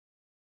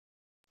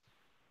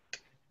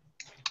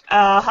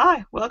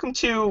Hi, welcome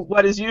to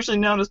what is usually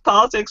known as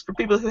politics for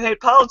people who hate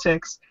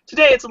politics.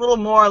 Today it's a little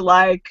more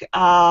like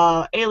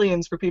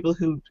aliens for people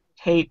who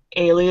hate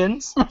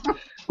aliens.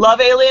 Love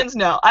aliens?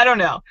 No, I don't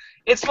know.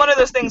 It's one of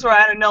those things where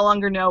I no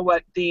longer know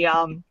what the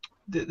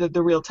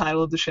real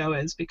title of the show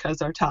is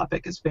because our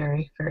topic is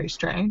very, very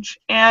strange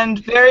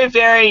and very,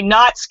 very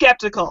not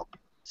skeptical.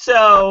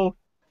 So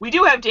we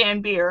do have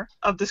Dan Bier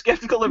of the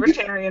Skeptical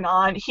Libertarian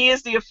on. He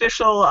is the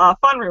official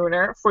fun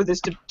ruiner for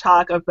this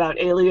talk about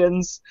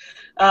aliens.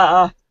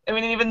 I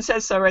mean, it even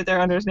says so right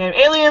there under his name.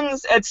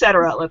 Aliens,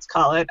 etc., let's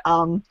call it.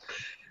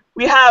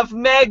 We have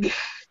Meg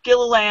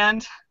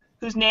Gilliland,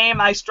 whose name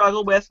I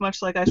struggle with,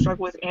 much like I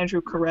struggle with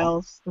Andrew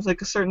Carell's. There's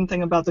like a certain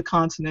thing about the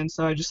consonants,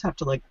 so I just have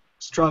to, like,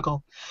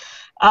 struggle.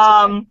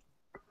 I'm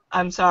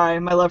sorry.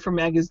 My love for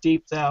Meg is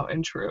deep, though,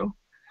 and true.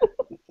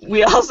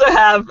 We also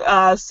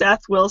have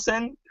Seth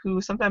Wilson, who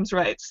sometimes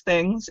writes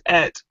things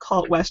at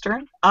Cult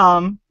Western,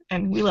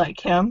 and we like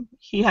him.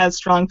 He has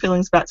strong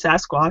feelings about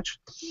Sasquatch.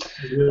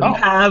 Yeah. We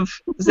have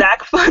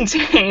Zach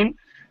Fontaine,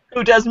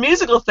 who does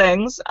musical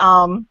things,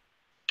 and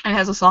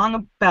has a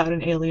song about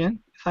an alien,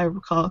 if I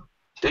recall.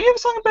 Do you have a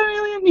song about an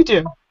alien? You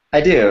do.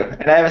 I do,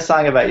 and I have a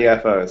song about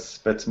UFOs,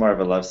 but it's more of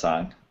a love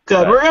song.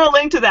 Good. We're going to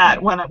link to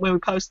that when we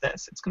post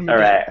this. It's going to be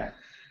all right.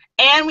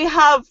 And we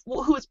have,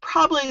 who is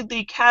probably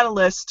the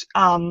catalyst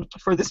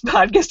for this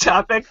podcast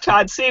topic,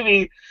 Todd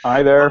Seavey.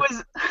 Hi there. Who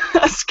is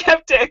a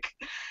skeptic,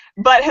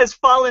 but has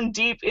fallen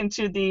deep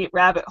into the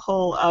rabbit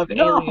hole of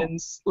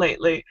aliens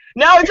lately.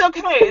 No, it's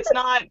okay. It's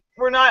not.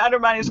 We're not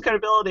undermining his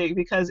credibility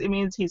because it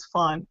means he's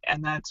fun,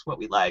 and that's what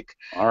we like.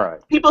 All right.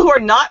 People who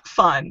are not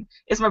fun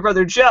is my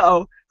brother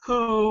Joe,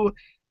 who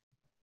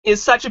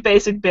is such a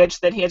basic bitch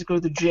that he had to go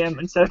to the gym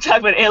instead of talking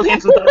about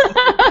aliens with us.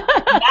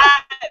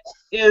 That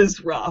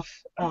is rough.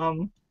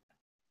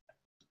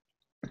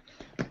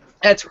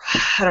 That's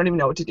I don't even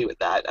know what to do with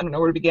that. I don't know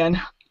where to begin.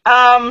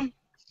 I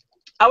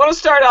want to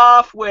start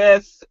off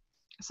with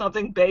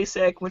something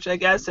basic, which I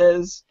guess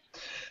is,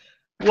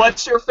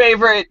 what's your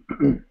favorite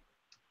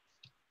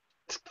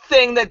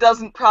thing that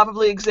doesn't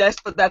probably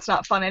exist, but that's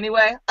not fun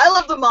anyway? I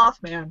love the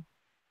Mothman.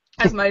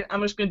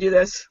 I'm just going to do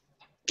this.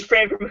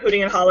 Refrain from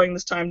hooting and hollering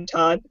this time,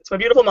 Todd. It's my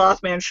beautiful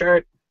Mothman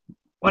shirt.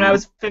 When I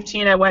was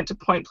 15, I went to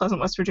Point Pleasant,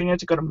 West Virginia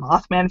to go to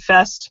Mothman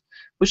Fest,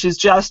 which is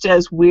just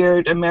as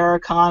weird,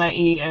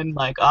 Americana-y, and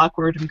like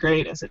awkward and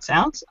great as it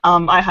sounds.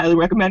 I highly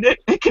recommend it.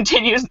 It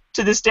continues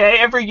to this day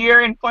every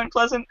year in Point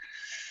Pleasant,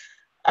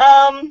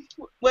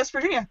 West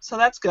Virginia. So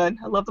that's good.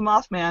 I love the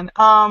Mothman.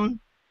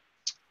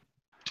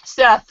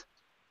 Seth,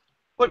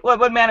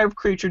 what manner of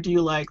creature do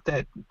you like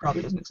that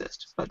probably doesn't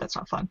exist, but that's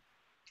not fun?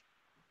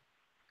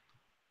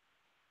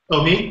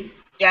 Oh, me?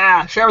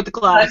 Yeah, share with the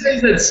class. I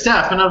said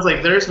Steph, and I was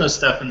like, there's no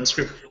Steph in this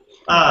group.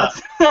 I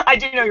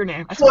do know your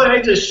name. Well, I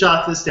just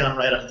shot this down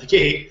right out of the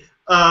gate.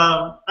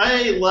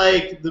 I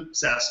like the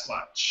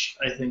Sasquatch.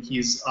 I think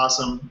he's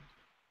awesome.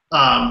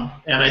 And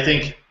I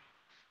think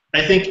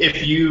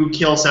if you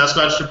kill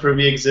Sasquatch to prove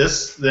he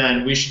exists,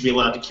 then we should be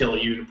allowed to kill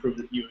you to prove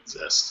that you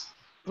exist.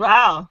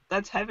 Wow,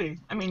 that's heavy.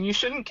 I mean, you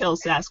shouldn't kill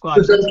Sasquatch.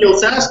 But then kill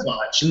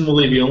Sasquatch, and we'll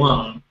leave you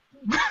alone.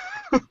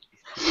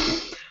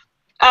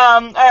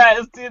 All right,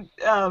 let's do,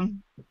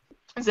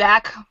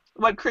 Zach,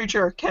 what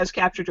creature has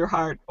captured your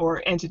heart,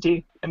 or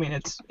entity? I mean,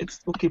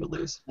 we'll keep it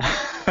loose.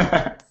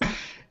 I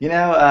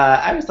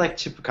always like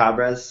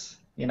chupacabras.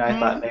 I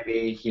thought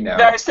maybe,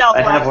 very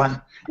selfless. I'd have one.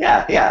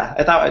 Yeah.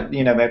 I thought,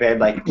 maybe I'd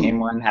like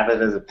tame one, have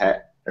it as a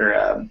pet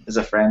or as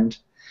a friend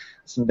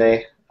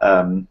someday.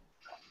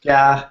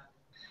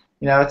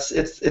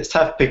 It's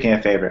tough picking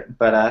a favorite,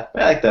 but I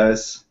like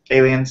those.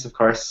 Aliens, of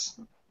course,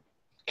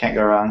 can't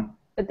go wrong.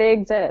 But they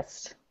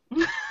exist.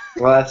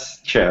 Well,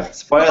 that's true.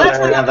 Spoiler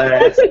alert.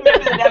 That's maybe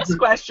the next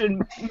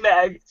question,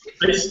 Meg.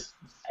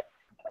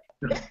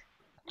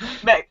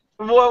 Meg,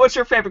 what's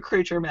your favorite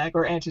creature, Meg,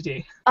 or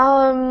entity?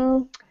 I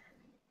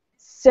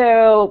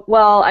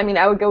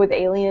would go with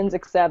aliens,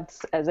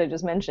 except, as I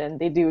just mentioned,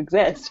 they do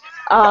exist.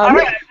 All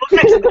right,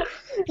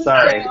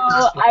 sorry.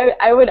 So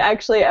I would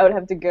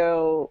have to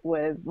go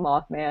with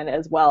Mothman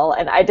as well,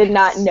 and I did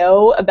not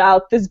know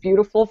about this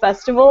beautiful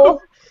festival.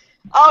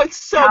 Oh, it's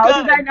so How good.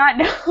 How did I not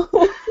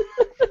know?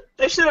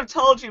 They should have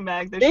told you,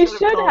 Meg. They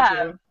should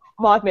have.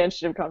 Mothman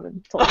should have come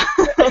and told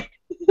me.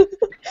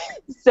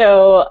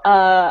 So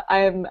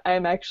I'm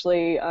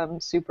actually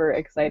super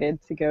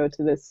excited to go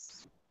to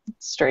this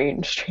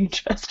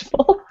strange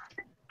festival.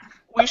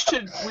 We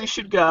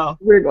should go.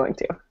 We're going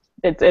to.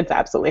 It's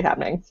absolutely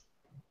happening.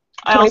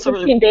 I also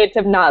 2015 dates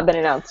have not been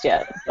announced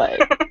yet, but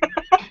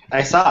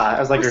I saw. I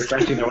was like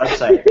refreshing the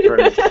website for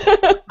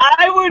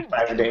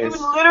 5 days. It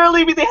would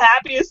literally be the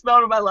happiest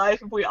moment of my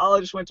life if we all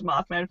just went to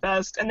Mothman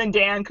Fest, and then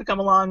Dan could come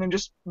along and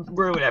just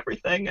ruin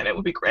everything, and it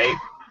would be great.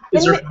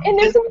 And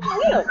there's a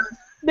museum.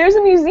 There's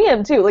a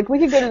museum too. Like, we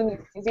could go to the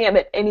museum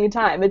at any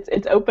time.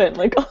 It's open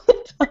like all the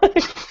time.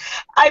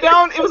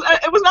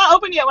 It was not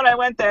open yet when I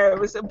went there. It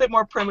was a bit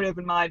more primitive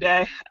in my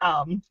day.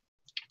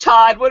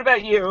 Todd, what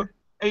about you?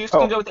 Are you just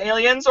going to go with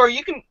aliens, or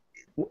you can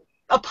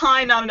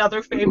opine on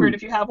another favorite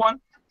if you have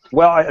one?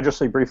 Well, I just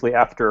say briefly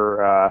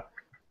after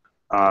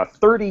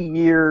 30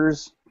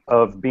 years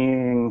of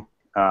being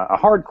a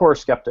hardcore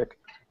skeptic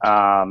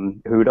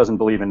who doesn't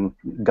believe in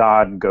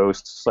God,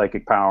 ghosts,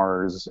 psychic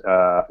powers,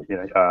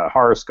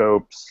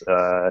 horoscopes,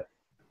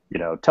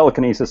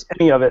 telekinesis,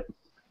 any of it.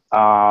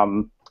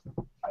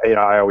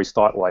 I always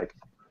thought, like,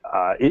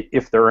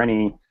 if there are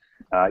any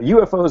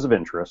UFOs of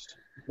interest,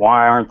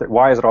 why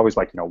is it always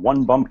like,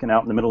 one bumpkin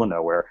out in the middle of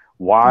nowhere?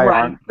 Why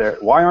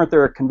aren't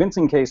there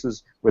convincing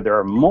cases where there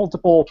are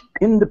multiple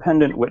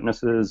independent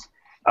witnesses,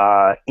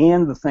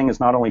 and the thing is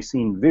not only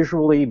seen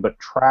visually but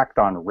tracked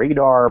on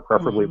radar,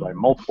 preferably by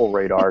multiple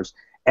radars?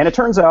 And it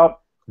turns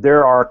out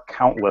there are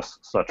countless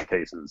such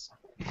cases.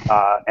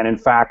 And in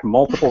fact,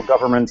 multiple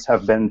governments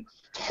have been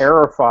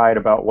terrified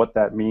about what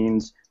that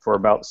means for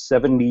about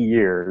 70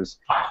 years,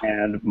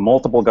 and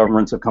multiple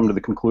governments have come to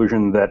the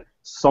conclusion that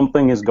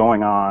something is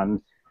going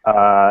on.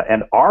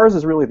 And ours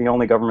is really the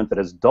only government that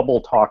has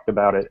double talked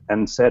about it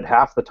and said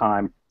half the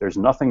time there's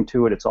nothing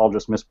to it, it's all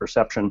just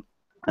misperception,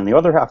 and the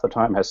other half the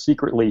time has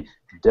secretly,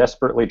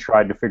 desperately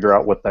tried to figure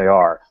out what they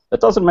are.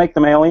 That doesn't make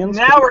them aliens.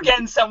 Now we're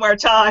getting somewhere,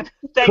 Todd.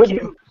 Thank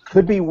you.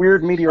 Could be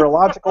weird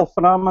meteorological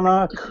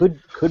phenomena,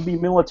 could be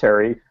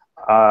military,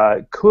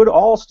 could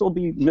all still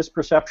be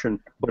misperception,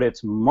 but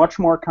it's much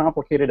more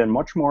complicated and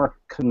much more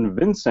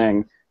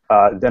convincing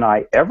than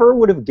I ever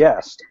would have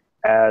guessed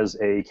as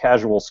a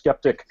casual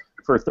skeptic,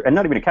 and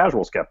not even a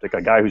casual skeptic,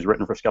 a guy who's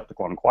written for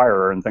Skeptical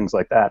Inquirer and things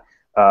like that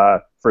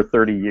for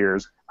 30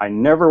 years. I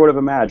never would have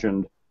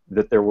imagined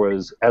that there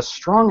was as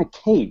strong a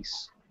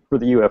case for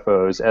the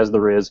UFOs as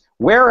there is,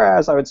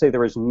 whereas I would say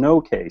there is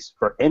no case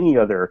for any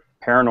other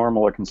paranormal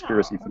or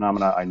conspiracy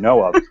phenomena I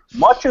know of.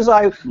 Much as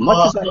I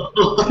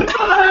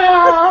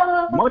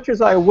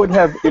would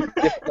have,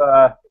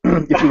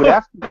 if you would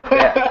ask me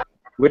bet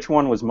which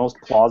one was most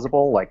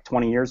plausible, like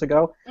 20 years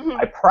ago,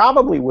 I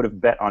probably would have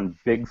bet on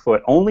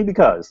Bigfoot, only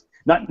because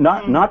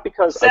not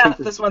because Seth, I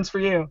think this one's for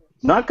you.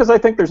 Not because I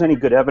think there's any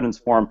good evidence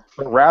for him,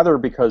 but rather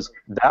because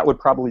that would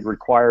probably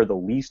require the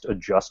least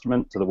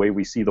adjustment to the way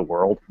we see the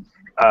world.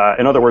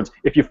 In other words,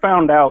 if you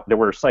found out there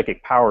were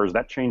psychic powers,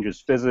 that changes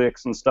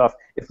physics and stuff.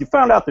 If you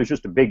found out there's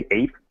just a big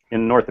ape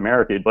in North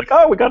America, you'd be like,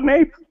 oh, we got an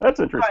ape.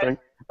 That's interesting.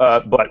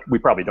 Right. But we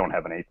probably don't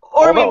have an ape.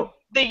 Or,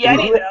 the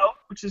Yeti, though,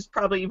 which is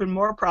probably even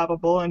more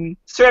probable. And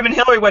Sir Edmund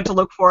Hillary went to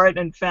look for it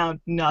and found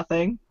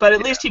nothing. But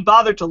at least he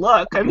bothered to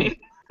look. I mean.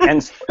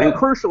 And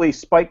crucially,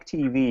 Spike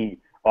TV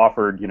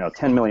offered,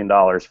 $10 million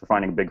for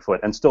finding Bigfoot,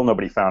 and still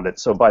nobody found it.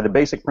 So by the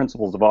basic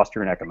principles of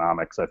Austrian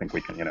economics, I think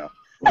we can, we can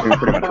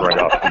pretty much write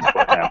off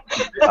Bigfoot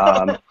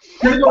now.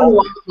 Going along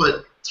with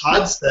what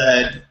Todd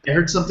said, I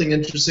heard something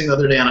interesting the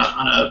other day on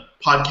a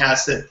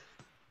podcast that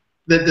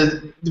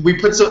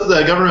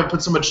the government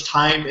put so much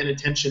time and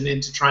attention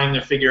into trying to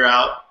figure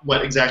out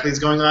what exactly is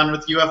going on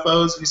with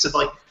UFOs. We said,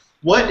 like,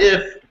 what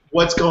if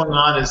what's going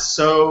on is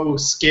so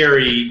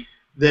scary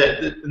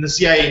and the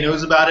CIA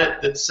knows about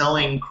it, that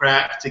selling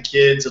crack to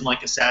kids and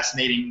like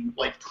assassinating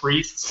like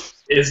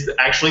priests is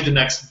actually the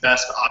next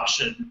best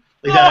option.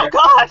 Like,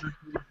 God!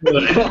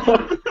 That's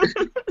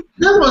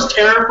the most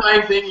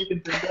terrifying thing you can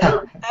think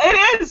of.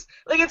 It is!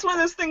 Like, it's one of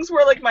those things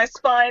where, like, my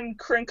spine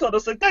crinkled. I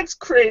was like, that's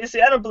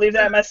crazy. I don't believe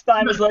that. My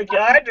spine was like,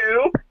 yeah, I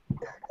do.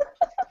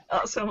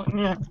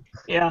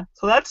 Yeah.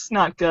 So that's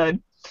not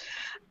good.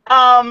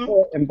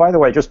 And by the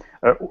way, just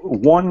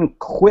one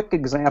quick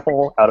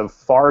example out of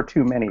far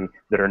too many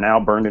that are now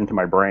burned into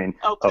my brain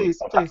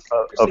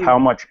of how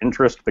much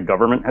interest the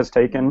government has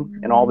taken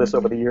in all this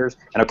over the years.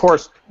 And of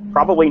course,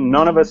 probably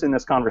none of us in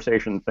this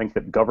conversation think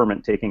that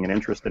government taking an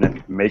interest in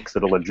it makes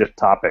it a legit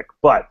topic.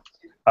 But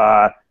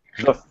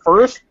the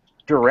first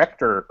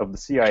director of the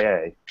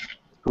CIA,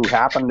 who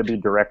happened to be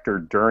director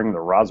during the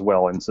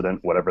Roswell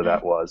incident, whatever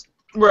that was,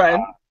 right?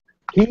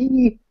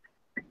 He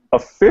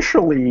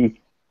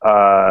officially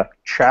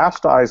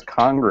chastised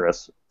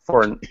Congress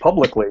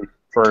publicly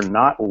for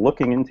not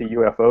looking into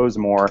UFOs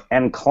more,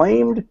 and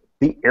claimed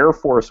the Air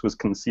Force was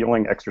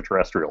concealing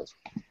extraterrestrials.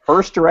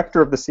 First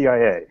director of the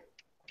CIA,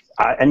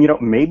 and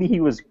maybe he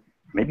was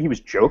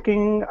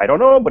joking. I don't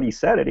know, but he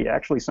said it. He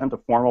actually sent a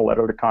formal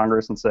letter to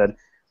Congress and said,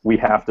 "We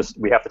have to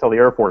tell the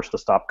Air Force to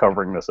stop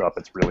covering this up.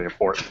 It's really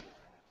important."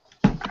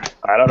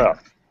 I don't know.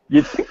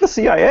 You'd think the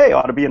CIA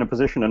ought to be in a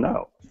position to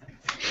know.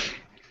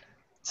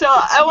 So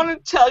I want to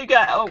tell you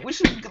guys,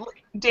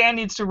 Dan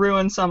needs to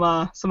ruin some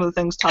of the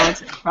things Todd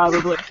said,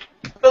 probably.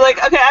 But, like,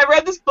 okay, I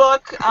read this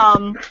book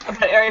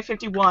about Area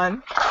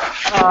 51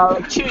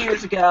 like 2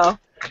 years ago,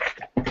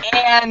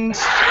 and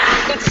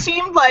it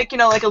seemed like,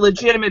 like a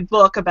legitimate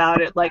book about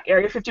it. Like,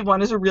 Area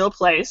 51 is a real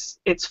place.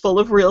 It's full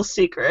of real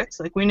secrets.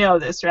 Like, we know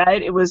this,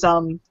 right? It was,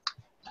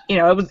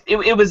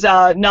 it was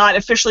not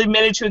officially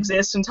admitted to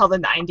exist until the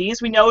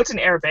 90s. We know it's an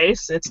air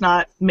base. It's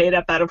not made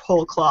up out of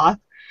whole cloth.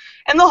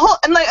 And I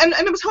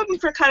was hoping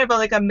for kind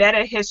of a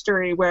meta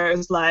history where it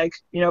was like,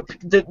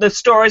 the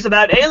stories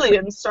about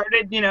aliens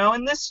started,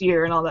 in this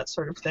year and all that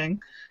sort of thing.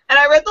 And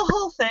I read the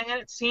whole thing,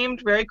 and it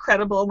seemed very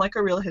credible, like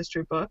a real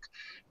history book,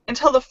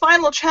 until the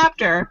final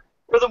chapter,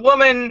 where the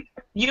woman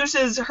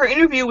uses her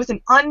interview with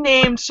an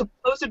unnamed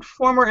supposed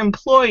former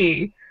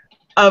employee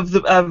of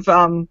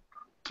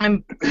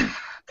I'm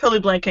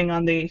totally blanking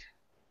on the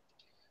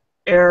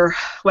air.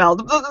 Well,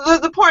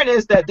 the point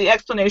is that the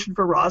explanation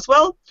for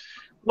Roswell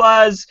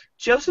was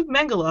Joseph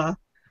Mengele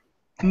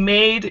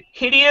made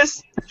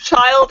hideous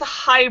child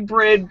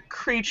hybrid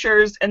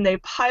creatures, and they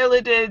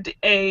piloted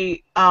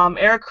a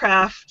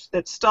aircraft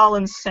that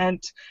Stalin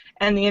sent,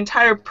 and the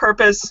entire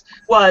purpose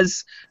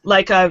was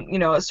like a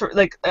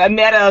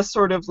meta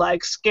sort of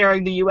like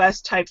scaring the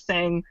U.S. type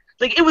thing.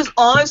 Like, it was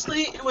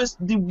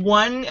the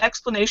one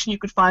explanation you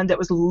could find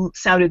that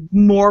sounded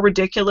more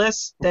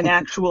ridiculous than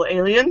actual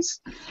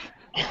aliens.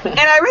 And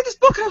I read this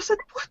book and I was like,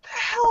 what the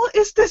hell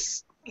is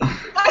this?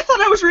 I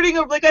thought I was reading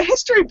a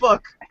history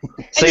book.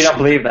 So you don't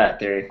believe that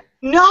theory?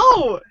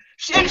 No!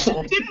 She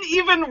didn't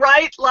even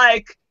write,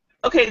 like,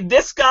 okay,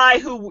 this guy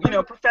who,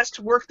 professed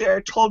to work there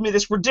told me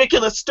this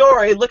ridiculous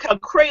story, look how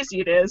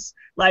crazy it is,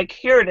 like,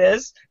 here it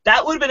is.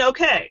 That would have been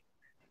okay.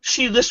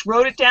 She just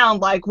wrote it down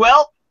like,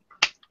 well,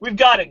 we've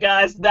got it,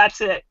 guys,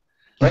 that's it.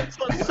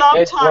 So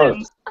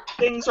sometimes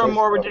things are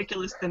more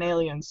ridiculous than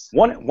aliens.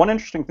 One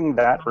interesting thing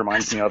that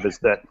reminds me of is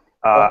that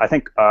I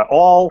think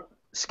all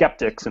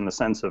skeptics, in the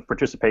sense of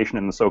participation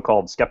in the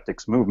so-called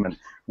skeptics movement,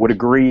 would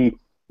agree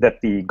that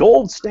the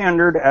gold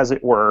standard, as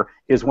it were,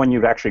 is when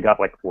you've actually got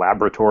like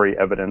laboratory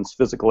evidence,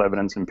 physical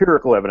evidence,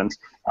 empirical evidence.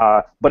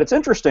 But it's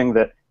interesting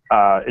that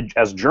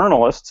as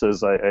journalists,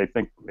 as I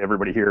think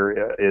everybody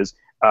here is,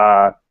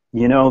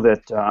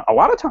 that a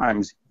lot of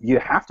times you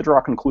have to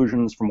draw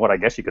conclusions from what I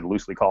guess you could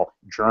loosely call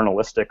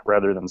journalistic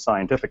rather than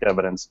scientific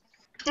evidence.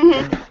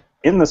 Mm-hmm.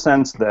 In the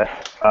sense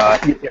that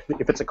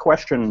if it's a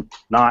question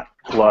not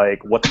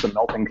like what's the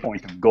melting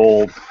point of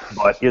gold,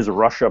 but is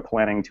Russia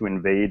planning to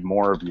invade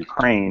more of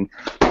Ukraine,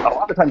 a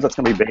lot of times that's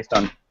going to be based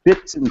on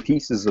bits and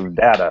pieces of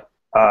data.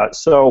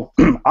 So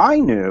I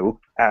knew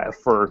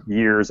for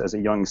years as a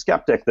young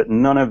skeptic that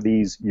none of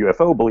these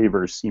UFO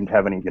believers seemed to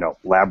have any,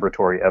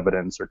 laboratory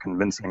evidence or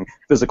convincing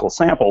physical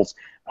samples.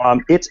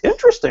 It's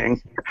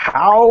interesting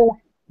how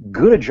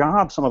good a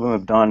job some of them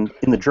have done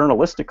in the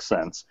journalistic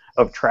sense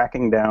of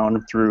tracking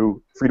down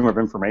through Freedom of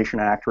Information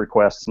Act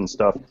requests and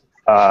stuff,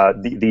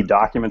 the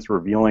documents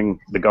revealing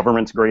the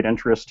government's great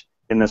interest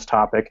in this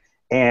topic.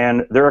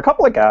 And there are a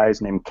couple of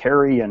guys named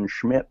Carey and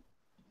Schmidt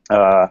who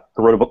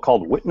wrote a book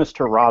called Witness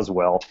to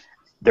Roswell.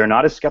 They're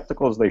not as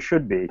skeptical as they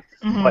should be,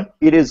 but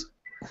it is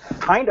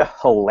kind of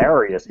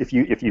hilarious if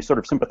you sort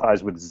of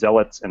sympathize with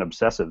zealots and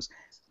obsessives,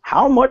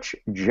 how much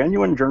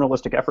genuine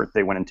journalistic effort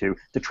they went into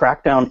to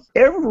track down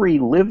every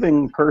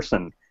living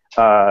person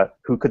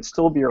who could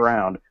still be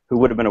around, who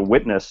would have been a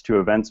witness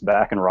to events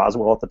back in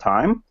Roswell at the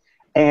time.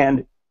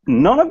 And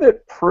none of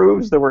it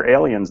proves there were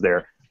aliens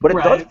there, but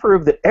it does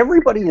prove that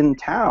everybody in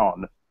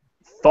town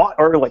thought,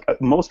 or like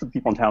most of the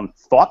people in town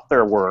thought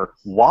there were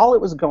while it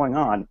was going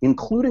on,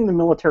 including the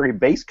military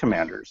base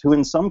commanders, who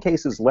in some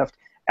cases left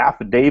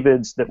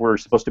affidavits that were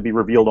supposed to be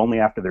revealed only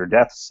after their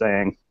deaths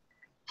saying,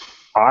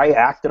 I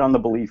acted on the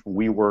belief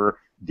we were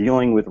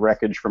dealing with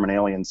wreckage from an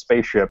alien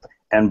spaceship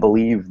and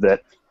believed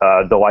that,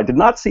 though I did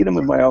not see them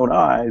with my own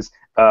eyes,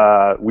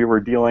 we were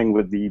dealing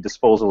with the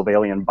disposal of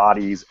alien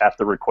bodies at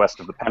the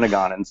request of the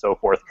Pentagon and so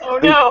forth. Oh,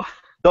 no.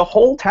 The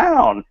whole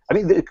town, I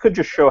mean, it could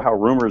just show how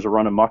rumors are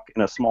run amok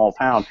in a small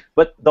town,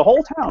 but the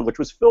whole town, which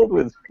was filled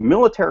with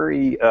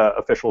military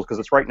officials, because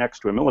it's right next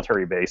to a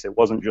military base, it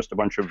wasn't just a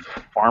bunch of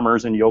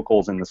farmers and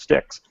yokels in the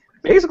sticks,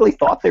 basically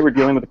thought they were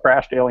dealing with a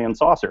crashed alien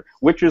saucer,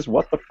 which is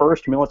what the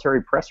first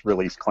military press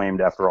release claimed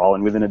after all,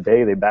 and within a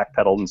day they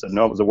backpedaled and said,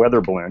 no, it was a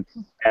weather balloon,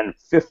 and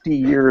 50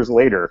 years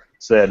later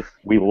said,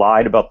 we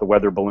lied about the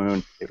weather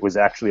balloon, it was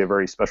actually a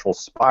very special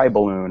spy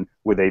balloon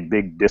with a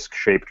big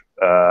disc-shaped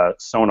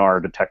sonar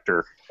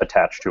detector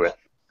attached to it.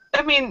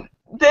 I mean,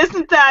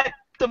 isn't that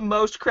the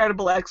most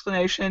credible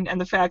explanation, and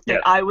the fact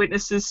that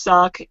eyewitnesses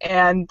suck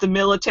and the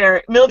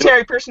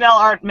military personnel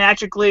aren't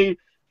magically,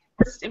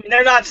 I mean,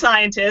 they're not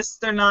scientists,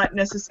 they're not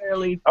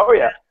necessarily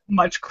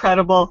much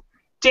credible.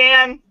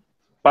 Dan?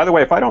 By the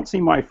way, if I don't see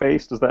my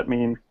face, does that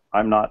mean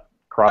I'm not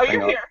cropping up?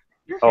 You're here.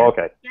 You're here. Oh,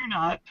 okay. You're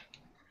not.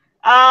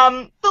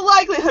 The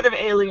likelihood of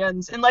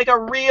aliens in like a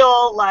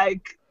real,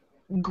 like,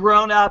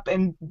 grown-up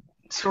and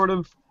sort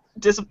of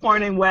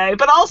disappointing way,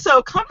 but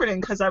also comforting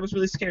because I was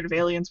really scared of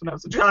aliens when I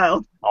was a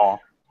child. Aww.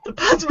 The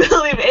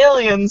possibility of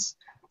aliens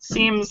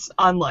seems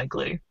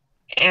unlikely,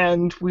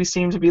 and we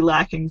seem to be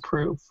lacking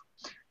proof.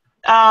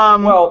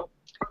 Well,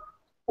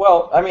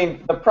 I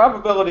mean, the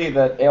probability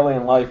that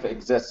alien life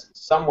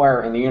exists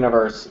somewhere in the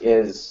universe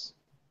is,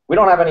 we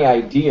don't have any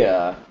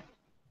idea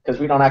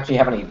because we don't actually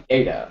have any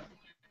data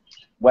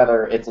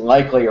whether it's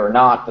likely or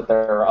not that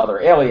there are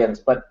other aliens,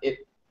 but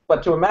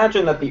to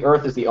imagine that the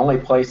Earth is the only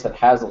place that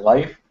has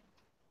life,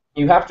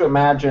 you have to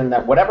imagine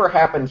that whatever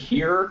happened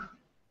here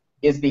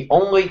is the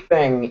only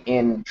thing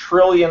in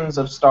trillions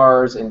of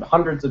stars, in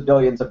hundreds of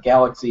billions of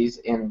galaxies,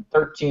 in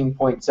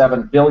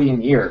 13.7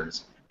 billion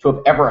years to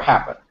have ever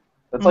happened.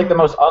 That's like the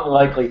most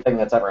unlikely thing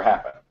that's ever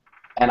happened.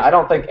 And I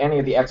don't think any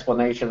of the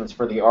explanations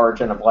for the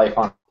origin of life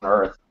on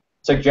Earth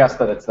suggest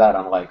that it's that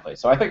unlikely.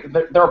 So I think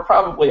there are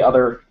probably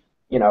other,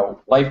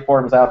 life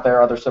forms out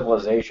there, other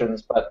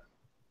civilizations, but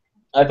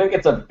I think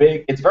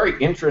it's very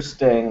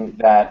interesting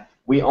that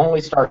we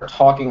only start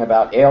talking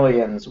about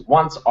aliens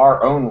once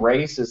our own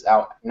race is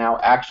now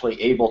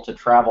actually able to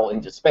travel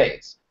into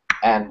space,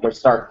 and we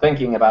start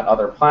thinking about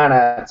other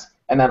planets,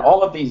 and then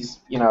all of these,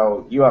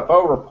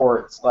 UFO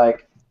reports,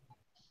 like,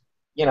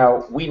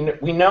 we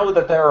know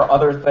that there are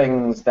other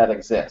things that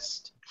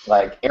exist,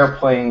 like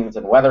airplanes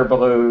and weather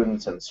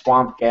balloons and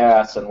swamp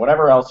gas and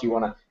whatever else you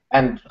want to,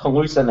 and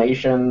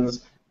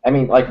hallucinations. I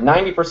mean, like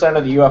 90%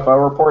 of the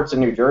UFO reports in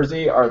New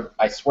Jersey are,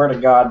 I swear to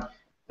God,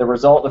 the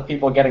result of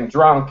people getting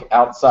drunk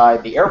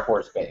outside the Air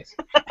Force Base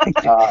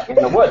in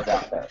the woods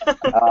out there.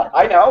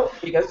 I know,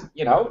 because,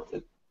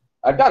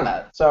 I've done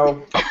that.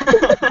 So.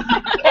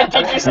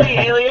 Did you see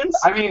aliens?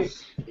 I mean,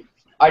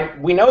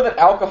 we know that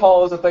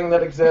alcohol is a thing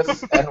that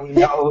exists, and we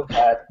know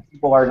that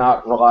people are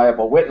not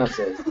reliable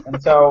witnesses.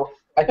 And so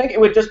I think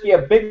it would just be a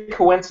big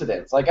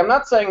coincidence. Like, I'm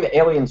not saying that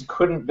aliens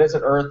couldn't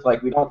visit Earth,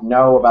 like we don't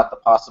know about the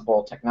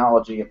possible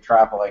technology of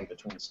traveling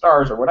between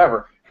stars or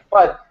whatever,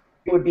 but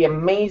it would be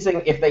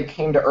amazing if they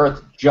came to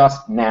Earth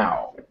just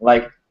now.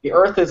 Like, the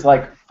Earth is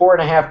like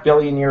 4.5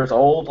 billion years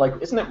old. Like,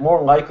 isn't it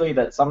more likely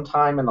that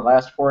sometime in the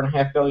last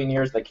 4.5 billion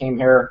years they came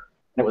here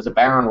and it was a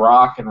barren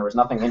rock and there was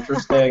nothing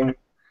interesting,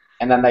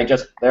 and then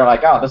they're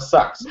like, oh, this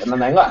sucks, and then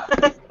they left.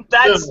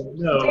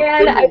 No.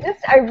 Dan,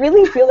 I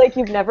really feel like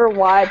you've never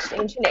watched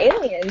Ancient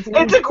Aliens.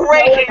 It's a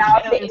great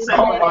Aliens.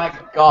 Oh my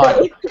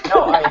God!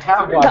 No, I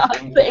have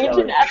watched the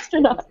Ancient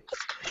Astronauts.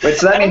 Wait,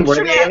 so that means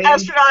we're the aliens?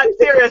 Astronaut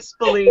theorists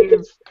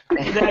believe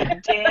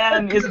that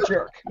Dan is a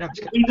jerk. No, I'm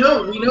just kidding.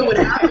 We know what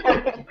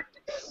happened.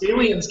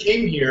 Aliens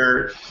came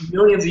here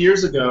millions of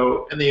years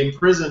ago, and they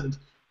imprisoned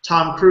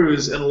Tom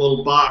Cruise in a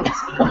little box.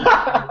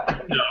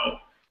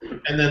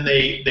 And then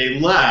they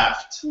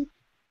left,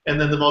 and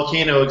then the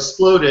volcano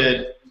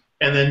exploded,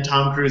 and then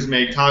Tom Cruise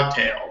made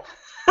Cocktail.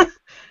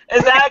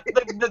 Is that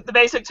the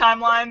basic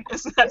timeline?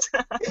 Is that?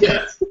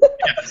 Yes.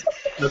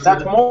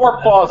 That's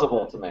more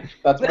plausible to me.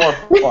 That's more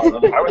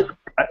plausible.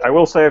 I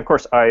will say, of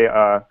course,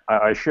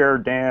 I share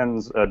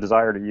Dan's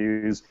desire to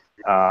use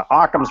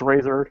Occam's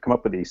razor to come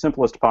up with the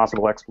simplest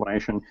possible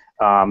explanation.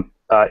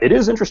 It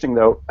is interesting,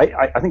 though,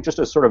 I think just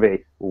as sort of a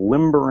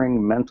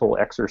limbering mental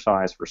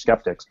exercise for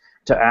skeptics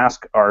to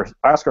ask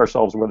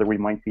ourselves whether we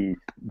might be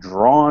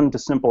drawn to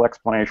simple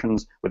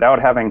explanations without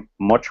having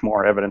much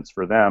more evidence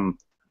for them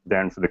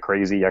than for the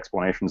crazy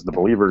explanations the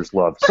believers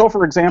love. So,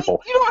 for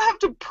example... You don't have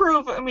to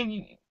prove,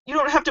 you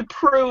don't have to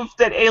prove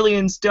that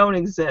aliens don't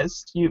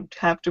exist. You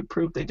have to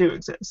prove they do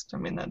exist. I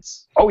mean,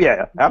 that's... Oh,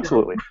 yeah,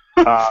 absolutely.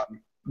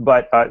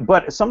 But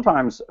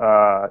sometimes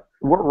we're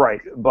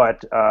right.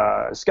 But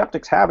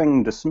skeptics,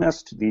 having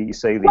dismissed the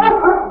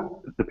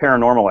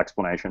paranormal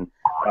explanation,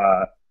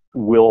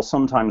 will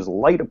sometimes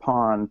light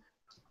upon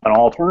an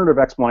alternative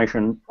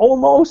explanation.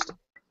 Almost.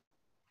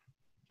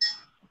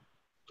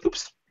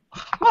 Oops,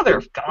 mother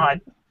of God!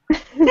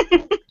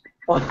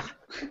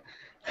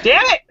 Damn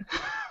it!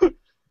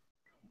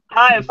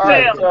 I have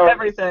failed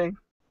everything.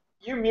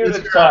 You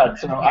muted Todd,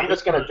 so I'm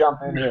just going to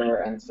jump in here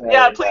and say...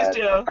 Yeah, please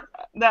do.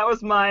 That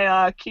was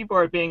my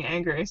keyboard being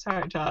angry.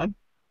 Sorry, Todd.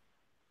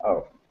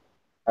 Oh,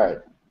 all right.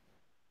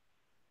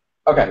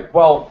 Okay,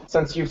 well,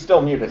 since you've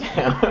still muted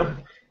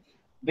him,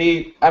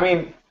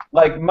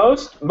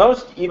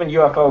 most even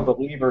UFO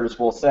believers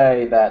will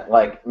say that,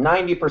 like,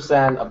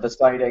 90% of the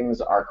sightings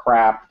are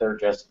crap. Their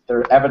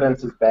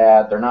evidence is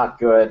bad. They're not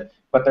good.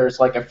 But there's,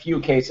 like, a few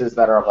cases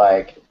that are,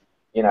 like,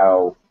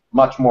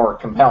 much more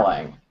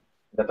compelling.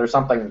 That there's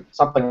something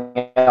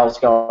else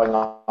going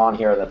on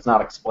here that's not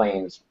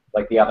explained,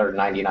 like the other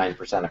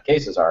 99% of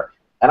cases are.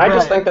 And I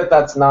just think that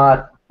that's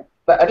not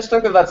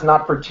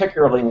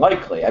particularly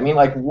likely. I mean,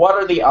 like, what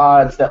are the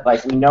odds that,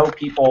 like, we know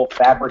people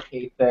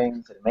fabricate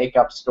things and make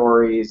up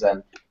stories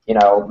and,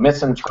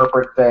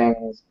 misinterpret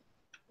things?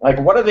 Like,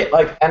 what are they,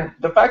 like, and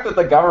the fact that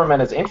the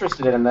government is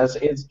interested in this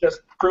is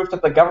just proof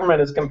that the government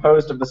is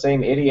composed of the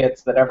same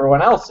idiots that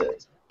everyone else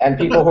is. And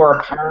people who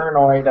are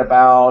paranoid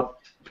about...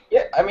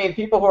 Yeah, I mean,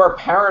 people who are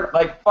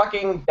like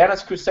fucking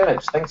Dennis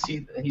Kucinich thinks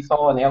he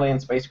saw an alien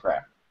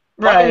spacecraft.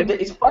 Right.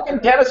 He's fucking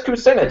Dennis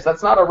Kucinich.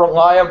 That's not a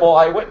reliable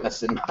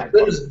eyewitness in my book.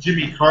 That was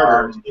Jimmy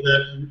Carter. So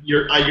that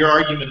your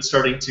argument is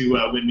starting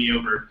to win me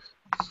over.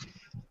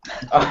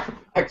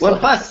 Well,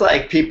 plus,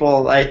 like,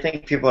 I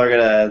think people are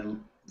gonna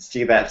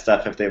see that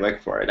stuff if they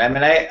look for it. I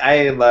mean,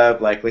 I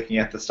love, like, looking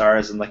at the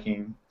stars and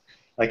looking,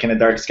 like, in a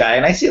dark sky,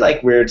 and I see,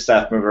 like, weird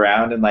stuff move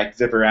around and, like,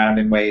 zip around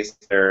in ways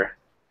that are,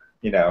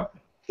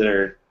 that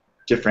are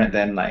different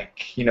than,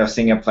 like,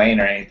 seeing a plane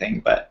or anything.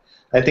 But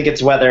I think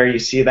it's whether you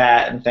see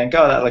that and think,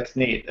 oh, that looks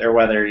neat, or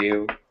whether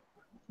you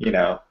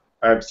are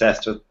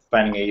obsessed with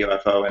finding a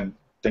UFO and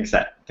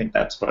think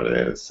that's what it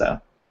is.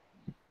 So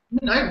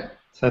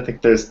I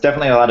think there's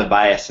definitely a lot of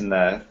bias in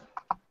the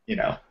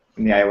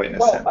in the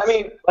eyewitness sense. I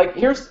mean, like,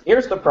 here's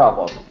the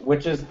problem,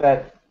 which is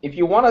that if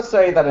you want to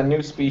say that a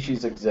new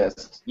species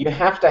exists, you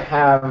have to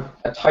have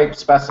a type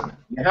specimen.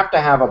 You have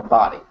to have a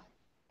body.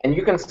 And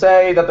you can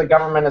say that the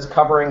government is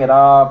covering it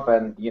up,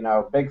 and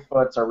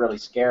Bigfoots are really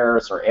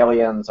scarce, or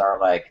aliens are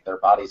like their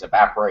bodies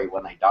evaporate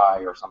when they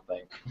die or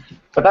something.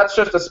 But that's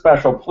just a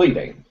special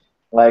pleading.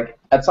 Like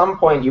at some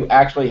point, you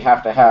actually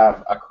have to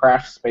have a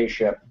crashed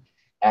spaceship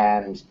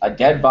and a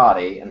dead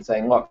body, and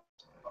saying, look,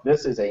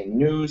 this is a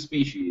new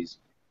species,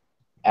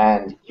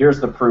 and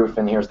here's the proof,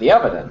 and here's the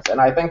evidence. And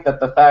I think that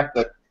the fact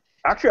that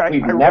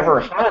we've never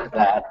had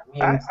that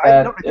means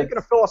that I think in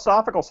a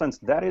philosophical sense,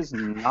 that is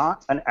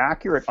not an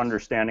accurate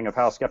understanding of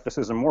how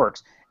skepticism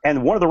works.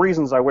 And one of the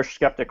reasons I wish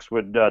skeptics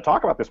would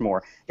talk about this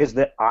more is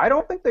that I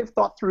don't think they've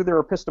thought through their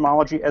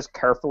epistemology as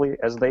carefully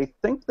as they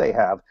think they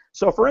have.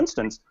 So, for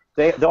instance,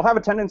 they'll have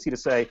a tendency to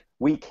say,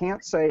 we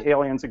can't say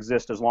aliens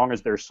exist as long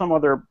as there's some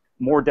other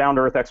more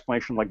down-to-earth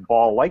explanation like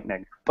ball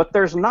lightning. But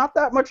there's not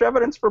that much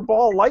evidence for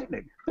ball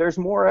lightning. There's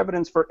more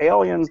evidence for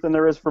aliens than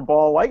there is for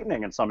ball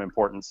lightning in some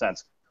important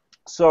sense.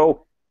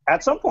 So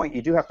at some point,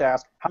 you do have to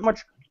ask, how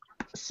much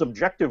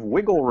subjective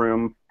wiggle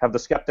room have the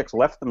skeptics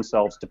left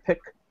themselves to pick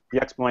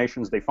the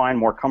explanations they find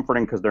more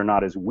comforting because they're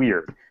not as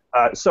weird?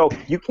 So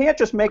you can't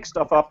just make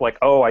stuff up like,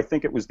 oh, I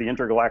think it was the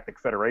Intergalactic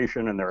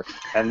Federation and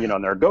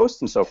their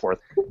ghosts and so forth.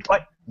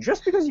 But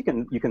just because you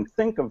can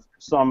think of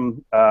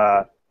some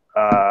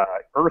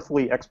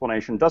earthly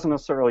explanation doesn't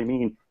necessarily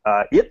mean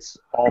it's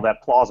all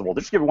that plausible.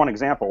 Just to give you one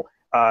example,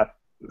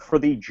 for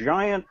the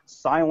giant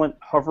silent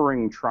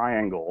hovering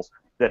triangles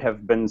that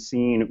have been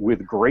seen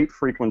with great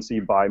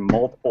frequency by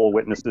multiple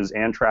witnesses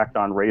and tracked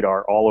on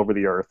radar all over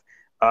the Earth.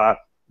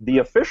 The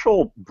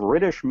official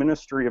British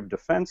Ministry of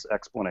Defense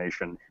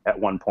explanation at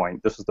one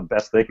point, this is the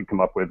best they could come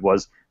up with,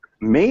 was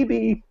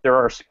maybe there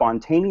are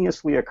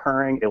spontaneously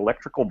occurring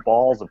electrical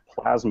balls of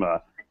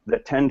plasma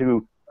that tend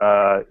to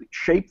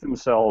shape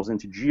themselves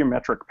into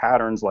geometric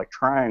patterns like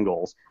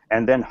triangles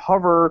and then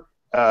hover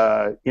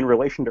in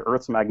relation to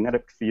Earth's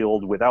magnetic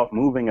field without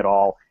moving at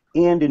all,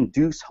 and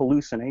induce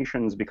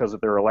hallucinations because of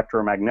their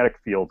electromagnetic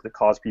field that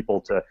cause people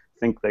to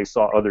think they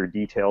saw other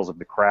details of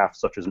the craft,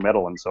 such as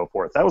metal and so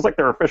forth. That was like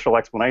their official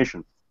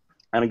explanation.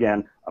 And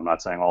again, I'm not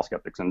saying all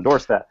skeptics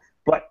endorse that,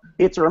 but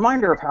it's a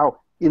reminder of how,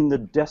 in the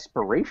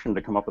desperation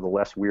to come up with a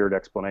less weird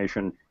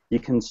explanation, you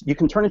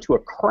can turn into a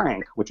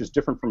crank, which is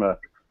different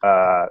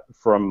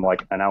from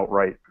like an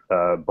outright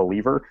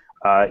believer,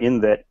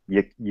 in that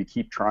you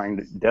keep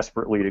trying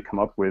desperately to come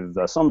up with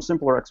some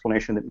simpler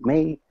explanation that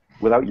may,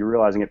 without you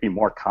realizing it, be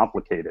more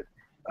complicated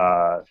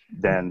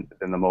than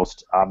the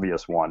most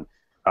obvious one.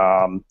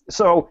 I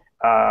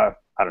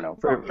don't know.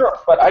 Sure,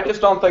 but I just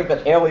don't think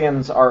that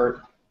aliens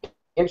are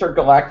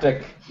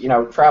intergalactic,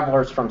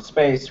 travelers from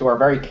space who are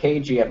very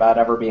cagey about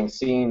ever being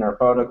seen or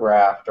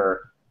photographed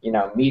or,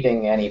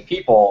 meeting any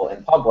people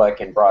in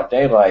public in broad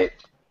daylight.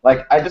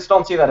 Like, I just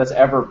don't see that as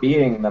ever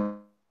being the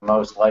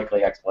most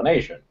likely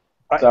explanation.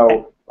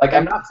 So, like,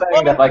 I'm not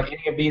saying that, like,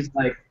 any of these,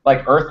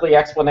 like earthly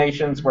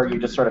explanations where you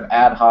just sort of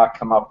ad hoc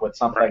come up with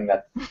something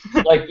that,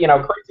 like,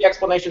 crazy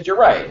explanations, you're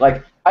right.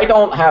 Like, I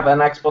don't have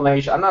an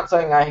explanation. I'm not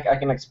saying I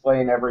can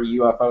explain every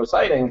UFO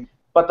sighting,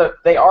 but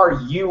they are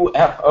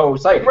UFO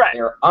sightings. Right.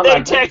 They're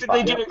They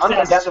technically do exist.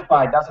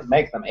 Unidentified doesn't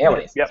make them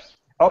aliens. Yep.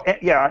 Oh,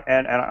 yeah,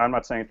 and I'm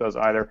not saying it does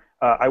either.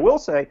 I will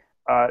say,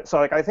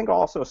 I think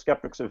also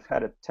skeptics have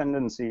had a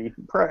tendency,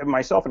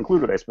 myself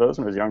included, I suppose,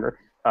 when I was younger,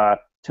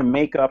 to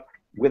make up,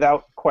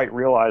 without quite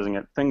realizing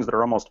it, things that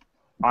are almost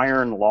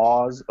iron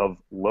laws of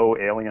low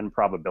alien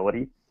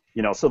probability.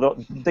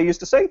 So they used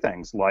to say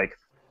things like,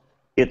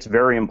 it's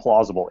very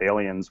implausible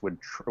aliens would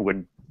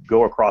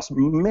go across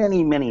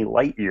many, many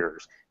light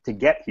years to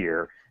get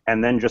here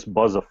and then just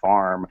buzz a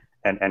farm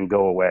and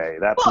go away.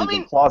 That seems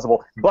implausible.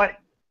 But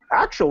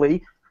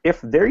actually,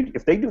 if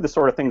they do the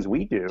sort of things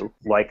we do,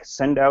 like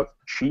send out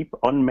cheap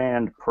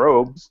unmanned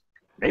probes,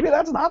 maybe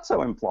that's not so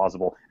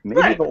implausible.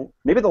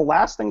 Maybe the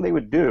last thing they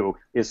would do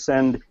is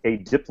send a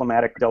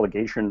diplomatic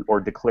delegation or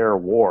declare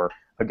war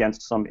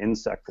against some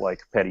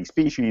insect-like petty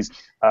species.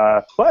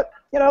 But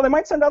they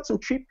might send out some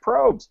cheap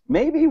probes.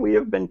 Maybe we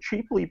have been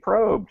cheaply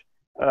probed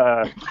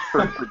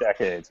for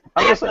decades.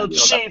 I'm just saying,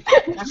 cheap.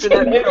 This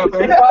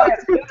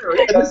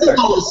is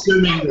all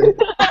assuming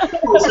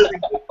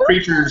that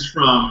creatures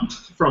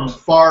from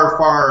far,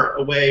 far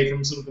away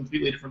from some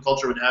completely different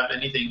culture would have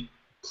anything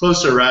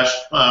close to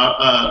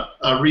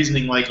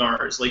reasoning like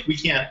ours. Like, we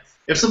can't.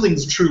 If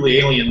something's truly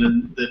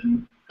alien,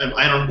 then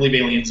I don't believe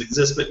aliens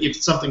exist. But if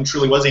something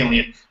truly was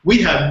alien,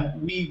 we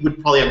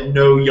would probably have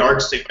no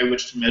yardstick by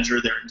which to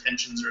measure their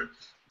intentions or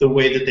the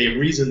way that they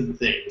reason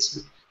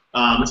things.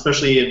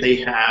 Especially if they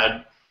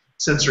had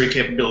sensory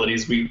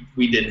capabilities we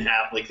didn't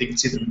have, like they could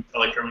see the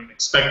electromagnetic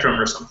spectrum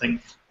or something.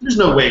 There's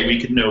no way we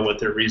could know what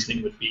their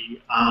reasoning would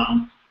be.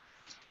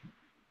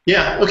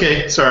 Yeah.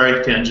 Okay.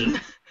 Sorry, tangent.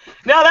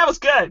 No, that was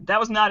good. That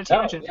was not a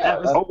tangent. Yeah,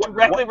 that was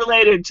directly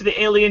related to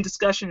the alien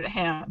discussion at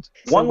hand.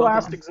 So one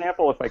last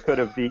example, if I could,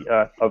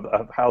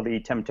 of how the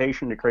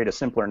temptation to create a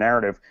simpler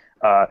narrative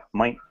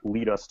might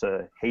lead us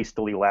to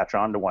hastily latch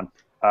onto one.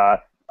 I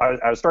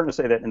was starting to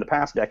say that in the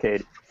past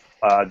decade,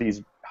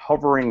 these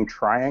hovering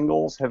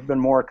triangles have been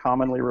more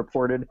commonly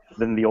reported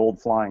than the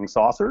old flying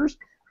saucers.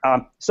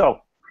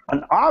 So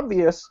an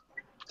obvious,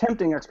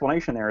 tempting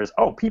explanation there is,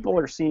 oh, people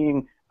are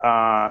seeing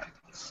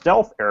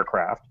stealth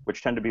aircraft,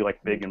 which tend to be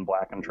like big and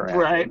black and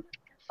triangular.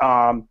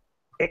 Right.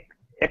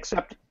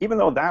 Except, even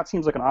though that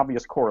seems like an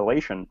obvious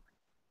correlation,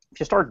 if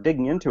you start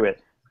digging into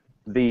it,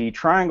 the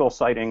triangle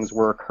sightings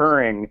were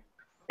occurring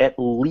at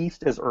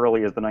least as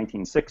early as the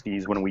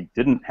 1960s, when we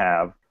didn't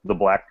have the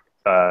black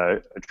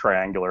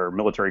triangular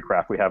military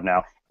craft we have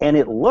now. And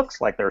it looks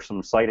like there's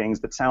some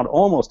sightings that sound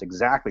almost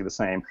exactly the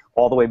same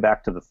all the way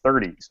back to the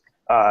 30s,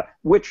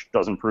 which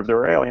doesn't prove there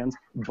are aliens,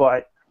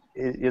 but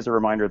it is a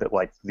reminder that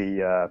like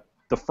the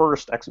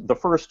first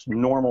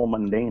normal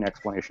mundane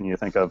explanation you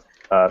think of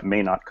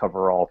may not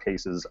cover all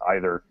cases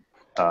either.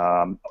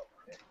 And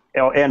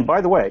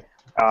by the way,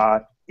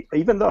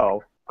 even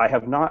though I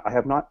have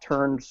not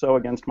turned so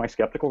against my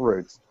skeptical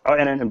roots.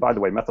 And by the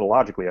way,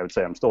 methodologically, I would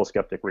say I'm still a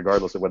skeptic,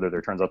 regardless of whether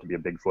there turns out to be a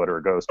Bigfoot or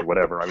a ghost or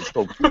whatever. I would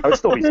still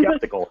be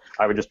skeptical.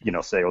 I would just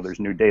say, oh,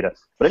 there's new data.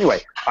 But anyway,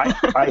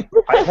 I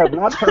have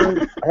not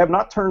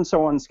turned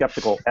so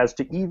unskeptical as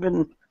to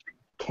even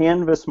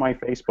canvass my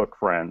Facebook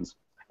friends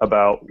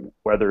about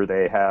whether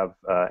they have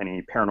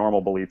any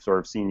paranormal beliefs or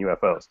have seen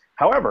UFOs.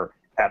 However,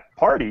 at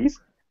parties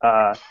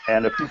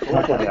and a few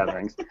political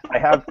gatherings, I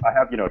have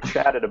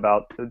chatted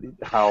about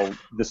how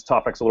this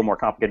topic's a little more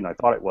complicated than I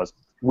thought it was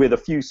with a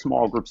few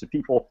small groups of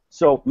people.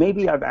 So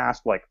maybe I've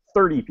asked like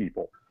 30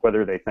 people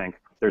whether they think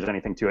there's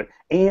anything to it.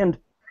 And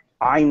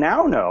I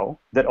now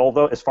know that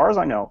although, as far as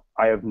I know,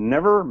 I have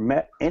never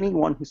met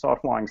anyone who saw a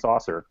flying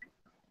saucer,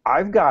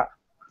 I've got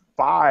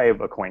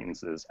 5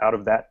 acquaintances out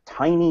of that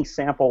tiny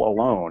sample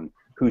alone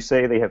who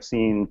say they have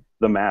seen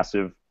the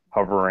massive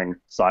hovering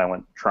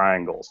silent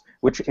triangles,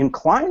 which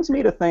inclines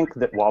me to think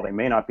that while they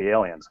may not be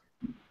aliens,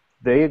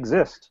 they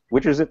exist,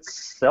 which is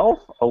itself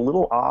a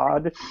little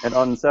odd and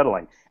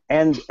unsettling.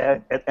 And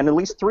at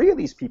least 3 of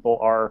these people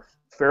are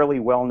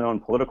fairly well-known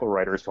political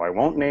writers, who I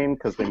won't name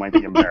because they might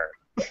be embarrassed.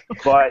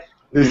 But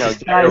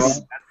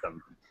Nice.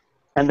 them.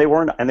 And they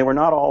were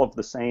not all of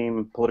the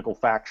same political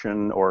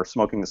faction or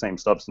smoking the same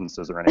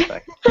substances or anything.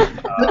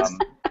 I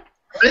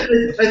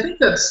think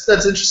that's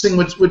interesting,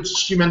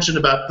 which you mentioned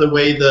about the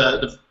way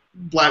the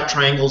black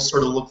triangles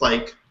sort of look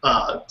like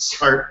are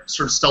sort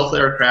of stealth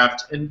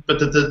aircraft, but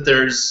that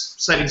there's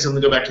sightings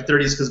that go back to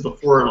 30s, because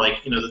before,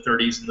 like, the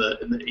 30s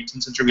and the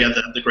 18th century, we had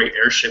the great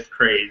airship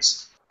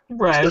craze.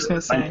 Right. I was going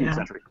to say, 19th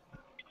century.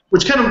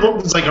 Which kind of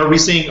was like, are we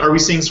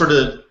seeing sort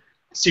of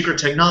secret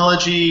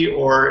technology,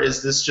 or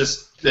is this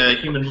just the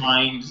human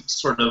mind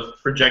sort of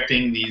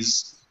projecting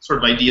these sort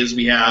of ideas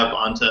we have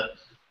onto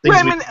things?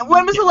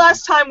 When was the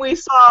last time we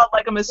saw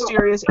like a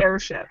mysterious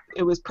airship?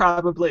 It was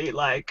probably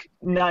like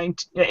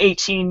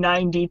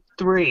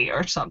 1893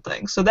 or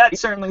something. So that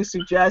certainly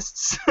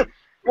suggests.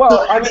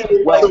 Well, I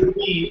mean,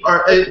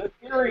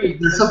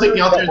 there's something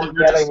out there that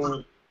we're just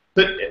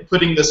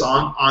putting this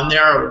on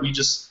there, or are we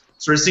just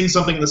sort of seeing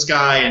something in the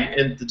sky,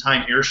 and at the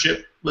time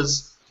airship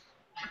was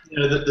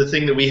the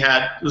thing that we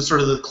had, was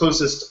sort of the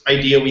closest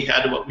idea we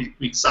had to what we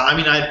saw. I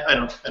mean, I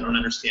don't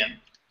understand.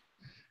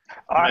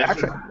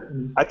 Actually,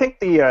 I think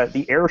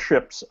the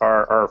airships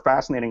are a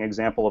fascinating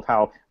example of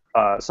how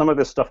some of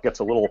this stuff gets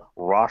a little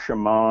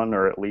Rashomon,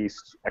 or at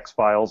least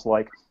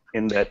X-Files-like,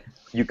 in that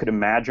you could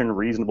imagine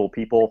reasonable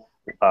people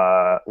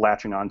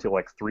latching onto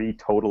like 3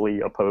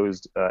 totally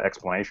opposed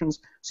explanations.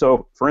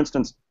 So, for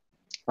instance,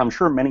 I'm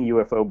sure many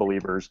UFO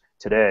believers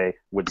today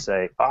would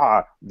say,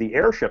 the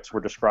airships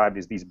were described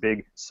as these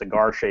big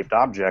cigar-shaped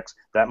objects.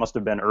 That must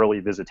have been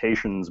early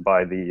visitations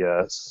by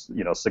the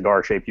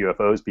cigar-shaped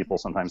UFOs people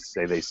sometimes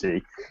say they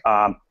see.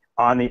 On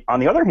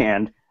the other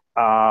hand,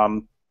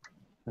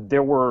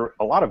 there were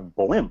a lot of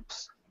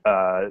blimps,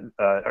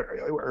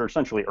 or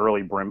essentially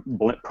early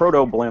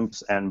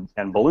proto-blimps and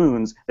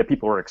balloons that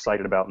people were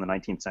excited about in the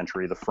 19th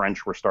century. The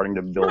French were starting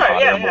to build hot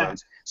air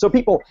balloons. So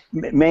people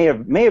may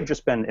have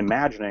just been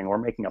imagining or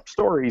making up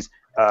stories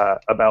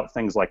about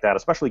things like that,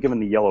 especially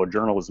given the yellow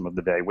journalism of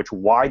the day, which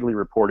widely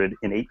reported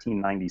in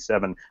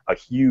 1897 a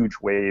huge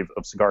wave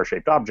of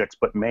cigar-shaped objects,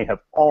 but may have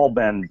all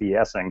been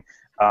BSing.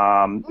 The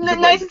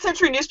 19th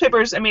century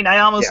newspapers, I mean, I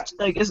almost,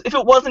 like, if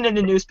it wasn't in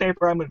the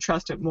newspaper, I'm going to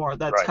trust it more.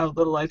 That's how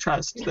little I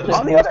trust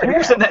those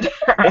newspapers in that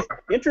era.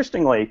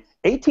 Interestingly,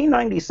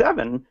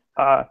 1897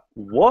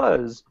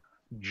 was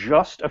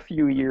just a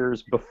few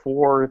years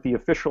before the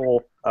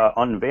official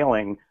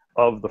unveiling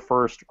of the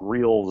first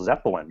real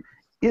Zeppelin.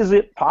 Is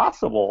it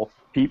possible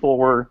people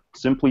were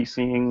simply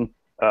seeing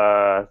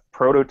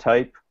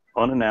prototype,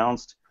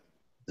 unannounced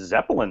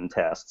Zeppelin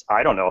tests?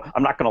 I don't know.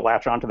 I'm not going to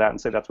latch onto that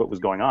and say that's what was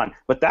going on.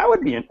 But that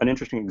would be an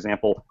interesting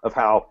example of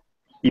how,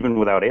 even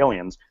without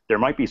aliens, there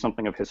might be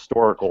something of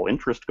historical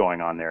interest going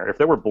on there. If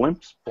there were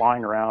blimps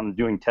flying around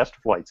doing test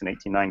flights in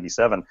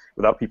 1897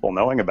 without people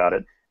knowing about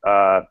it,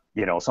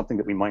 something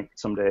that we might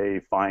someday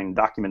find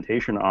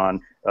documentation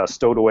on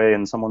stowed away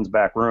in someone's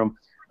back room,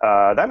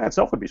 that in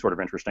itself would be sort of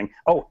interesting.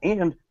 Oh,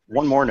 and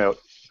one more note.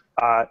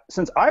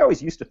 Since I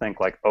always used to think,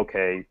 like,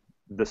 okay,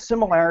 the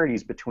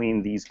similarities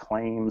between these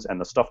claims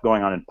and the stuff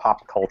going on in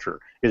pop culture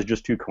is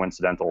just too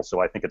coincidental, so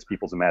I think it's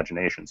people's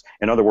imaginations.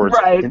 In other words,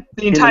 right,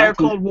 the entire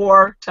Cold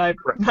War type.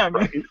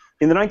 Right.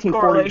 In the 1940s,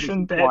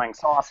 correlation flying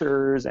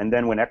saucers, and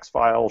then when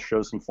X-Files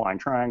shows some flying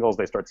triangles,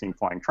 they start seeing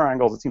flying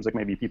triangles. It seems like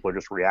maybe people are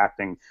just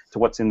reacting to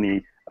what's in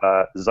the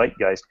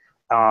zeitgeist.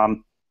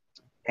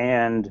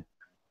 And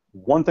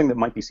one thing that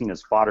might be seen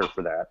as fodder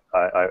for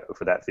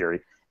that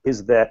theory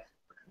is that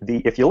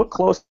if you look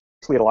closely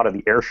at a lot of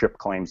the airship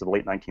claims of the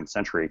late 19th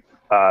century,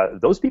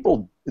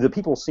 the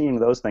people seeing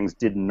those things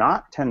did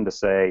not tend to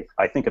say,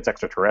 "I think it's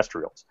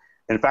extraterrestrials."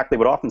 In fact, they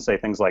would often say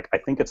things like, "I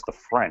think it's the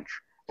French,"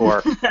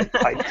 or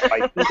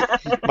I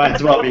think might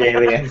as well be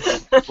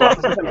aliens. Well,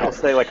 they'll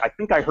say like, "I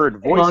think I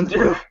heard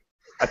voices."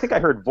 I think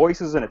I heard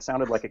voices, and it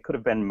sounded like it could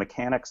have been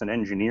mechanics and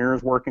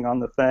engineers working on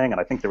the thing,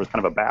 and I think there was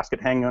kind of a basket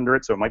hanging under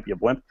it, so it might be a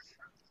blimp.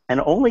 And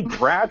only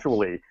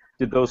gradually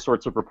did those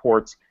sorts of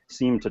reports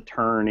seem to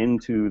turn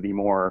into the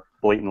more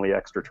blatantly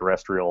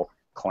extraterrestrial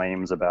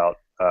claims about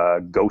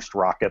ghost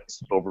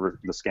rockets over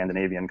the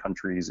Scandinavian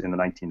countries in the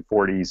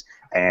 1940s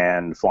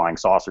and flying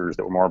saucers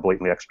that were more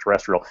blatantly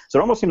extraterrestrial. So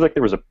it almost seems like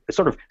there was a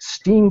sort of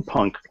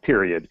steampunk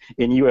period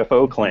in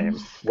UFO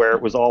claims where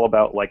it was all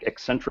about like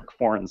eccentric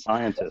foreign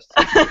scientists.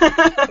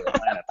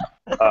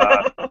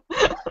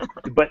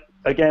 But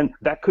again,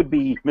 that could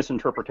be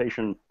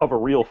misinterpretation of a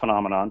real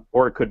phenomenon,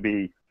 or it could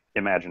be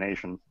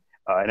imagination.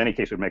 In any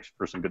case, it makes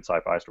for some good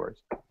sci-fi stories.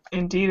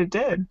 Indeed, it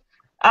did.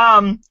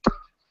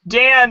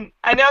 Dan,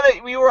 I know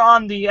that we were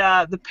on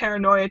the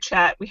paranoia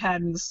chat we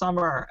had in the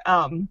summer,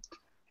 and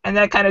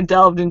that kind of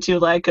delved into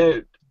like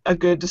a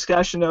good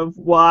discussion of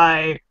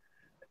why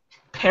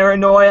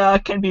paranoia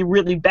can be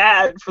really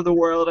bad for the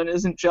world and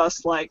isn't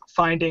just like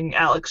finding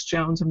Alex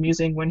Jones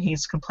amusing when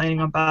he's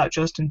complaining about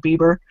Justin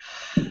Bieber.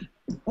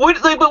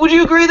 But would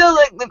you agree though,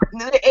 like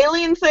the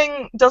alien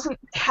thing doesn't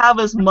have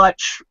as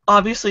much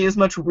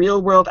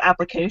real world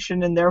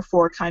application, and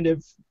therefore kind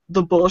of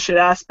the bullshit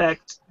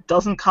aspect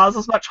doesn't cause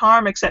as much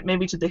harm, except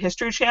maybe to the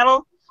History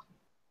Channel?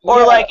 Or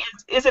Yeah. like,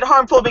 is it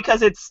harmful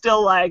because it's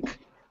still like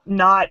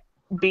not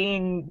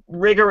being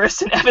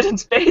rigorous and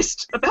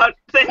evidence-based about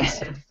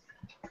things?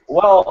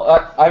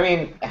 Well, I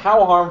mean,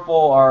 how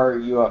harmful are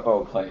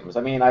UFO claims?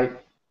 I mean, I'm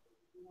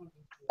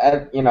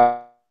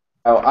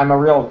a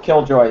real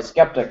killjoy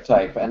skeptic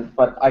type,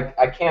 but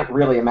I can't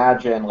really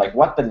imagine like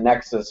what the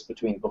nexus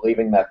between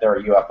believing that there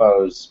are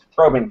UFOs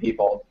probing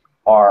people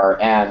are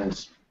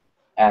and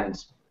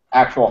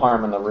actual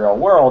harm in the real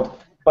world.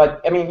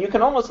 But I mean, you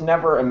can almost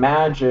never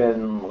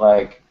imagine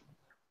like,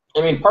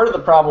 I mean, part of the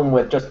problem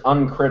with just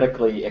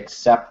uncritically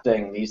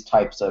accepting these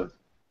types of,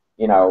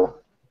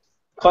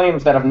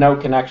 claims that have no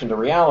connection to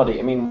reality.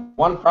 I mean,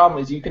 one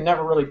problem is you can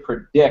never really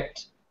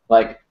predict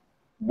like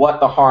what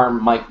the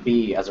harm might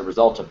be as a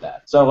result of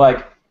that. So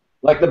like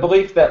the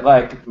belief that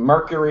like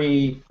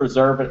mercury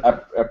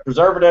a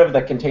preservative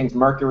that contains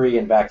mercury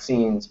in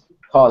vaccines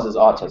causes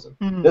autism.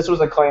 Mm-hmm. This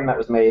was a claim that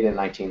was made in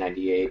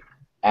 1998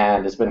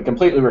 and has been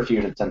completely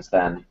refuted since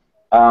then.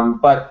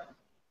 But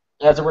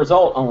as a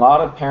result, a lot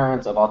of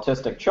parents of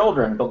autistic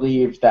children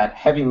believed that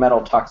heavy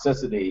metal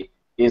toxicity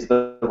is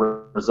the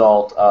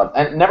result of,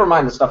 and never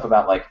mind the stuff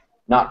about like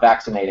not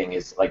vaccinating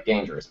is like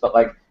dangerous, but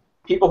like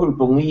people who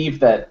believe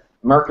that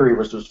mercury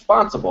was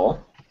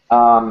responsible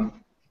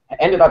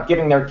ended up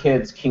giving their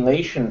kids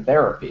chelation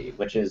therapy,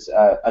 which is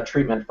a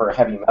treatment for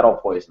heavy metal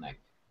poisoning,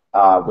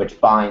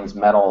 which binds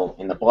metal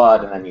in the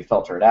blood and then you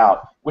filter it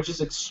out, which is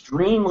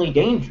extremely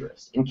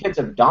dangerous. And kids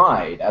have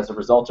died as a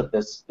result of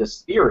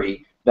this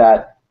theory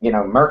that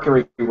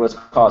mercury was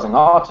causing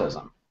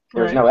autism.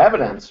 There's no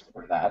evidence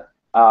for that.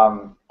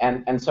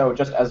 And so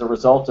just as a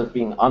result of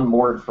being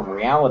unmoored from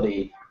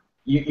reality,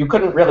 you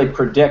couldn't really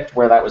predict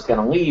where that was going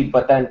to lead,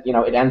 but then,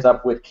 it ends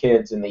up with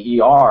kids in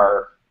the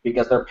ER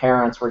because their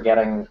parents were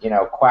getting,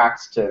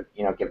 quacks to,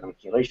 give them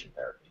chelation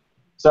therapy.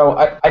 So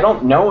I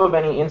don't know of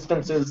any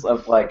instances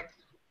of, like,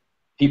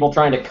 people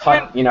trying to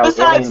cut,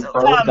 alien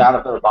probes out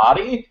of their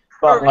body,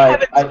 but,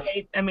 like,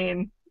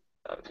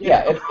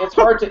 it's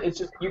hard to, it's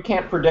just, you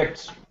can't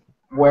predict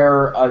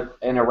where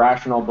an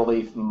irrational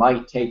belief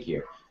might take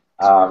you.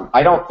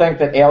 I don't think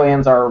that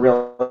aliens are a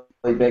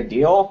really big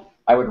deal.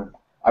 I would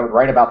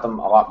write about them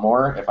a lot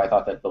more if I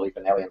thought that belief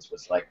in aliens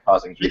was like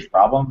causing huge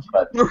problems.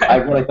 But I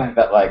really think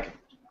that like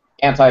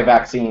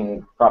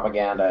anti-vaccine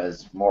propaganda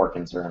is more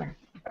concerning.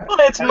 Well,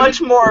 it's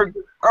much more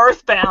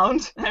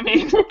earthbound. I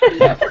mean,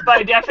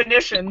 by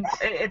definition,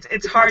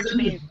 it's hard to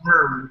be.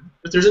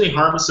 If there's any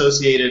harm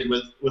associated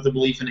with a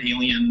belief in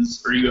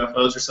aliens or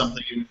UFOs or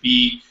something, it would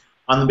be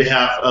on the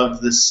behalf of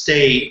the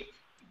state.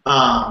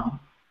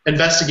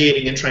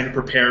 Investigating and trying to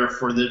prepare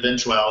for the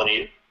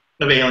eventuality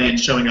of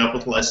aliens showing up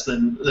with less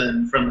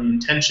than friendly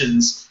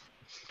intentions.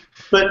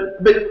 But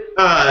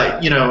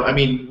I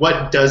mean,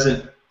 what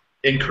doesn't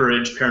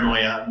encourage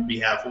paranoia on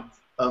behalf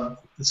of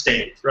the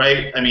state,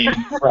 right? I mean,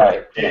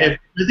 right. I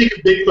think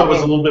if Bigfoot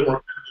was a little bit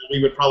more credible,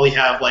 we would probably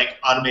have like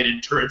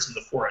automated turrets in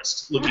the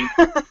forest looking.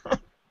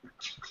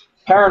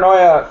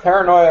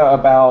 Paranoia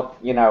about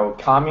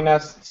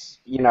communists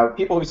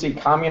people who see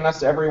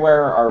communists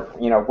everywhere are,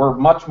 we're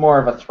much more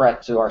of a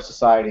threat to our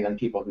society than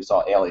people who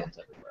saw aliens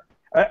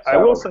everywhere. I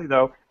will say,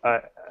 though,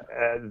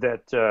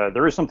 that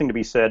there is something to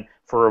be said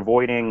for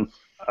avoiding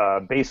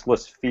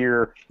baseless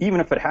fear, even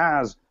if it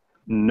has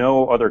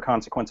no other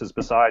consequences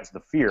besides the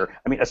fear.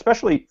 I mean,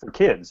 especially for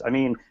kids. I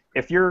mean,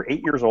 if you're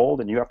 8 years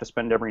old and you have to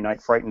spend every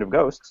night frightened of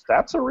ghosts,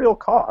 that's a real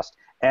cost,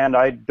 and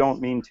I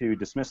don't mean to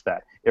dismiss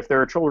that. If there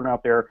are children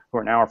out there who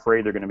are now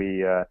afraid they're going to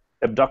be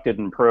abducted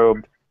and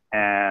probed,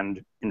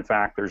 and in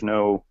fact there's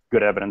no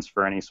good evidence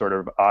for any sort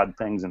of odd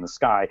things in the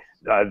sky,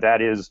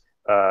 that is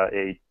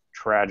a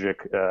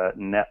tragic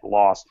net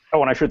loss.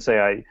 Oh, and I should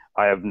say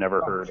I have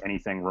never heard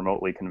anything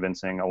remotely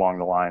convincing along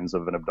the lines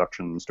of an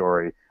abduction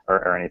story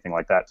or anything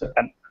like that.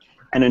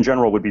 And in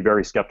general would be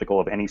very skeptical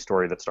of any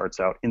story that starts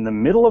out in the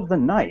middle of the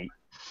night.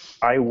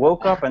 I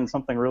woke up and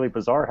something really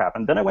bizarre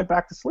happened. Then I went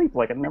back to sleep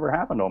like it never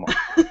happened almost.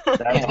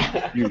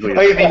 That's usually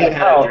and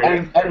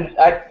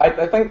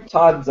I think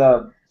Todd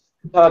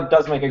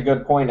does make a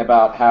good point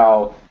about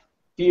how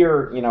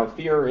irrational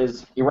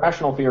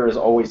fear is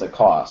always a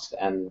cost,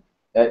 and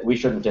that we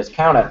shouldn't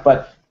discount it.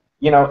 But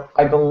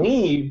I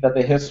believe that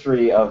the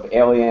history of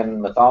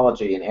alien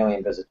mythology and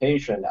alien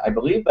visitation, I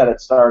believe that it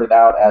started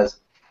out as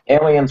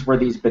aliens were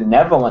these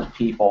benevolent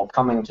people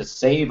coming to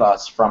save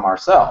us from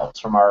ourselves,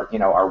 from our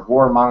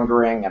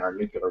warmongering and our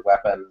nuclear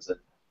weapons,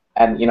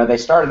 and they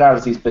started out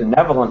as these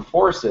benevolent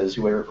forces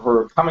who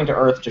were coming to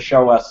Earth to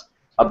show us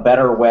a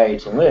better way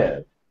to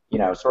live.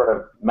 Sort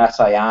of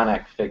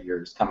messianic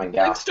figures coming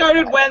down. It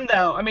started when,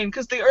 though? I mean,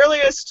 because the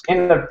earliest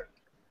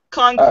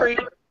concrete,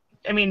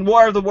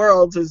 War of the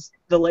Worlds is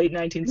the late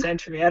 19th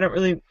century. I don't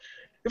really...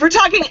 If we're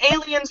talking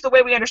aliens the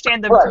way we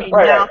understand them to be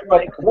now...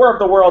 But War of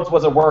the Worlds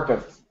was a work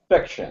of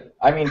fiction.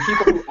 I mean,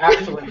 people who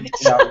actually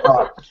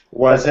thought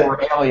there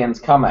were aliens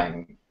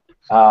coming,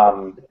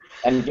 and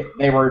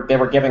they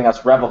were giving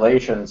us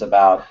revelations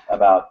about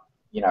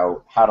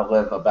how to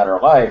live a better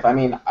life. I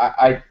mean,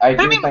 I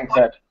do think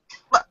that...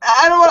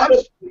 I'm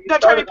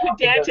not trying to be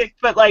pedantic,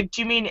 but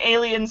do you mean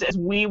aliens as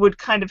we would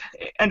kind of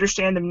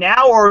understand them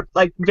now, or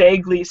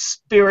vaguely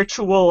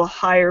spiritual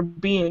higher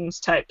beings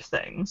type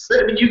things?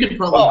 I mean, you could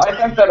probably. Well, I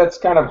think that it's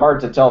kind of hard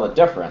to tell the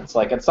difference.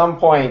 At some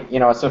point,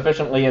 a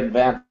sufficiently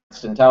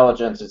advanced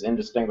intelligence is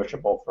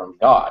indistinguishable from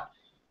God.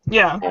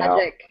 Yeah.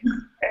 Magic.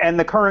 And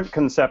the current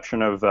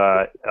conception of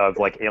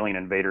alien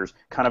invaders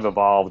kind of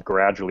evolved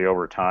gradually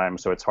over time,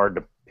 so it's hard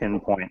to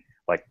pinpoint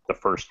the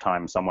first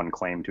time someone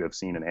claimed to have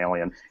seen an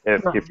alien.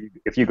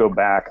 If you go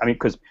back,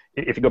 because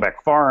if you go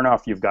back far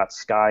enough, you've got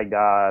sky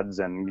gods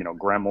and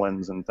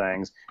gremlins and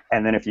things,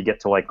 and then if you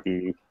get to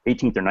the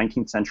 18th or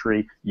 19th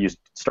century, you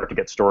start to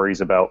get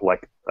stories about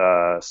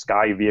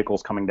sky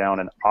vehicles coming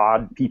down and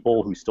odd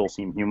people who still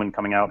seem human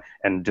coming out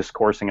and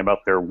discoursing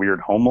about their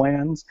weird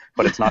homelands,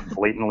 but it's not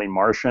blatantly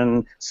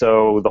Martian.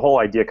 So the whole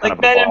idea kind of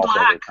evolved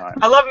over time.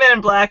 I love Men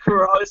in Black, who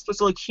are always supposed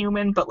to look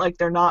human, but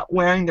they're not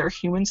wearing their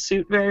human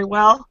suit very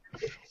well.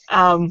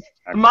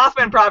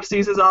 Mothman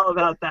Prophecies is all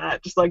about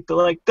that. Just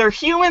they're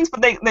humans,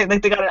 but they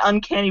got an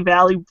uncanny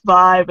valley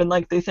vibe, and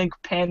they think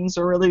pens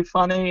are really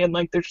funny, and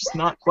they're just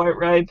not quite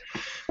right.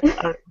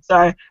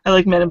 Sorry, I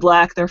like Men in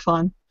Black. They're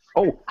fun.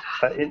 Oh,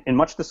 in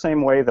much the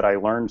same way that I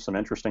learned some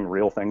interesting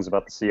real things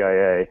about the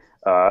CIA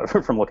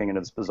from looking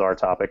into this bizarre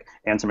topic,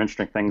 and some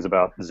interesting things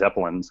about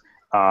Zeppelins,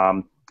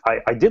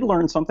 I did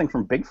learn something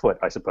from Bigfoot,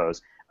 I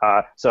suppose.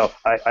 So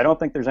I don't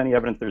think there's any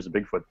evidence there's a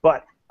Bigfoot,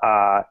 but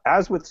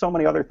as with so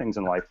many other things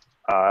in life,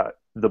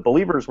 the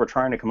believers were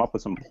trying to come up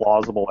with some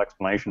plausible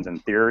explanations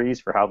and theories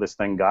for how this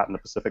thing got in the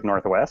Pacific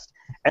Northwest,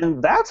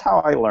 and that's how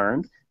I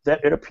learned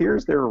that it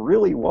appears there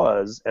really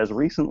was, as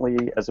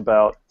recently as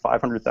about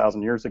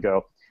 500,000 years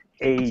ago,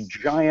 a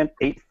giant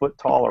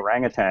 8-foot-tall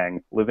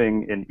orangutan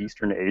living in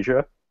Eastern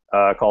Asia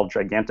called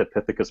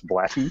Gigantopithecus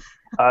blacki.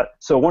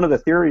 So one of the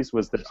theories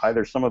was that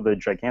either some of the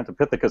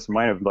Gigantopithecus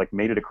might have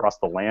made it across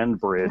the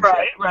land bridge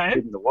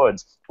in the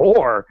woods,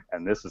 or,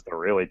 and this is the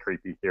really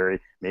creepy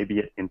theory, maybe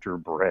it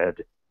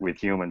interbred with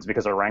humans,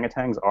 because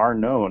orangutans are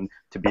known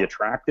to be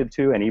attracted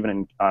to and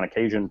even on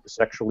occasion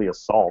sexually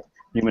assault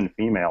human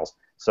females.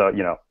 So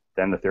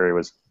then the theory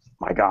was,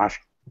 my gosh,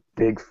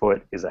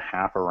 Bigfoot is a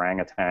half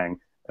orangutan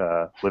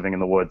living in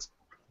the woods.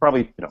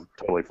 Probably,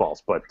 totally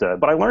false, but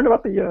I learned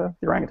about the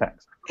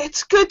orangutans.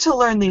 It's good to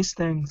learn these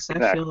things,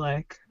 I feel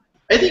like.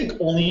 I think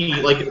only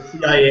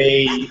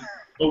a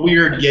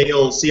weird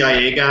Yale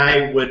CIA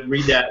guy would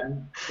read that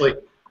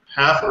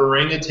half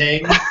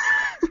orangutan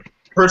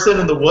person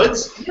in the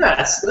woods.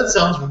 Yes, that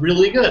sounds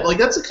really good.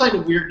 That's the kind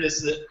of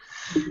weirdness that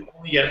you can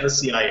only get in the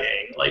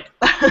CIA.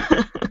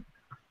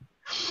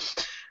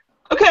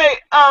 Okay,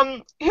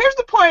 here's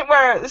the point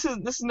where this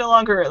is no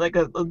longer a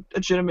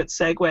legitimate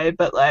segue,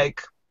 but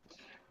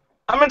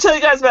I'm going to tell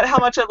you guys about how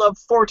much I love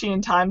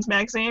 14 Times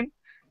magazine,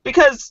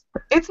 because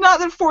it's not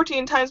that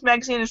 14 Times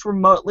magazine is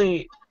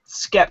remotely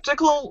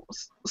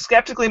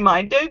skeptically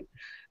minded,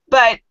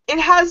 but it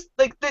has,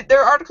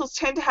 their articles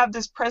tend to have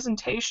this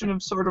presentation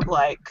of sort of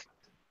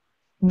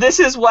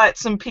this is what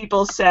some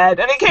people said,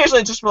 and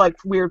occasionally just like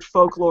weird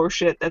folklore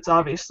shit that's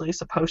obviously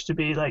supposed to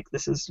be like,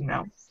 this is,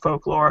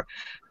 folklore.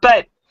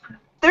 But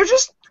there's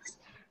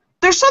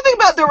something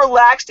about the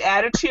relaxed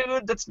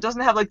attitude that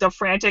doesn't have like the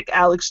frantic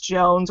Alex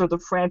Jones or the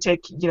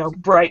frantic,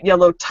 bright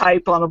yellow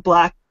type on a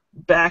black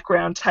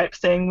background type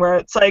thing, where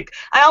it's like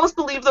I almost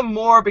believe them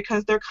more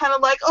because they're kind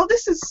of like, oh,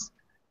 this is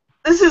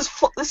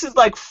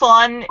like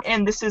fun,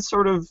 and this is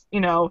sort of,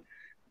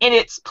 in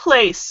its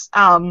place.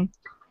 And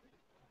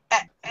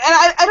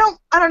I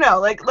don't know,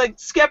 like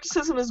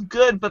skepticism is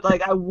good, but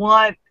like I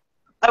want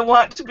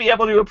to be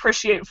able to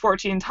appreciate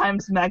 14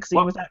 Times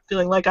magazine without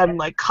feeling like I'm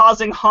like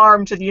causing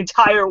harm to the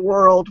entire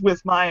world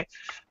with my,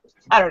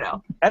 I don't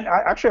know. And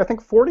I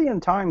think 14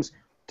 Times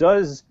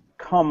does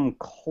come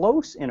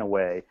close in a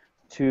way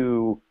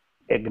to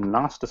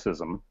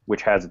agnosticism,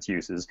 which has its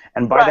uses.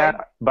 And by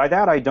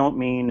that I don't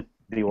mean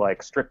the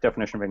like strict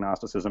definition of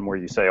agnosticism where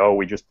you say, oh,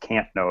 we just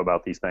can't know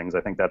about these things.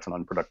 I think that's an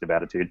unproductive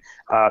attitude.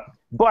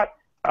 But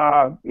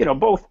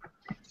both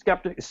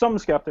some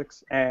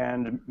skeptics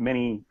and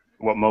maybe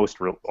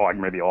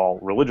all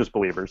religious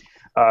believers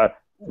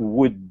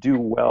would do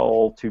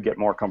well to get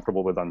more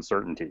comfortable with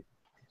uncertainty.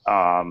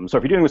 So if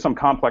you're dealing with some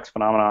complex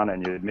phenomenon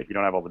and you admit you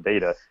don't have all the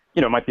data,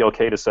 it might be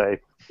okay to say,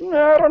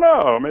 I don't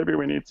know, maybe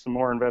we need some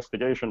more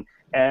investigation.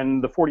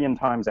 And the 14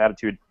 Times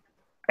attitude,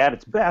 at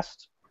its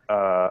best,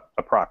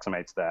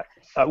 approximates that.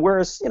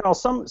 Whereas,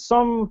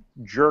 some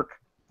jerk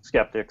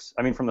skeptics,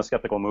 from the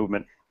skeptical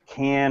movement,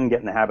 can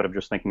get in the habit of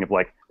just thinking of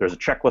like, there's a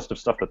checklist of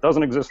stuff that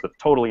doesn't exist that's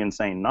totally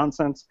insane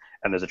nonsense,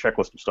 and there's a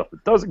checklist of stuff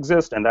that does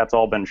exist, and that's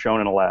all been shown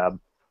in a lab,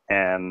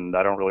 and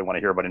I don't really want to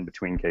hear about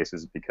in-between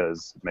cases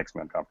because it makes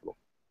me uncomfortable.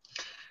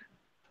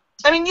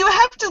 You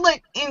have to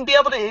be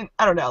able to,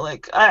 I don't know,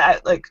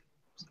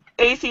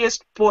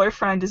 atheist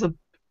boyfriend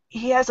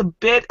he has a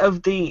bit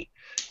of the,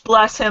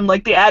 bless him,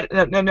 like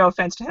no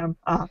offense to him,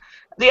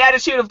 the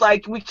attitude of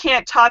like, we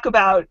can't talk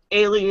about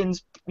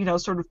aliens,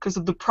 sort of because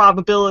of the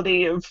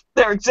probability of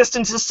their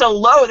existence is so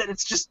low that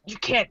it's just, you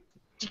can't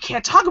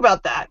talk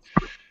about that.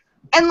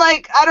 And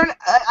like,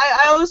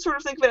 I always sort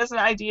of think of it as an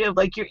idea of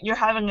like, you're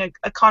having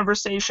a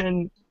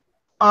conversation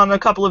on a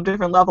couple of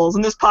different levels,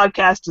 and this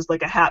podcast is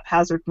like a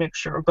haphazard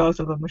mixture of both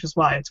of them, which is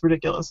why it's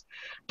ridiculous.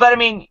 But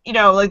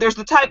there's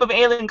the type of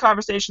alien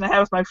conversation I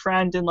had with my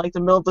friend in like the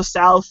middle of the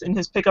South in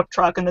his pickup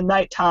truck in the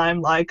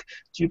nighttime, like,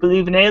 do you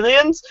believe in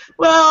aliens?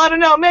 Well, I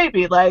don't know,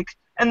 maybe, like,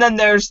 and then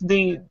there's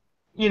the,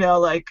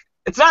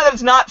 it's not that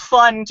it's not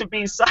fun to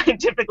be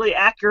scientifically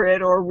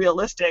accurate or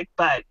realistic,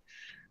 but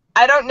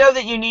I don't know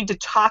that you need to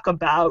talk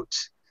about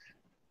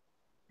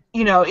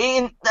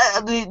in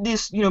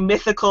these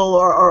mythical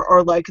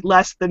or like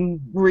less than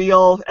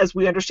real as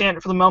we understand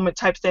it for the moment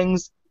type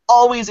things,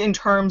 always in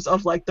terms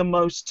of like the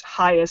most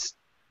highest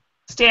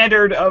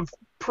standard of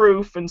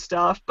proof and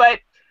stuff. But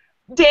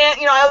Dan,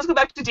 I always go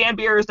back to Dan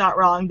Bier is not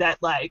wrong that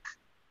like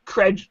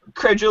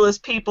credulous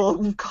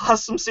people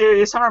cause some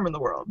serious harm in the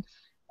world,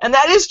 and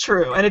that is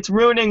true, and it's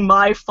ruining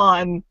my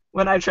fun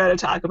when I try to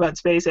talk about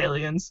space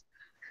aliens.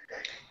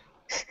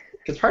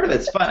 Because part of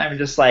it's fun.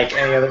 Just like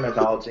any other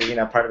mythology,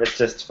 part of it's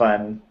just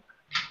fun,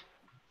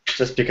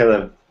 just because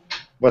of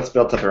what's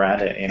built up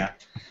around it.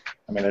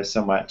 There's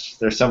so much.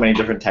 There's so many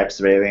different types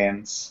of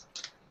aliens.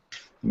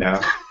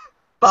 Bob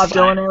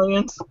Dylan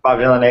aliens. Bob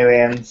Dylan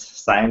aliens.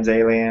 Science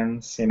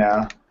aliens.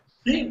 I'm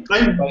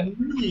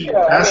really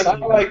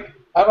fascinated.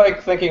 I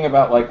like thinking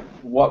about like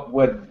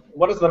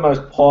what is the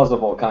most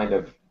plausible kind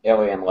of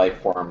alien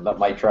life form that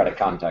might try to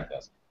contact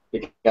us.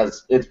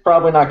 Because it's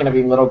probably not going to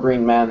be little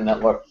green men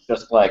that look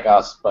just like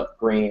us, but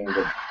green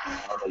with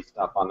ugly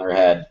stuff on their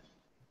head.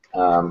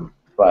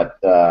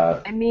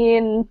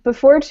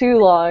 Before too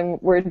long,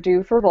 we're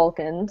due for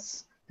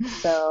Vulcans,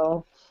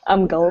 so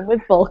I'm going with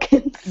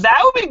Vulcans. That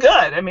would be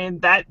good.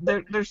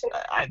 There's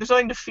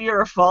nothing to fear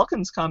if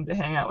Vulcans come to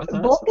hang out with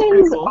us.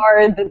 Vulcans cool.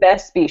 are the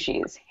best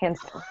species, hands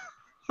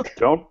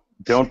down.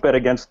 Don't bet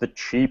against the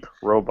cheap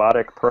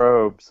robotic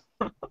probes.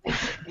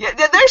 Yeah,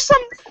 there's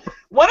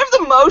one of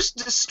the most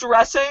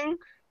distressing,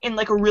 in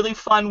like a really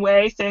fun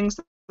way, things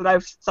that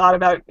I've thought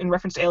about in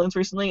reference to aliens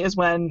recently is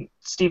when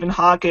Stephen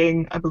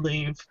Hawking, I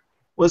believe,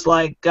 was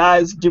like,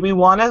 guys, do we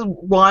want to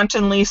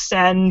wantonly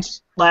send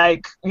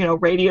like,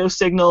 radio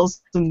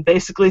signals and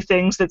basically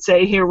things that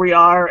say here we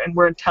are and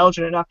we're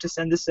intelligent enough to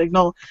send a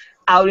signal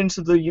out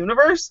into the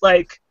universe?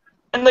 Like,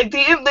 and like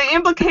the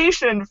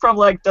implication from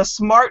like the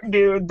smart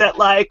dude that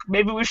like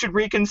maybe we should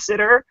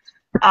reconsider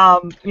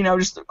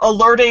just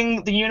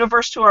alerting the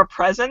universe to our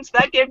presence,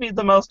 that gave me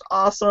the most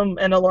awesome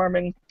and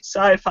alarming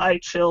sci-fi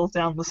chills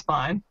down the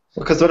spine.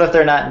 Because what if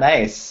they're not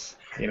nice?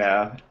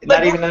 Not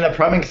even in a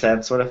probing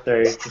sense. What if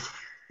they're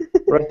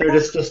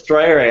just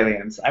destroyer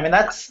aliens?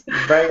 That's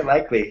very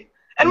likely.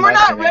 And we're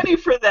not ready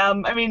for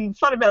them.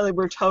 Fundamentally,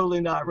 we're totally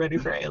not ready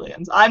for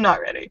aliens. I'm not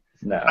ready.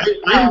 No.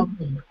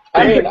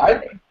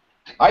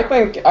 I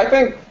think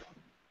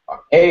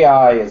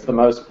AI is the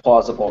most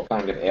plausible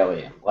kind of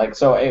alien. Like,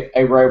 so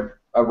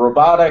a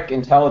robotic,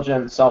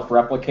 intelligent,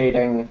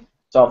 self-replicating,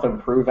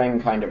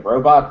 self-improving kind of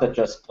robot that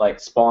just like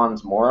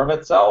spawns more of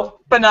itself.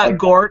 But not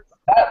Gort.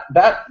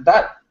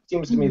 That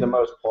seems to me the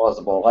most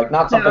plausible. Like,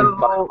 not something.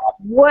 So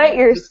what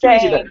you're it's too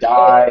easy saying to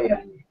die.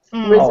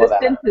 And all of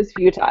that. resistance is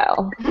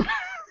futile.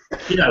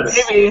 Yes.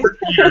 Maybe.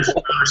 Years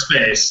from outer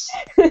space.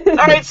 All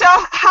right, so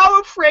how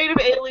afraid of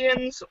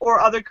aliens or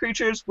other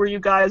creatures were you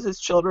guys as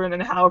children,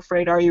 and how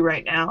afraid are you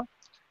right now?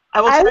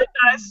 I will start,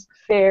 guys.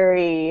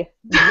 Very,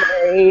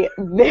 very,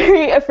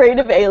 very afraid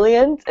of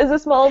aliens as a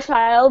small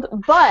child,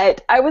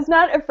 but I was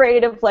not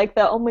afraid of, like,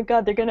 the, oh my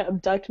god, they're gonna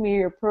abduct me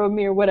or probe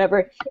me or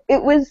whatever.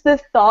 It was the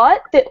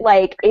thought that,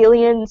 like,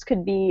 aliens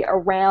could be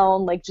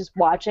around, like, just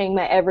watching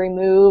my every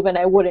move and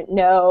I wouldn't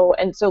know,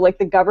 and so, like,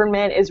 the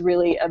government is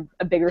really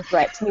a bigger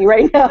threat to me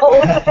right now.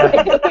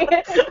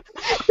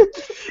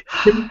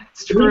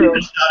 It's true.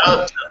 Shout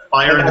out to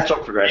Fire in Natural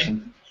the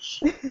progression.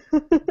 You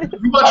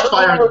watched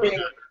Fire in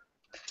the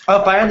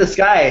Oh, Fire in the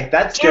Sky.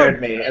 That scared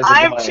me as a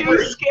I'm boy.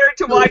 too scared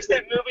to watch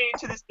that movie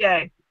to this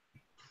day.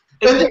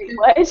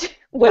 What?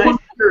 What?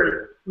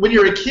 When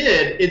you're a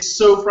kid, it's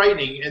so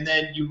frightening, and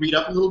then you read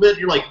up a little bit, and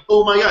you're like,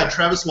 oh my god,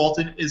 Travis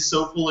Walton is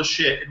so full of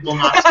shit and will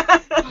not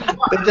stop.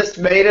 They just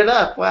made it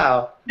up.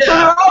 Wow. So there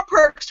Yeah. are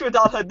perks to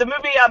adulthood. The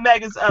movie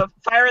Meg is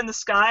Fire in the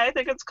Sky, I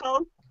think it's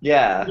called.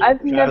 Yeah.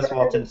 I've never Travis heard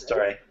Walton's of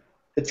story.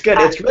 It's good.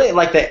 It's really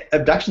like the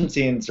abduction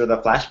scenes or the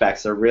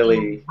flashbacks are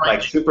really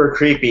like super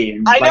creepy.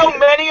 And, I know like,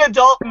 many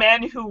adult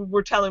men who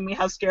were telling me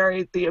how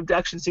scary the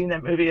abduction scene in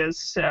that movie is,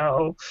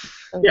 so...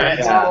 Yeah,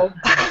 it's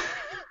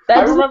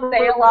That doesn't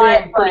say a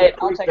lot, but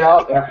I'll check it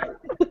out.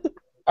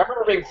 I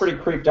remember being pretty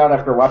creeped out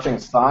after watching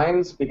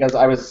Signs because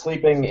I was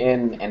sleeping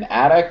in an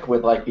attic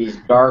with like these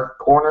dark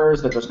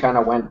corners that just kind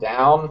of went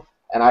down,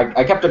 and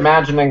I kept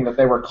imagining that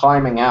they were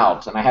climbing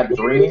out, and I had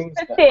dreams Here's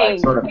the that thing. like,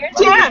 sort of. Here's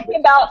the thing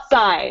about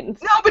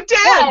Signs. No, but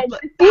Dan! One,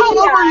 How old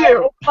were CGI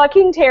you? is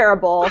fucking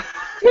terrible.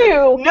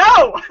 Two,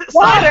 No!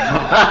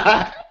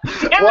 water.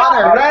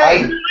 water,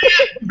 right?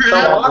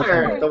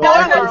 Yeah. The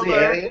water kills the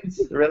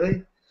aliens.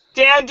 Really?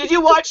 Dan, did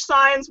you watch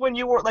Signs when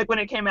you were, like, when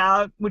it came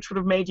out, which would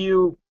have made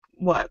you,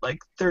 what, like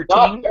 13?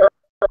 Not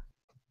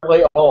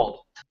terribly old.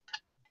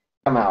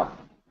 Come out.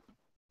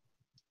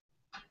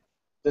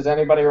 Does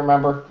anybody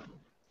remember?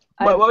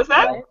 What was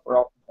that? We're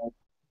all-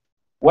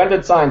 When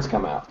did Signs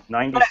come out?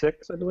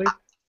 96, I believe.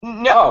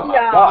 No. Oh my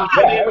Yeah. god!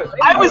 Yeah,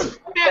 I was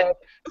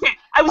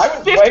I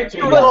was way 50 too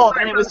years young. old,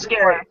 and it was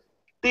scary.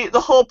 The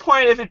whole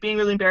point of it being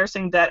really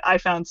embarrassing that I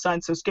found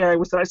Signs so scary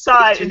was that I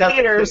saw it in 2002.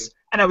 theaters,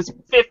 and I was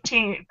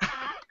 15,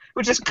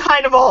 which is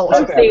kind of old.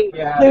 Okay. Lucy,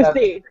 Yeah,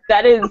 Lucy,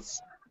 that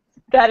is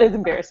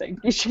embarrassing.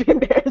 You should be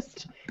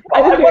embarrassed.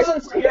 I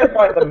wasn't scared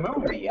by the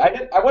movie.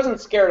 I wasn't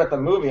scared at the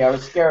movie. I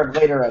was scared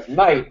later at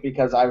night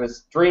because I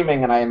was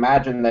dreaming and I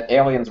imagined that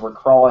aliens were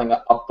crawling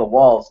up the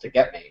walls to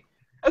get me.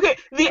 Okay,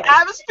 the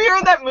atmosphere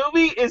of that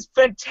movie is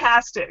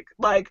fantastic.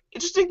 Like,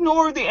 just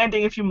ignore the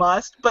ending if you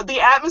must, but the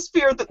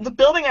atmosphere, the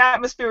building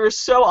atmosphere is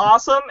so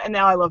awesome, and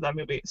now I love that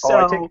movie. So,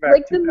 I take it back.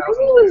 Like, the movie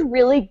was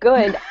really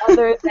good,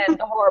 other than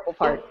the horrible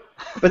part.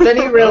 But then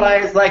you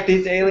realize like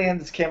these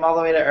aliens came all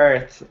the way to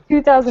Earth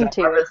 2002.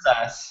 to harvest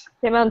us,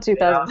 Came out in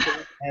 2002.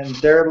 and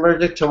they're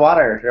allergic to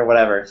water or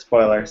whatever.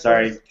 Spoiler.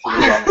 Sorry.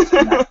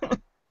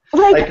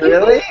 Like,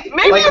 really?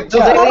 maybe Like, it's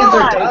those aliens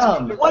are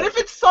dumb. dumb. What if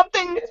it's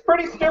something? It's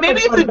pretty stupid.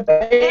 Maybe for it's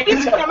maybe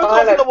it's a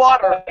chemicals in the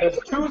water. It's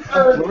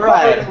 2/3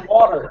 Right. in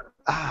water.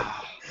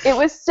 Ah. it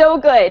was so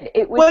good.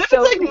 It was What if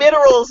so it's like good.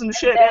 minerals and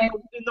shit then-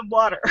 in the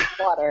water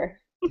Water.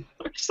 or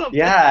something?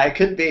 Yeah, it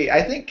could be.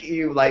 I think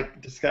you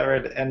like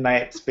discovered M.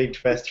 Night's big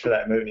twist for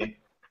that movie.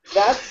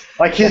 That's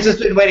Like he's just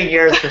been waiting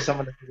years for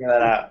someone to figure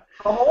that out.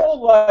 the whole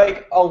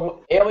like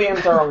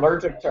aliens are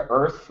allergic to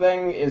Earth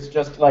thing is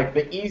just like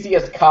the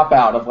easiest cop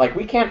out of like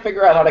we can't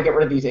figure out how to get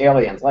rid of these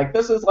aliens. Like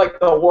this is like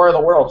the War of the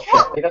Worlds shit.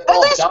 Well, They just at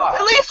all least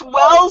die.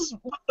 Wells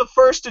was the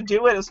first to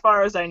do it, as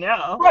far as I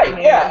know. Right, I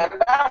mean, yeah,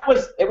 and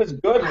it was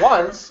good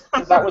once,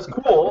 'cause that was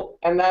cool,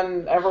 and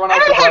then everyone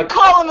else And was it had like,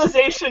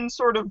 colonization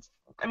sort of.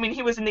 I mean,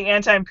 he was in the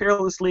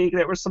Anti-Imperialist League.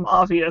 There were some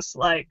obvious,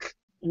 like,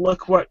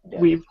 look what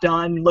we've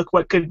done, look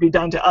what could be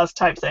done to us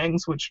type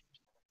things, which,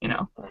 you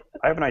know.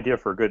 I have an idea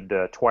for a good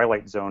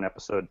Twilight Zone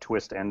episode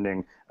twist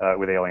ending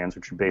with aliens,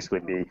 which would basically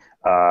be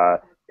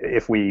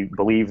if we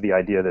believe the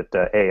idea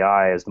that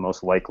AI is the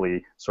most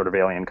likely sort of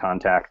alien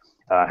contact,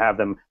 have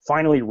them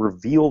finally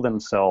reveal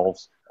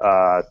themselves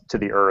to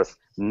the Earth,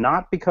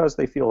 not because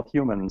they feel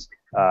humans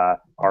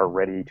are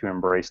ready to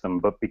embrace them,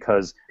 but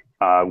because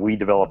we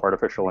develop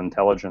artificial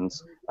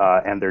intelligence,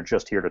 and they're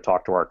just here to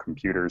talk to our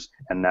computers,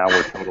 and now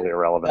we're totally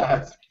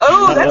irrelevant.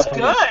 Oh, that's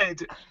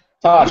good.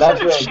 Todd, You that's should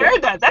have really shared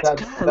good. that. That's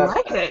good. I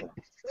like it.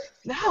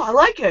 No, I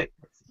like it.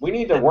 We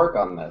need to work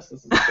on this.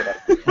 This is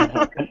a good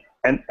idea.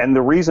 And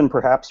the reason,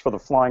 perhaps, for the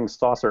flying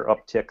saucer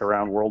uptick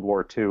around World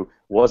War II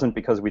wasn't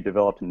because we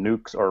developed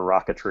nukes or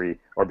rocketry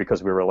or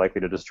because we were likely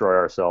to destroy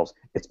ourselves.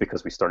 It's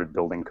because we started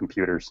building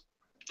computers.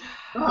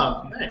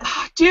 Oh,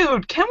 nice.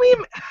 Dude, can we...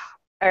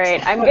 All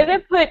right, I'm gonna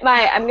put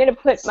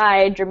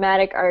my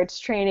dramatic arts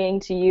training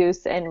to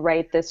use and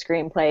write this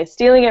screenplay.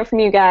 Stealing it from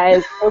you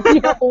guys. Hope you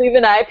don't believe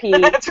in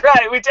IP. That's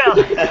right, we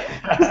don't.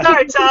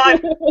 Sorry,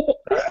 Todd.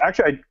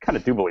 Actually, I kind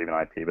of do believe in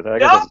IP, but I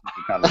guess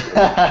that's kind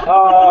of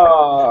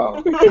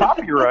Oh.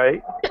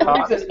 copyright.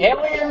 He says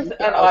aliens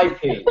and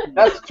IP.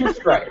 That's 2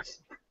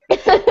 strikes.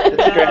 It's a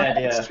great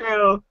idea. It's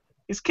true.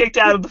 He's kicked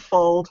out of the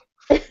fold.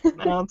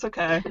 No, it's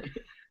okay.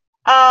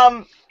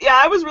 Yeah,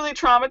 I was really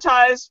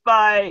traumatized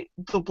by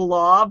The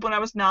Blob when I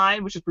was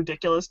 9, which is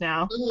ridiculous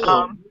now.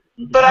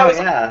 But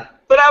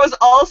I was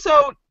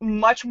also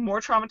much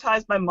more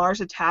traumatized by Mars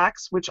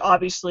Attacks, which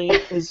obviously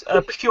is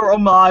a pure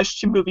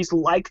homage to movies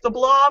like The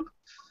Blob.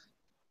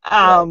 But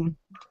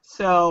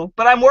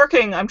I'm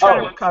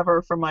trying to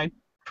recover from my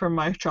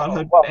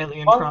childhood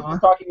alien trauma. We're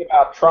talking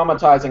about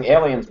traumatizing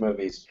aliens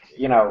movies.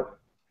 You know,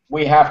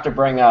 we have to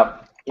bring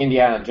up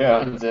Indiana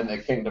Jones and the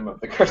Kingdom of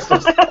the Crystal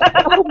Skull.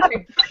 Oh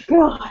my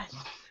god.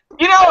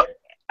 You know,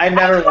 I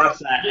never watched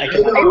that. I'm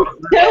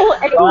still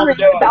angry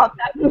about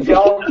that movie.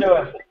 Don't do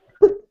it.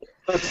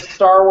 The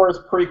Star Wars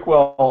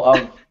prequel of.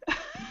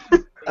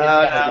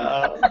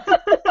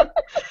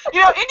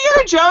 You know,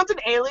 Indiana Jones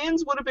and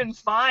Aliens would have been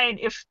fine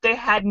if they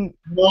hadn't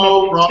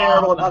been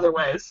terrible in other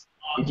ways.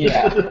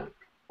 Yeah.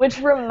 Which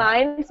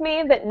reminds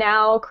me that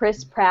now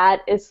Chris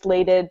Pratt is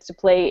slated to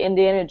play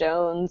Indiana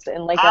Jones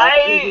in like.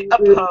 I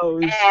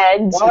oppose.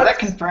 And Is that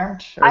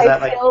confirmed? Or is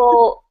that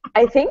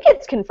I think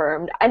it's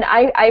confirmed, and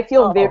I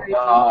feel very.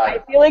 God. I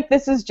feel like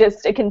this is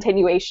just a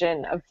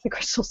continuation of the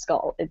Crystal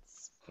Skull.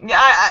 It's.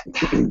 Yeah,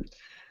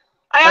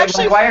 I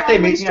actually why aren't they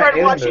making started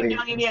alien watching movies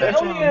Young Indiana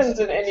Jones. Aliens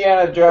and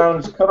Indiana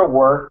Jones could have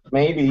worked,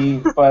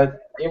 maybe,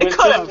 but it was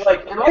just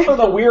like, and also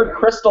the weird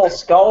Crystal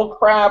Skull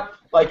crap.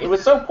 Like, it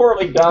was so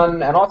poorly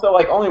done, and also,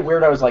 like, only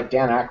weirdos like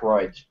Dan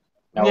Aykroyd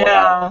know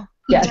about.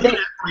 Yeah. Dan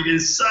Aykroyd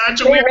is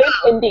such a They weird.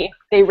 raped Indy.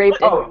 They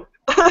raped Indy.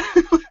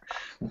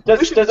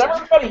 Does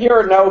everybody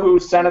here know who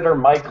Senator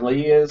Mike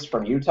Lee is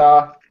from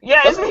Utah?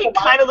 Yeah, isn't he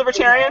kind of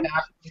libertarian?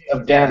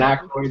 Of Dan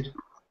Aykroyd,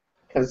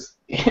 because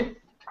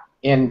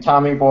in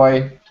Tommy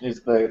Boy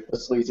is the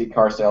sleazy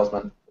car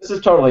salesman. This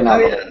is totally not.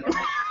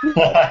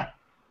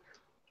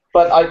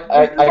 But I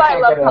This is why I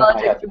can't love get it out of my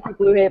politics head. and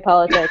people who hate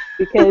politics,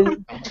 because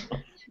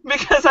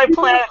Because I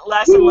plan it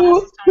less and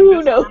less.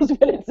 who knows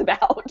what it's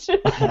about?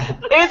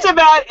 It's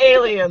about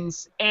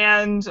aliens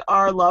and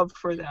our love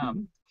for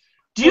them.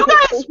 Do you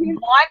guys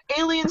want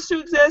aliens to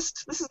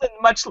exist? This is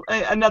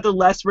another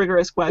less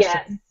rigorous question.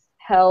 Yes.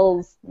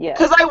 Hells yes.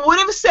 Because I would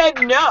have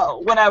said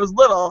no when I was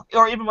little,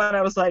 or even when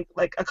I was like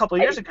a couple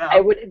years ago.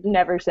 I would have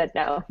never said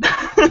no.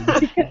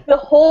 Because the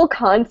whole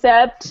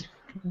concept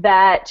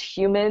that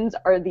humans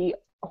are the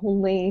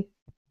only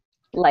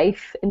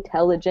life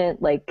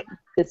intelligent, like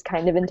this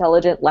kind of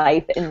intelligent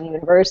life in the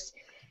universe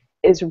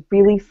is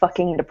really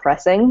fucking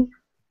depressing.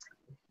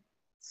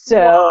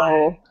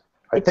 So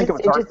it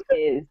just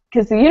is.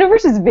 Because the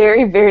universe is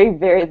very, very,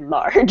 very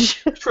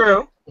large.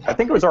 True. I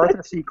think it was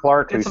Arthur C.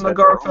 Clarke who said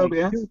there are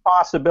only 2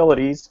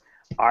 possibilities.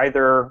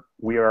 Either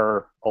we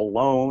are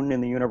alone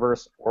in the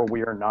universe or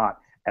we are not.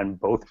 And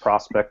both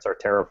prospects are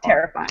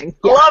terrifying.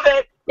 Yeah. Love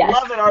it. Yes.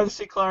 Love it, Arthur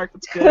C. Clarke.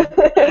 That's good.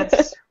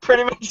 That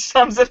pretty much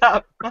sums it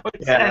up, I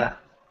would say.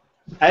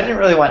 I didn't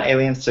really want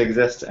aliens to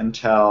exist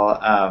until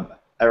I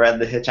read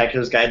The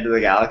Hitchhiker's Guide to the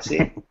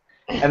Galaxy.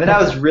 And then I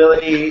was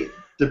really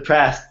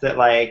depressed that,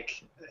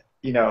 like,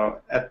 you know,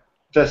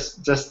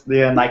 just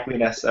the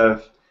unlikeliness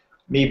of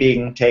me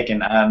being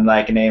taken on,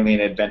 like, an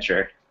alien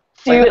adventure.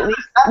 Do you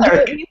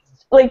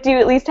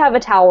at least have a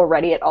towel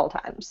ready at all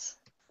times?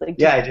 Like,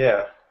 yeah, I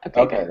do.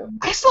 Okay.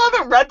 I still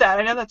haven't read that.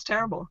 I know that's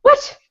terrible.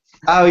 What?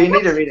 Oh, you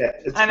need to read it.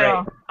 It's I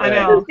know. great. I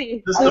know.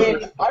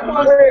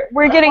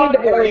 We're getting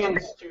into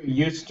aliens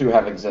used to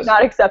have existed.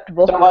 Not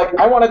acceptable. So, like,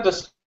 I want to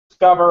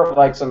discover,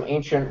 like, some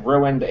ancient,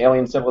 ruined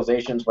alien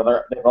civilizations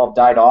where they've all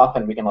died off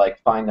and we can, like,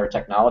 find their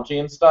technology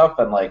and stuff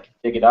and, like,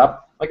 dig it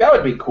up. Like, that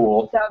would be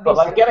cool. But,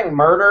 like, getting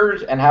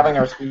murdered and having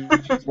our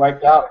species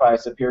wiped out by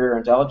superior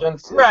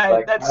intelligence is,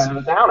 like, that's kind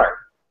of a downer.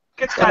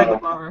 It's kind of a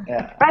bummer.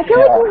 Yeah. I feel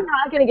like we're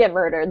not going to get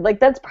murdered. Like,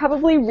 that's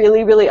probably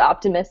really, really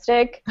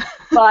optimistic.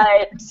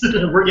 But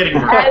We're getting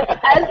murdered.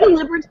 as a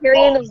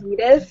libertarian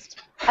elitist,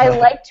 I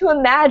like to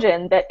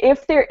imagine that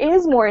if there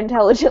is more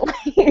intelligent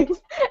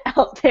life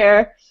out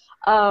there,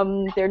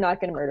 they're not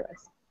going to murder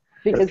us.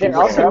 Because they're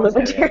also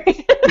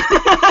libertarian.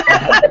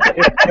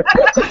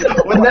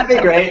 Wouldn't that be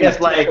great if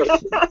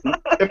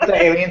the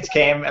aliens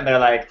came and they're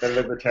like, the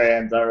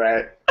libertarians, all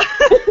right.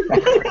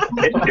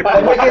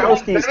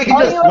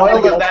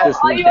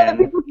 All you other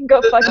people can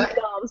go fuck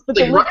themselves, but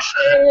the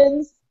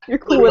libertarians, you're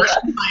cool with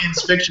Russian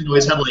science fiction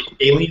always had like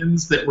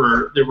aliens that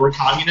were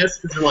communists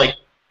because they're like,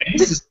 any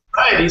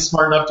society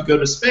smart enough to go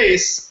to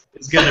space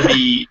is going to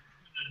be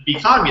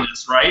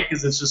communist, right?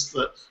 Because it's just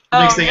the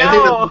next thing.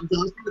 No. I think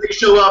that they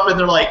show up and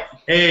they're like,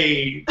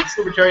 hey, this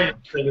libertarian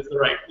thing is the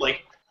right.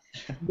 Like,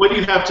 what do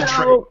you have to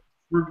trade?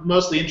 We're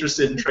mostly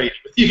interested in trading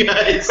with you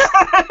guys.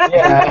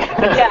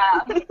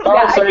 Yeah.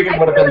 Carl Sagan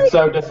would have been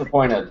so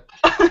disappointed.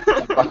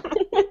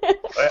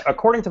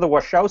 according to the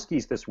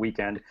Wachowskis this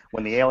weekend,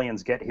 when the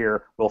aliens get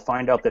here, we'll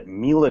find out that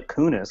Mila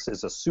Kunis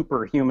is a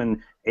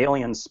superhuman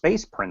alien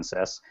space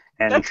princess.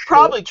 And that's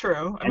probably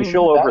true. I mean,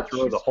 she'll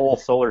overthrow the whole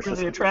solar really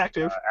system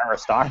attractive.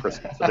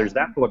 Aristocracy. So there's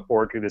that to look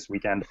forward to this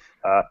weekend,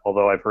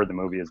 although I've heard the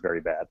movie is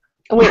very bad.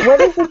 Wait,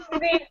 what is this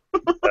movie?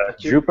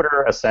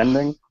 Jupiter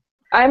Ascending.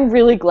 I'm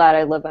really glad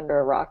I live under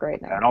a rock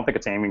right now. I don't think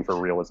it's aiming for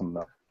realism,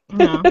 though.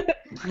 No,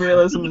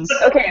 realism is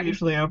Okay.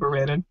 usually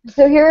overrated.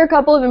 So here are a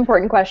couple of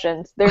important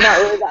questions. They're not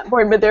really that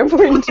important, but they're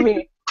important to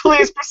me.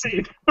 Please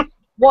proceed.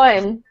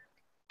 1,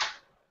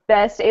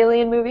 best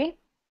alien movie?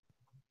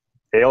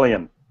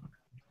 Alien.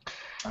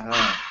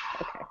 Oh,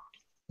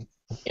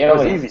 That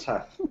was Alien. easy.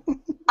 tough.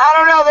 I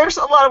don't know. There's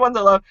a lot of ones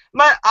I love.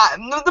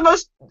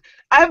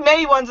 I have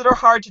many ones that are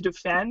hard to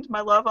defend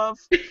my love of.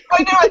 But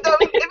you know what? The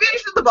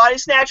Invasion of the Body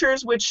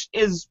Snatchers, which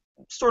is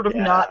sort of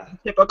not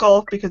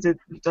typical because it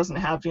doesn't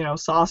have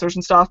saucers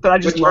and stuff. But I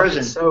just Which love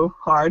version? it so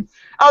hard.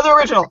 Oh, the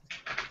original.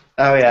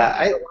 Oh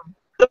yeah,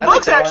 The I like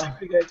book's that actually one.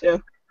 pretty good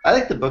too. I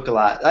like the book a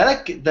lot. I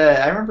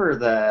remember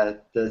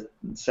the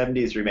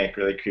 70s remake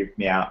really creeped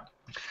me out.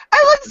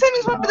 I like the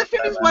 70s one, but the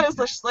 50s one is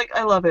just like,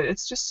 I love it.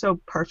 It's just so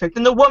perfect.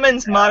 And the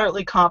woman's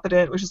moderately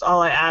competent, which is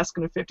all I ask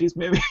in a 50s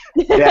movie.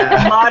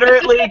 Yeah.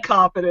 Moderately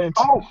competent.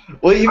 Oh,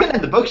 well, even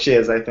in the book she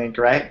is, I think,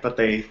 right? But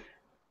did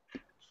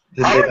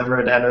they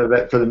number it down a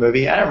bit for the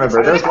movie? I don't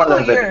remember. There was one of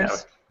those I didn't know.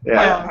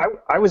 Yeah.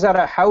 I was at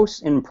a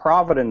house in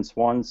Providence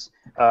once,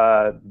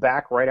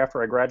 back right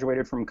after I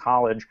graduated from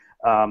college,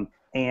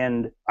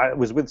 and I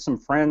was with some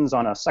friends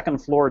on a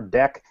second-floor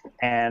deck,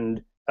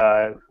 and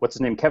what's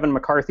his name, Kevin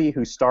McCarthy,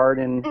 who starred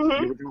in the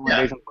original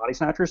Invasion of the Body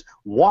Snatchers,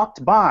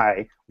 walked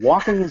by,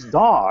 walking his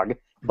dog,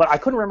 but I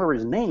couldn't remember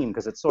his name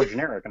because it's so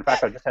generic. In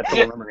fact, I just had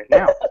trouble remembering it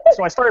now.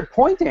 So I started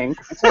pointing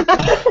and saying,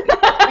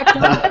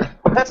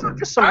 that's not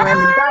just some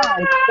random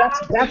guy.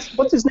 That's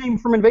what's his name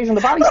from Invasion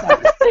of the Body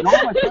Snatchers. And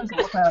all my friends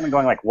were looking at him and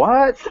going like,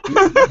 what?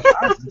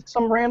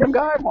 Some random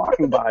guy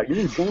walking by. You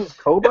mean James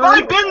Coburn? Have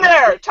I been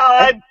there,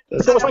 Todd?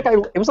 So it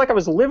was like I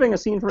was living a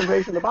scene from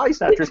Invasion of the Body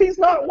Snatchers. He's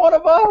not one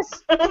of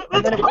us.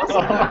 And then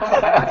I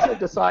actually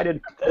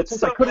decided that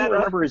since I couldn't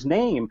remember his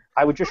name,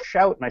 I would just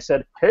shout, and I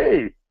said,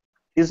 "Hey,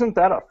 isn't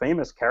that a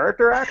famous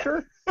character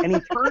actor?" And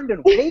he turned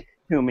and waved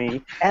to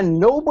me, and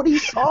nobody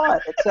saw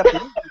it except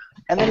me.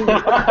 And then he went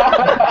to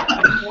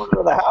the corner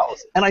of the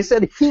house, and I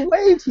said, "He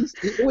waved.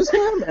 It was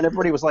him." And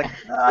everybody was like,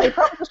 "He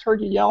probably just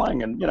heard you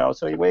yelling, and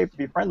so he waved to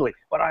be friendly."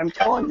 But I'm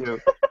telling you,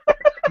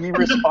 he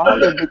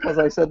responded because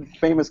I said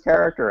famous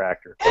character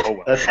actor. Oh,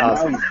 well. That's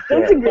awesome.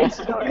 That's a great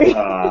story.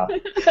 I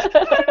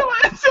don't know why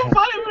it's so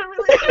funny, but it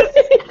really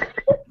is.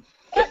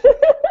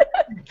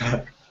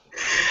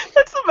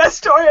 That's the best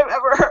story I've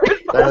ever heard.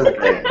 That was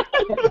great.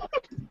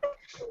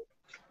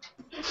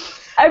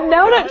 I'm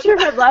now not sure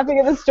if I'm laughing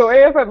at the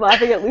story or if I'm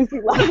laughing at Lucy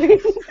laughing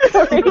at the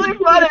story. It's really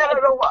funny. I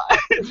don't know why.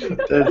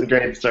 That's a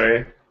great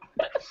story.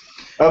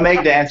 Oh,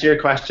 Meg, to answer your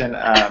question,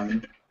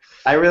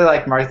 I really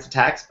like Mars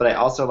Attacks, but I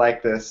also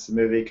like this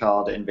movie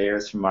called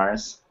Invaders from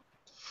Mars.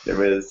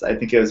 I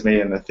think it was made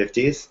in the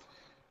 50s,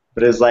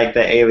 but it was like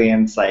the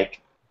aliens,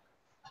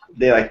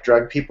 they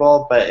drug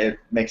people, but it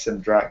makes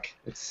them drunk.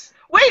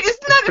 Wait,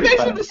 isn't that pretty Invasion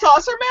funny. of the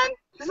Saucer Man?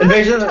 Is that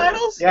Invasion the of the-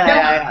 titles?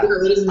 Yeah.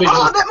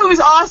 Oh, that movie's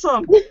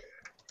awesome.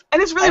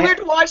 And it's really weird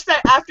to watch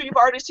that after you've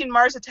already seen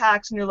Mars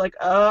Attacks, and you're like,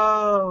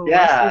 oh,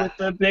 Yeah. with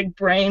the big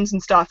brains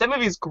and stuff. That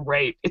movie's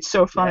great. It's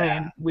so funny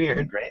and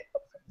weird. Great.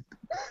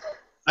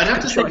 I'd have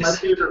to say my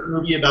favorite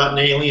movie about an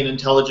alien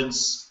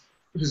intelligence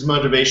whose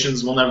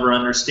motivations we'll never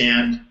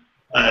understand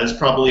is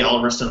probably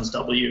Oliver Stone's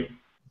W.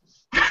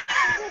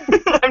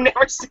 I've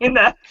never seen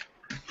that.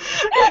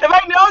 If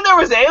I'd known there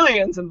was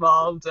aliens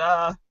involved,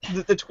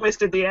 the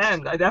twist at the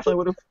end, I definitely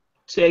would have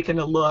taken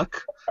a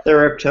look. There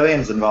were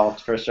reptilians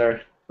involved, for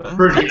sure.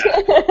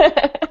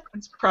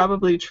 It's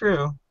probably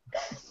true.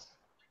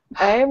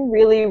 I am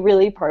really,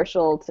 really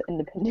partial to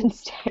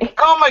Independence Day.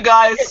 Oh my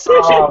god, it's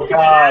such a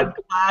bad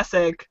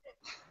classic.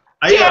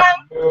 I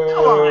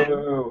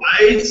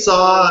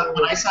saw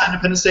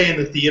Independence Day in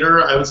the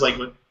theater. I was like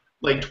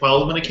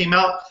 12 when it came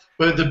out.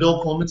 But the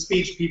Bill Pullman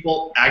speech,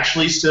 people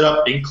actually stood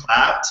up and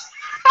clapped.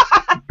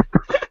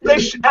 They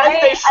should.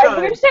 I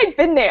wish I'd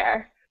been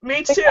there.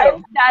 Me too.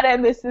 I'm sad I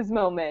missed this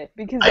moment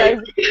because that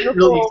was a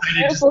beautiful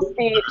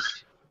speech.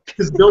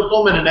 Because Bill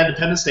Pullman in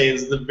Independence Day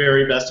is the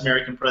very best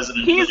American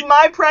president. He's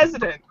my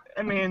president.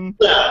 I mean,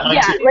 yeah,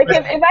 like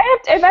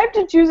if I have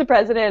to choose a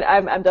president,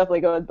 I'm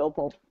definitely going with Bill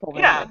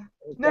Pullman. Yeah,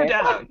 no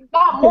doubt.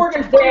 Not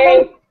Morgan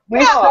Today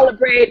we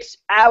celebrate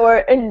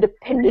our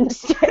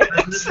Independence Day.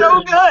 It's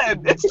so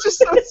good. It's just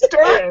so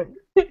stirring.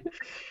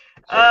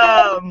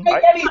 I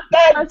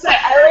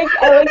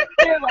like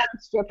Fairlawn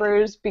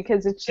strippers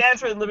because it's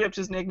Chance would live up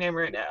to his nickname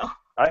right now.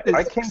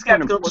 I came to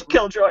Skeptical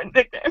Killjoy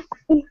nickname.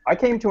 I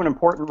came to an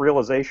important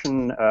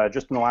realization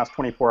just in the last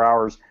 24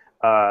 hours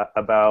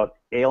about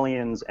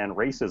aliens and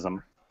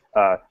racism,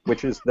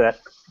 which is that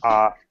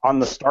on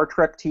the Star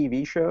Trek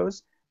TV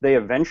shows, they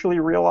eventually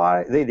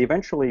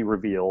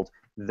revealed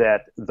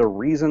that the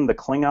reason the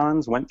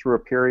Klingons went through a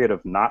period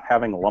of not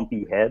having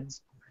lumpy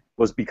heads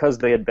was because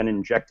they had been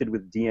injected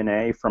with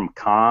DNA from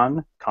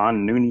Khan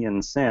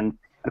Noonien Sin.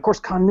 And of course,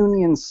 Khan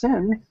Noonien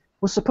Sin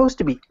was supposed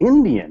to be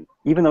Indian,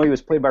 even though he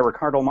was played by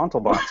Ricardo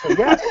Montalban. So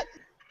yes,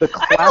 the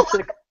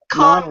classic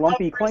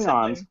non-lumpy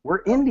Klingons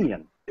were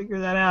Indian. Figure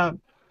that out.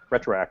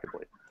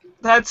 Retroactively.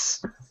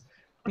 That's,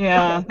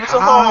 yeah, there's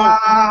a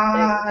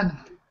whole...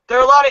 There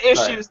are a lot of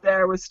issues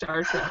there with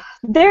Star Trek.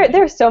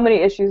 There's so many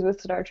issues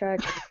with Star Trek.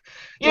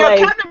 You know,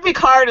 Captain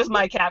Picard is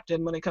my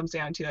captain when it comes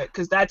down to it,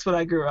 because that's what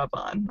I grew up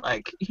on.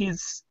 Like,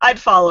 I'd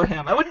follow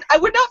him. I would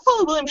not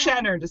follow William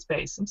Shatner into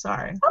space. I'm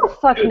sorry. Oh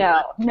fuck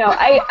no, no.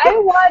 I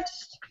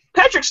watched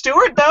Patrick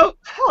Stewart though.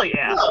 Hell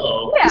yeah.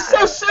 Oh. Yeah. He's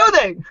so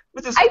soothing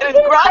with his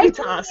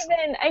gravitas.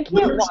 I can't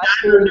William watch.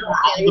 Shatner knew where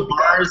all the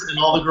bars and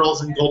all the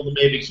girls in Golden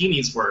May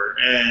bikinis were,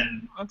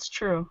 and That's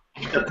true.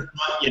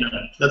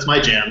 that's my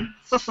jam.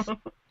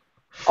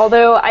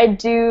 Although I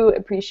do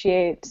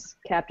appreciate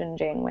Captain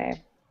Janeway.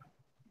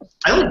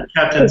 I like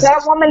Captain.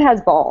 That woman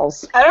has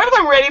balls. I don't know if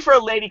I'm ready for a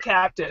lady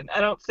captain.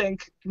 I don't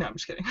think. No, I'm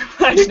just kidding.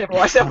 I just never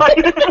watched that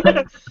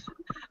one.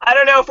 I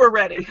don't know if we're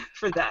ready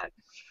for that.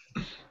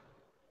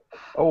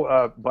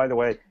 Oh, by the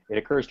way, it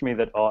occurs to me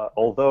that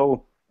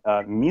although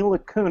Mila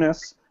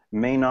Kunis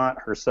may not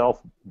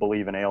herself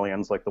believe in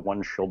aliens like the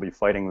ones she'll be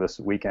fighting this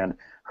weekend,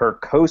 her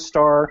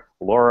co-star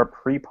Laura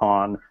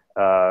Prepon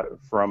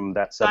from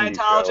that 70s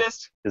show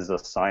is a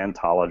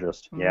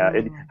Scientologist. Yeah,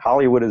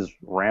 Hollywood is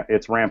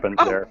it's rampant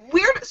there.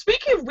 Weird.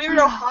 Speaking of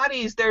weirdo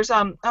hotties, there's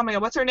oh my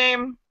god, what's her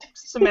name?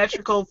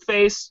 Symmetrical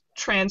face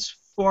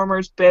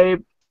Transformers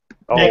babe.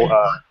 Oh,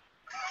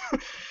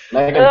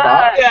 Megan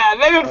Fox? Yeah,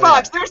 Megan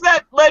Fox. There's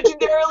that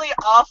legendarily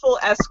awful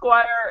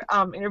Esquire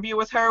interview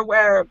with her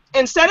where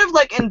instead of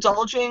like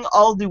indulging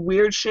all the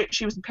weird shit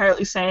she was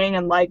apparently saying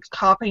and like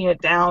copying it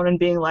down and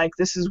being like,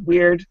 this is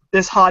weird,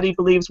 this hottie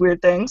believes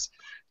weird things,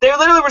 they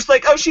literally were just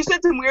like, oh, she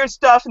said some weird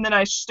stuff, and then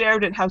I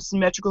stared at how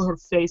symmetrical her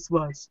face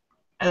was.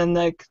 And then,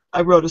 like,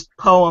 I wrote a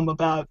poem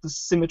about the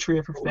symmetry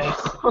of her face.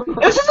 It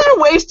was just a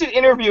wasted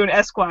interview in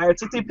Esquire.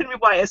 It's like the epitome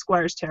of why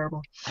Esquire is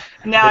terrible.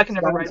 Now I can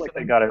never write for them.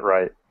 They got it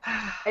right.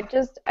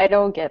 I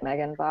don't get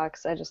Megan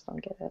Fox. I just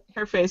don't get it.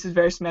 Her face is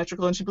very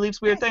symmetrical, and she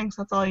believes weird things.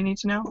 That's all you need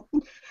to know.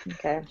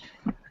 Okay.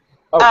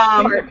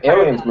 Oh, speaking of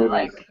aliens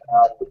movies,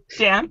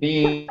 Dan?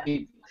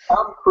 the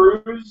Tom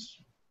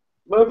Cruise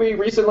movie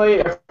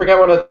recently, I forget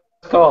what it's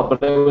called,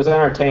 but it was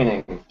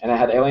entertaining, and it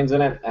had aliens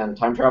in it and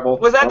time travel.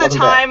 Was that the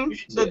time,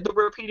 the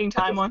repeating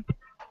time one?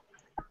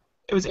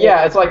 It was.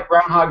 Yeah, it's like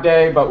Groundhog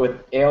Day, but with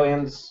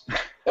aliens.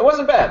 It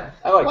wasn't bad.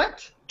 I liked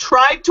it.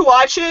 Tried to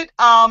watch it,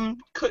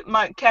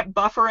 kept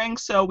buffering,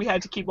 so we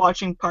had to keep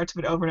watching parts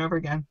of it over and over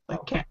again.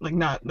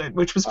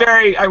 Which was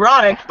very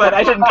ironic, but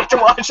I didn't get to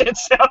watch it,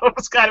 so it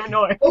was kind of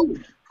annoying. Oh,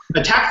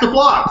 Attack the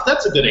Block.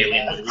 That's a good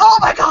alien movie. Oh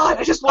my god,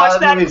 I just watched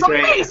that. It was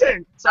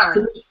amazing.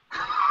 Sorry.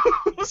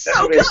 It was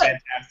so good.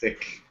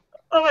 Fantastic.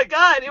 Oh my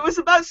god, it was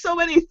about so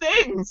many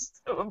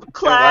things.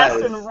 Class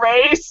and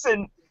race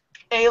and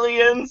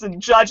aliens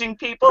and judging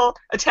people.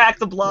 Attack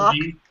the Block.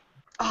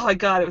 Oh my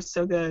god, it was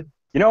so good.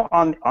 You know,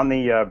 on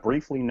the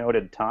briefly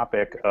noted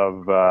topic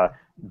of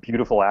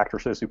beautiful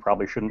actresses who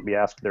probably shouldn't be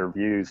asked their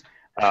views,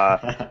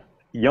 I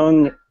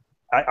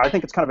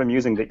think it's kind of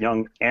amusing that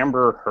young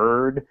Amber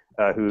Heard,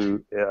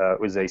 who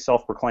was a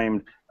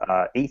self-proclaimed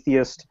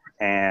atheist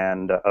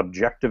and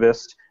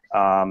objectivist,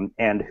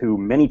 and who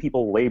many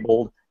people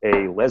labeled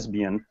a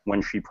lesbian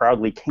when she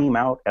proudly came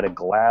out at a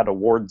GLAAD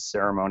awards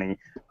ceremony,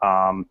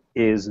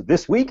 is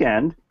this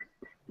weekend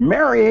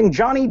marrying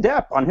Johnny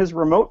Depp on his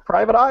remote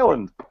private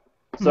island.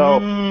 So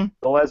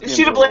the lesbian. Is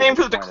she to blame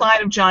for the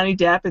decline of Johnny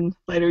Depp in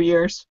later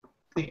years?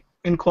 The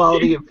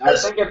inequality of. I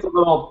think it's a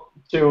little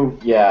too.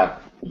 Yeah,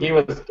 he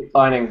was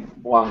declining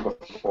long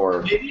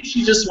before. Maybe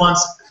she just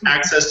wants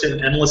access to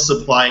an endless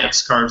supply of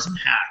scarves and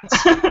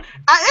hats.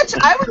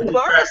 I would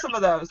borrow some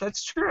of those.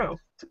 That's true.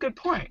 It's a good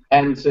point.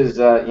 And his,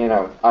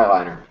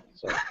 eyeliner.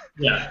 So.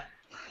 Yeah.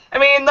 I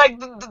mean, like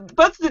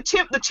both the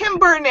Tim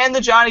Burton and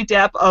the Johnny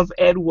Depp of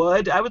Ed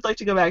Wood. I would like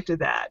to go back to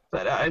that,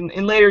 but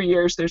in later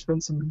years, there's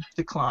been some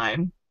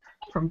decline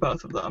from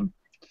both of them.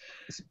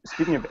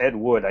 Speaking of Ed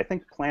Wood, I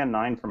think Plan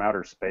 9 from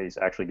Outer Space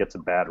actually gets a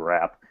bad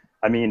rap.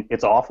 I mean,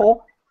 it's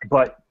awful,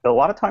 but a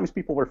lot of times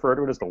people refer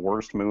to it as the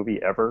worst movie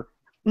ever.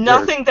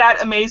 Nothing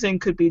that amazing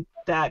could be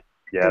that.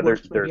 Yeah,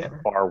 there's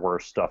far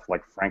worse stuff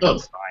like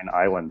Frankenstein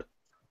Island.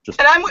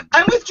 And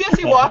I'm with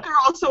Jesse Walker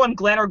also on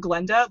Glen or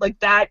Glenda. Like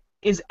that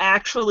is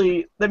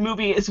actually the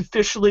movie is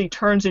officially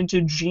turns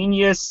into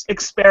genius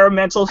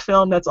experimental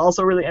film that's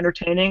also really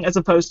entertaining as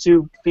opposed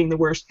to being the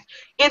worst.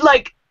 It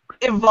like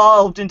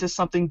evolved into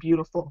something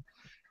beautiful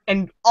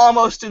and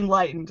almost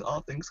enlightened,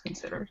 all things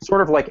considered.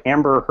 Sort of like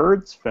Amber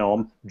Heard's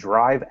film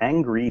Drive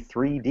Angry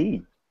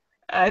 3D.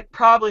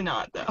 Probably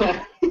not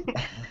though.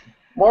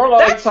 More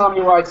like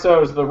Tommy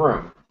Wiseau's The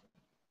Room.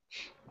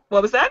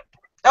 What was that?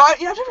 Oh,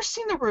 yeah, I've never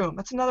seen The Room.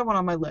 That's another one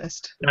on my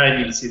list. I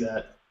need to see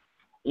that.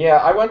 Yeah,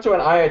 I went to an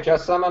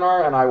IHS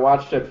seminar and I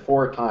watched it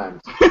 4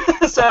 times.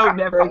 So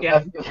never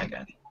again. I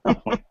guess.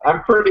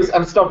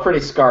 I'm still pretty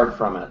scarred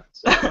from it.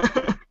 So.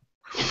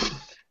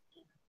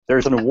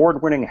 There's an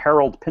award-winning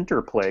Harold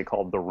Pinter play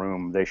called The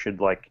Room. They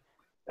should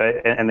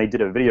and they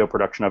did a video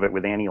production of it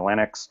with Annie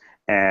Lennox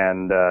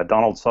and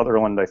Donald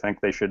Sutherland. I think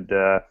they should,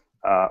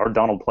 or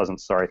Donald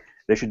Pleasance, sorry.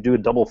 They should do a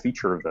double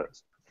feature of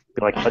those.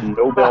 Be like a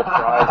Nobel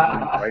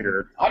Prize-winning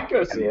writer. I'd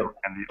go see it.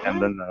 And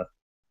then the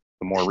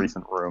more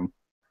recent Room.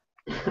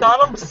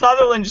 Donald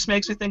Sutherland just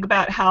makes me think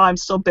about how I'm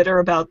still bitter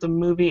about the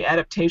movie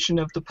adaptation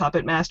of The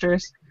Puppet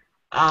Masters.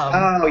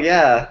 Oh,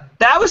 yeah.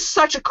 That was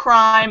such a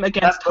crime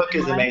against That book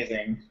is timeline.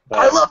 amazing.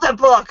 I love that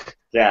book.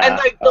 Yeah. And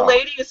the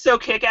lady is so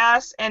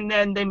kick-ass, and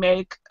then they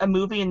make a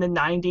movie in the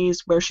 90s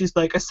where she's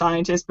like a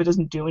scientist but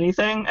doesn't do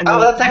anything. And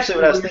that's actually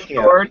what I was thinking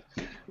of.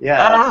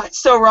 Yeah. It's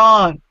so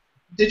wrong.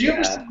 Did you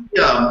ever see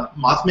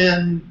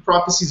Mothman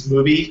Prophecies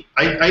movie?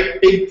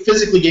 It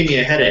physically gave me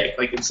a headache.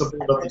 Like, it's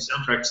something about the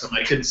soundtrack or something.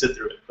 I couldn't sit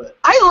through it. But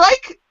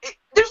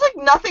There's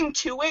nothing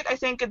to it, I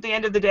think, at the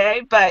end of the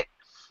day, but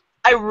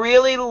I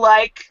really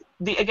like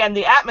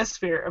the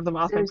atmosphere of the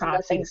Mothman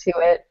Prophecies.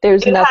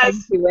 There's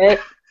nothing to it.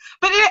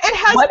 But it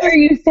has. What are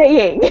you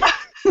saying? Well,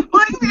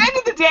 at the end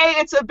of the day,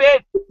 it's a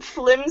bit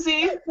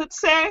flimsy,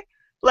 let's say,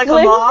 like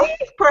Flimsy? a moth,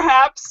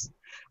 perhaps.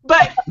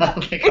 But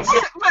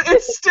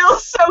it's still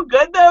so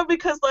good though,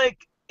 because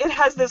it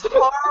has this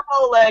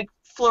horrible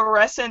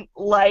fluorescent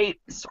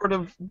light, sort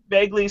of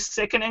vaguely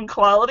sickening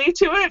quality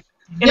to it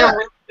in a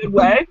really good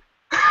way,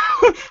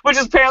 which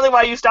is apparently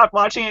why you stopped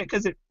watching it,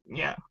 because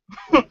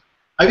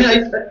I mean,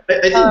 I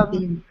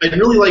think I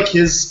really like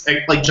his,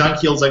 John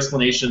Keel's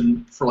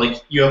explanation for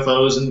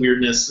UFOs and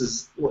weirdness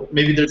is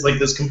maybe there's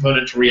this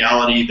component to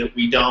reality that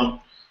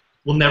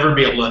we'll never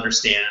be able to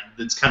understand.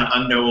 That's kind of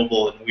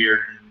unknowable and weird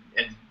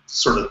and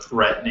sort of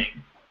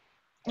threatening.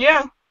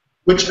 Yeah.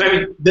 Which, I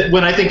mean,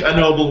 when I think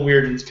unknowable and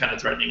weird and kind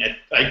of threatening,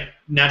 I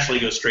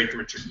naturally go straight to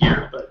Richard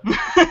Gere, but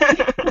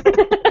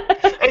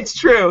it's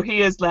true.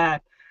 He is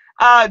that.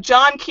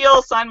 John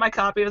Keel signed my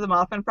copy of the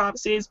Mothman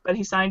Prophecies, but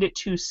he signed it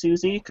to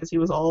Susie because he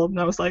was old, and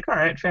I was like, all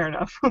right, fair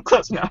enough,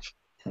 close enough.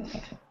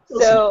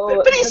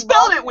 So, but he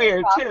spelled it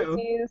weird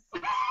too.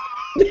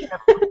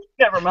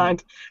 Never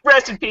mind.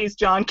 Rest in peace,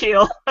 John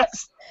Keel.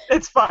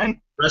 It's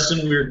fine. Rest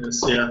in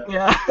weirdness, yeah.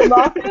 Yeah. The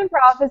Mothman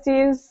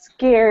Prophecies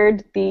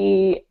scared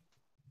the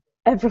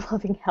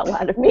ever-loving hell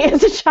out of me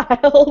as a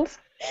child.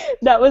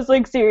 That was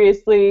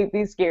seriously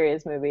the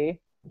scariest movie.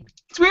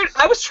 It's weird.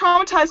 I was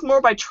traumatized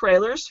more by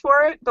trailers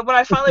for it, but when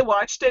I finally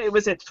watched it, it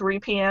was at 3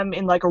 p.m.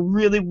 in a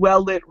really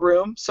well-lit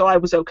room, so I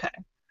was okay.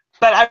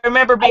 But I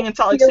remember being in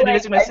Salt Lake City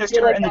visiting my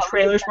sister, and the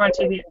trailers were on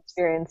TV.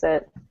 Experience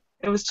it.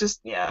 It was just,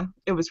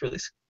 it was really.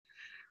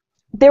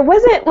 There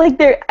wasn't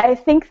I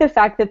think the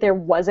fact that there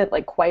wasn't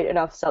quite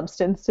enough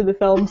substance to the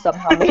film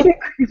somehow made it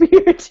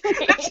creepier to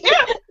me.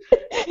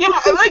 Yeah.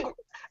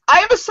 I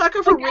am a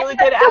sucker for really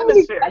good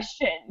atmosphere.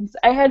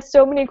 I had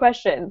so many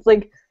questions.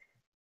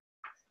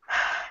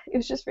 It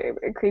was just very,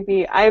 very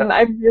creepy.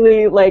 I'm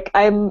really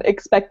I'm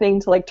expecting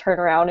to turn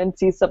around and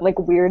see some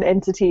weird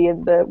entity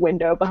in the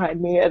window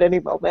behind me at any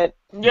moment.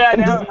 Yeah,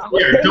 no.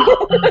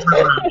 Don't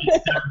turn around.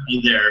 It's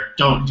definitely there.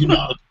 Do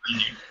not look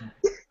behind you.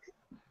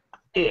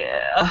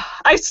 Yeah,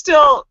 I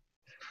still,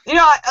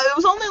 it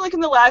was only in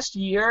the last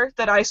year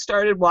that I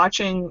started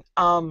watching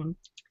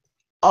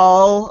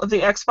all of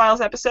the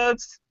X-Files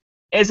episodes,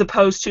 as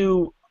opposed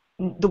to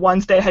the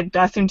ones that had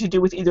nothing to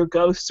do with either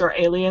ghosts or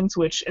aliens,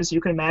 which, as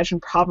you can imagine,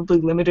 probably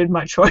limited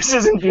my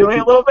choices in viewing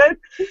a little bit.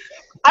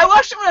 I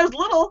watched it when I was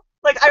little.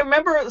 I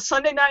remember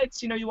Sunday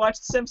nights, you watch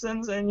The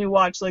Simpsons and you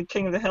watch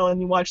King of the Hill and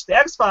you watch the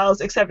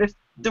X-Files, except if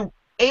the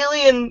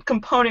alien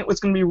component was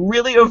going to be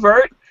really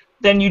overt,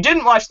 then you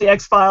didn't watch the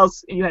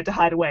X-Files and you had to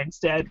hide away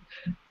instead.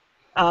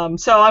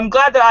 So I'm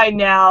glad that I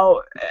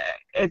now,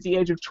 at the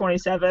age of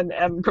 27,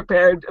 am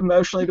prepared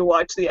emotionally to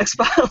watch the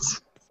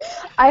X-Files.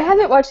 I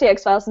haven't watched the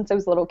X-Files since I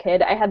was a little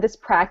kid. I had this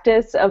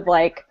practice of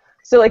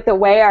the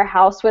way our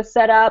house was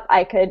set up,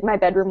 my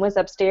bedroom was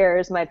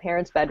upstairs, my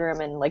parents'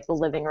 bedroom and the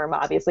living room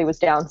obviously was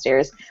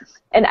downstairs.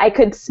 And I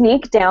could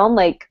sneak down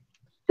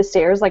the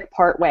stairs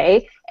part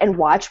way and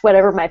watch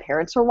whatever my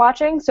parents were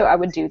watching. So I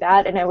would do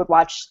that and I would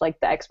watch the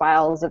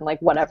X-Files and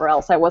whatever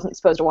else I wasn't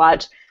supposed to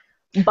watch.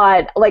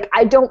 But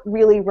I don't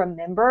really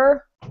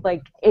remember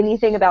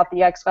anything about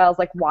the X-Files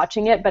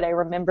watching it, but I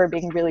remember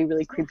being really,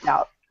 really creeped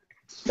out.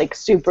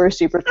 Super,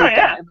 super creeped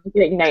out and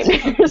getting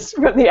nightmares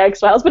from the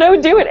X-Files, but I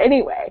would do it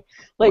anyway.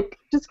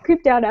 Just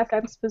creeped out after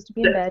I'm supposed to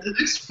be in bed. The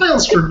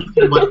X-Files for me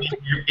would make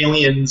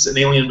aliens and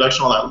alien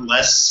abduction all that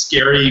less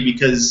scary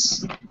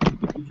because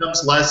it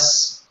becomes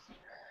less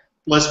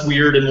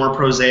weird and more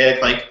prosaic.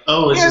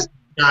 It's just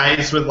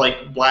guys with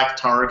black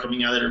tar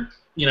coming out of their,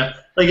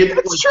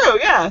 It's true,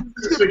 yeah.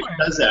 Fiction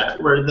does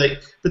that, where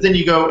but then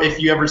you go, if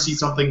you ever see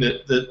something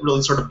that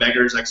really sort of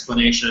beggars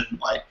explanation,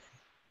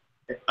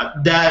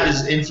 that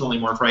is infinitely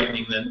more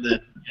frightening than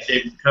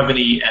David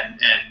Duchovny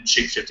and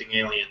shape-shifting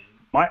alien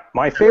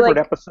My favorite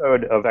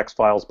episode of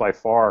X-Files by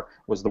far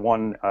was the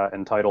one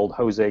entitled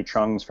Jose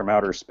Chung's from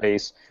Outer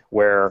Space,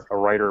 where a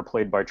writer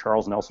played by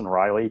Charles Nelson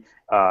Riley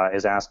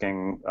is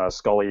asking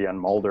Scully and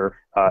Mulder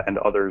and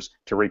others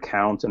to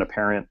recount an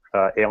apparent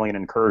alien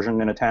incursion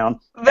in a town.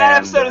 That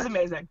episode is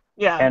amazing.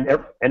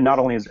 Yeah. And not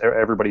only is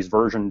everybody's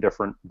version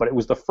different, but it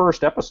was the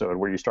first episode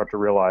where you start to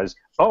realize,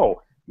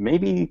 oh,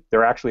 maybe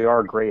there actually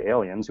are gray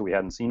aliens who we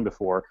hadn't seen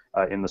before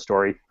in the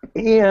story,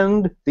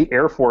 and the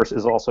Air Force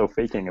is also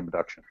faking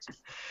abductions,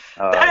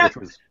 which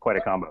was quite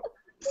a combo.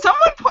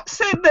 Someone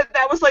said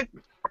that was like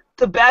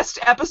the best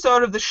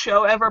episode of the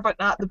show ever, but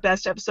not the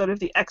best episode of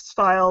the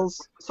X-Files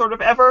sort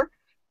of ever,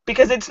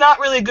 because it's not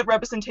really a good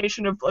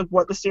representation of like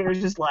what the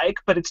series is like,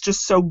 but it's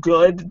just so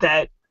good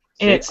that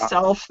in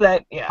itself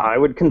that, yeah. I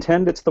would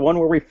contend it's the one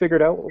where we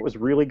figured out what was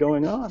really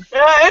going on.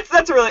 Yeah,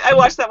 I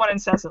watched that one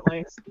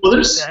incessantly. Well,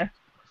 there's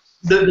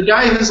the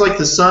guy who's like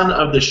the son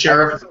of the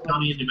sheriff of the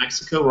county in New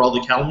Mexico where all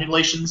the cattle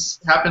mutilations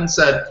happened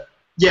said,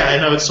 yeah, I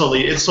know it's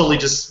totally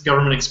just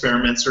government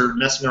experiments or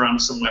messing around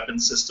with some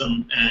weapons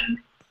system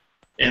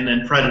and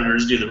then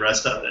predators do the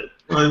rest of it.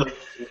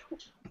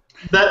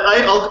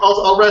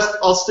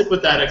 I'll stick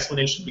with that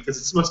explanation because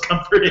it's most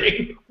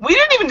comforting. We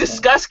didn't even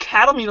discuss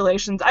cattle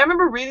mutilations. I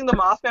remember reading the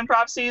Mothman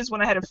prophecies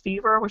when I had a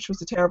fever, which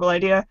was a terrible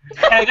idea.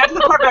 And I got to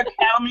the part about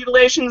cattle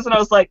mutilations, and I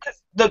was like,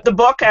 the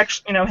book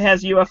actually,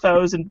 has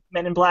UFOs and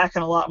Men in Black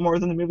and a lot more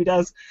than the movie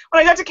does.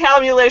 When I got to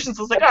cattle mutilations,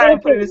 I was like, all right, I'm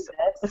putting this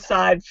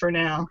aside for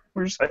now.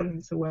 We're just putting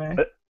this away.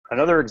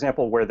 Another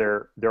example where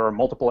there are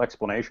multiple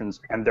explanations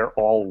and they're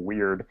all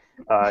weird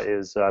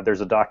is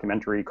there's a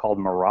documentary called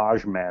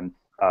Mirage Men.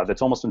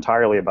 That's almost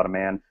entirely about a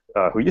man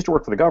who used to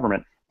work for the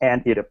government,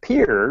 and it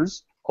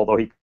appears, although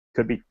he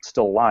could be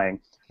still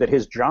lying, that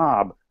his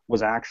job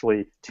was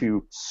actually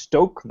to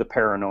stoke the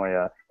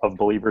paranoia of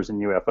believers in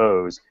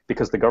UFOs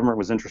because the government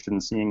was interested in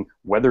seeing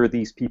whether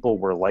these people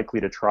were likely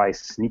to try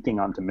sneaking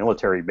onto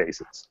military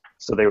bases.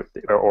 So they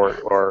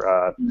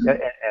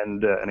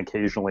and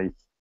occasionally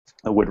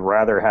would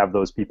rather have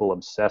those people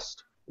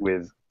obsessed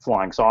with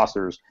flying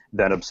saucers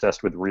than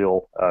obsessed with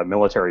real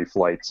military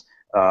flights.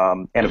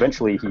 And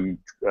eventually he,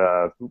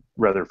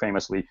 rather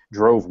famously,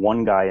 drove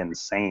one guy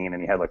insane,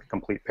 and he had like a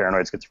complete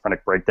paranoid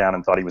schizophrenic breakdown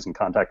and thought he was in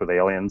contact with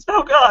aliens.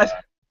 Oh, God.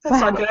 That's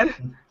not good.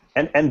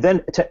 And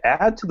then to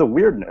add to the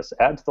weirdness,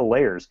 add to the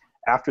layers,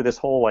 after this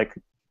whole like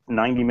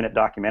 90-minute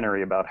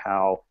documentary about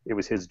how it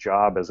was his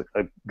job as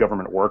a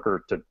government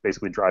worker to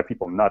basically drive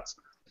people nuts,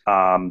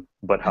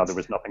 but how there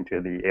was nothing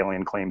to the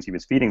alien claims he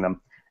was feeding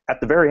them,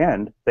 at the very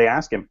end, they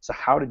ask him, so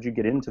how did you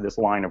get into this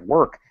line of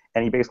work?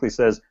 And he basically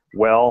says,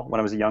 well, when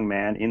I was a young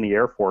man in the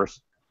Air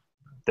Force,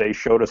 they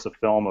showed us a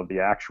film of the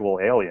actual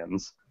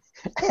aliens.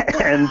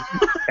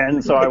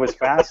 and so I was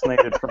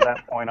fascinated from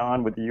that point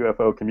on with the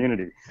UFO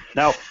community.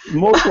 Now,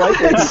 most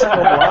likely he's still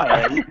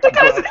lying. That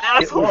guy's an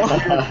asshole.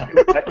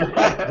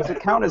 Does it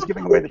count as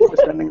giving away the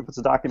twist ending if it's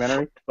a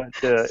documentary? But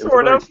it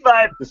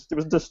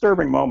was a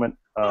disturbing moment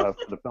for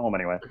the film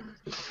anyway.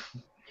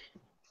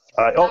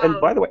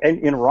 And by the way,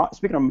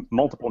 speaking of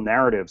multiple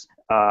narratives,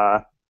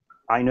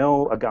 I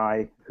know a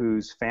guy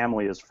whose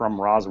family is from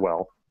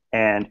Roswell,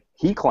 and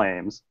he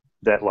claims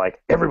that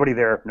like everybody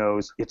there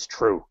knows it's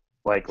true.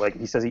 Like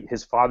he says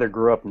his father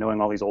grew up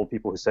knowing all these old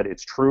people who said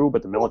it's true,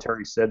 but the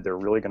military said they're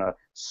really gonna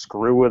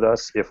screw with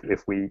us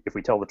if we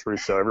tell the truth.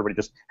 So everybody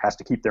just has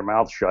to keep their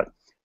mouths shut.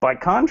 By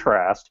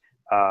contrast,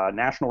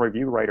 National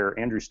Review writer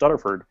Andrew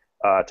Stutterford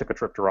took a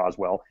trip to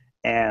Roswell,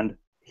 and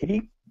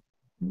he,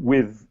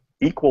 with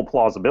equal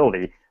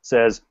plausibility,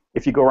 says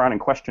if you go around and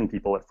question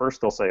people, at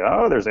first they'll say,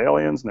 oh, there's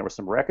aliens and there was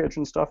some wreckage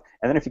and stuff,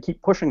 and then if you keep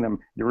pushing them,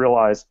 you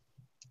realize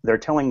they're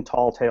telling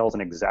tall tales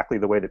in exactly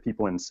the way that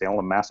people in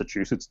Salem,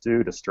 Massachusetts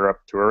do to stir up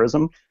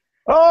tourism.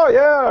 Oh,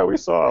 yeah, we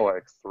saw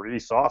like 3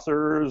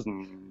 saucers,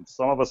 and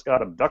some of us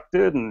got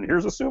abducted, and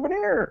here's a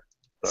souvenir.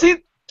 So. See,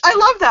 I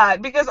love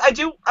that, because I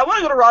want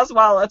to go to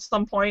Roswell at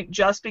some point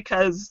just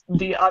because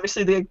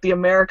obviously the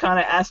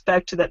Americana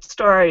aspect to that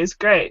story is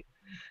great.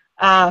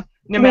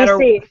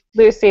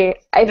 Lucy,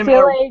 I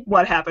feel like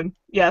what happened.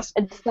 Yes.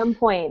 At some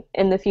point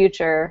in the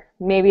future,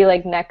 maybe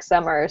like next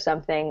summer or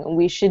something,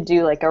 we should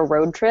do like a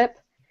road trip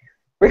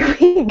where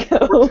we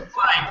go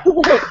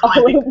like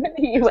all over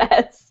the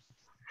U.S.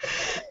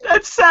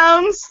 That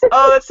sounds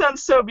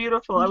so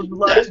beautiful. I would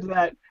love to do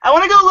that. I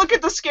want to go look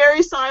at the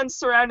scary signs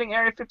surrounding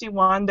Area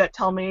 51 that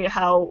tell me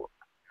how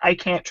I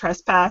can't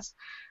trespass.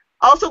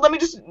 Also, let me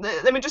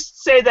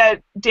just say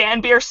that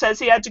Dan Bier says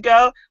he had to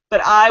go,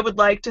 but I would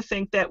like to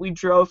think that we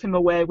drove him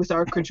away with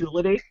our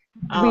credulity.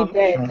 We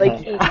did. Like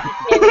he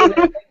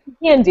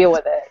can't deal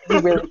with it. He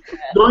really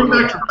can't. Going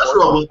back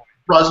to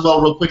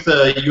Roswell real quick,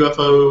 the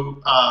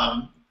UFO,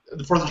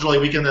 the 4th of July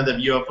weekend of the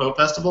UFO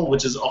Festival,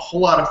 which is a whole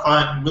lot of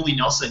fun. Willie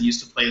Nelson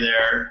used to play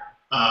there.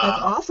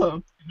 That's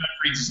awesome.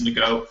 Reasons to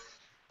go.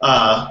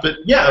 But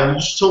yeah, we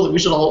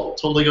should all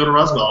totally go to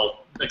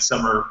Roswell next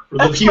summer.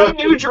 That's my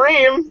new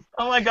dream.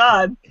 Oh my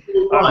God.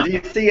 Do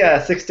you see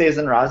 6 Days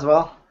in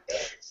Roswell?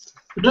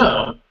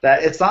 No.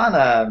 It's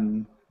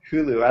on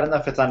Hulu. I don't know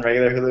if it's on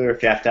regular Hulu or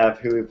if you have to have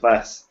Hulu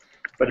Plus.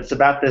 but it's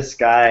about this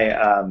guy.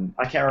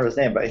 I can't remember his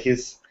name, but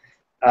he's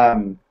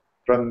from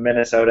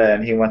Minnesota,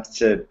 and he wants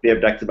to be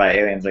abducted by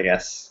aliens, I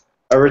guess.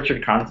 Oh,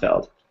 Richard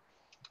Kronfeld.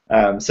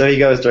 So he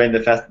goes during the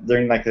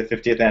like the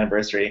 50th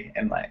anniversary,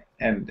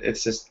 and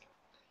it's just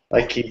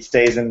like he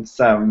stays in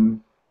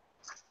some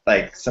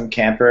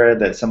camper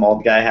that some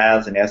old guy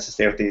has, and he has to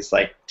stay with these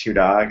like 2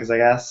 dogs, I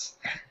guess.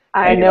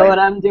 I know what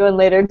I'm doing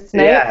later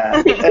tonight.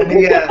 Yeah, and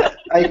he,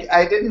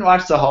 I didn't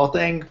watch the whole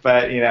thing,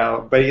 but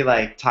he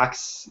like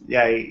talks.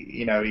 Yeah,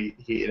 he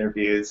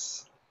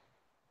interviews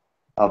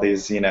all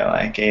these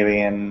like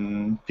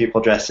alien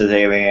people dressed as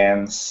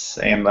aliens,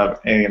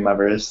 alien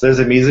lovers. There's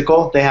a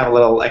musical. They have a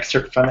little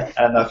excerpt from it.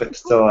 I don't know if it's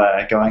still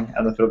going. I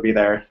don't know if it'll be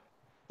there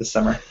this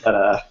summer,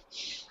 but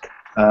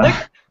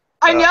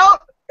I know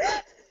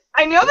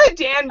that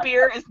Dan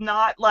Bier is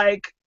not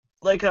like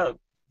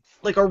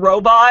a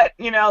robot,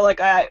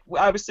 like I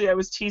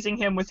was teasing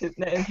him with him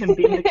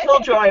being the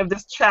killjoy of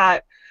this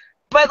chat,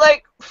 but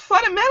like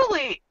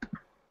fundamentally,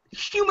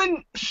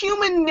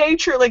 human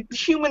nature, like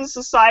human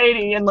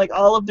society, and like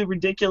all of the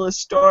ridiculous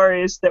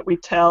stories that we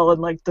tell,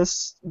 and like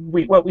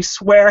what we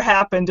swear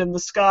happened in the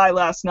sky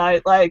last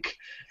night, like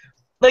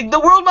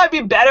the world might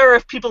be better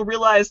if people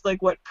realized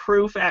like what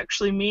proof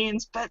actually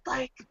means, but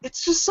like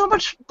it's just so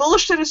much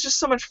bullshit. Is just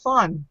so much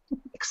fun.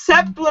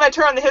 Except when I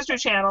turn on the History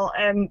Channel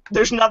and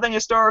there's nothing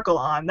historical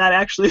on. That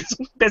actually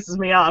pisses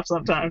me off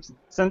sometimes.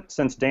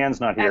 Since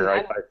Dan's not here,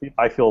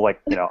 I feel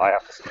like I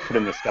have to put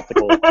in the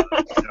skeptical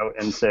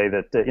and say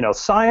that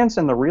science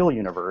and the real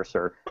universe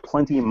are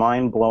plenty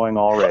mind-blowing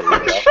already.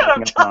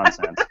 Without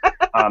nonsense.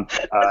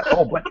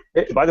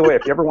 But by the way,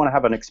 if you ever want to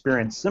have an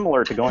experience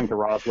similar to going to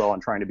Roswell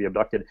and trying to be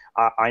abducted,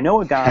 I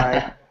know a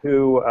guy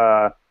who,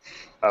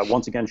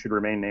 once again, should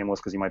remain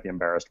nameless because he might be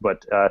embarrassed,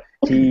 but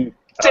he...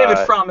 David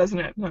Fromm, isn't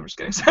it? No, I'm just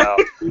kidding. No.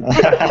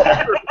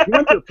 He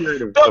went through a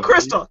period of... Bill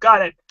Crystal,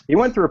 got it. He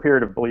went through a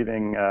period of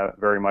believing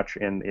very much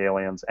in the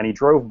aliens, and he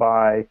drove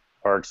by,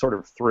 or sort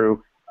of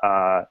through,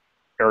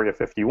 Area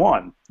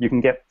 51. You can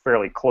get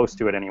fairly close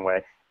to it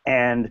anyway,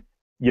 and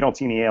you don't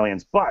see any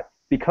aliens, but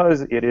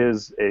because it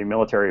is a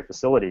military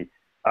facility,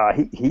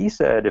 he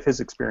said if his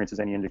experience is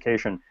any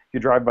indication, if you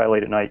drive by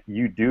late at night,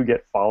 you do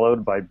get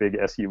followed by big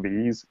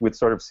SUVs with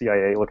sort of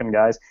CIA-looking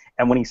guys.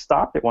 And when he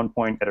stopped at one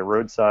point at a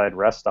roadside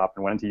rest stop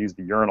and went in to use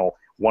the urinal,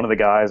 one of the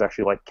guys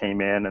actually like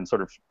came in and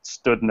sort of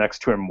stood next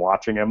to him,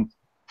 watching him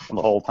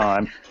the whole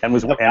time, and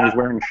was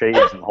wearing shades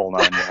in the whole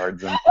 9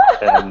 yards.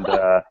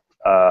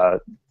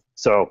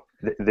 So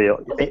they'll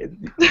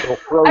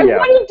throw you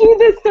out. I want to do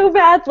this so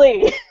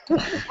badly.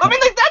 I mean,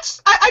 like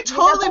I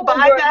totally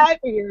buy that.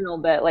 Urinal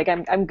bit, like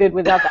I'm good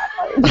without that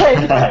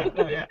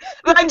part. Yeah.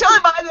 But I totally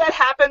buy that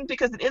happened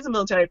because it is a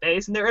military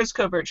base and there is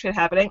covert shit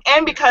happening,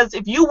 and because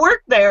if you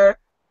work there,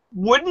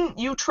 wouldn't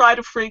you try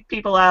to freak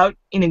people out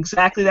in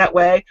exactly that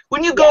way?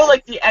 Wouldn't you go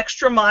like the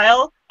extra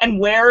mile and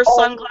wear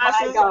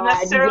sunglasses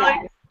unnecessarily?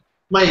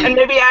 Yes. And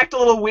maybe act a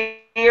little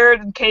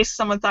weird in case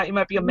someone thought you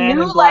might be a man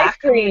in black.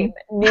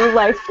 New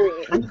live stream.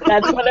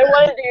 That's what I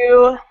want to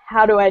do.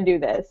 How do I do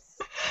this?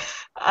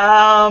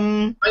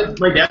 My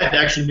dad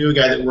actually knew a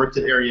guy that worked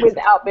at Area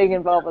without being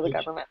involved with the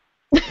government.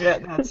 Yeah,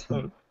 that's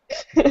what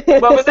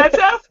was that,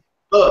 Seth?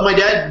 My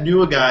dad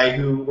knew a guy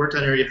who worked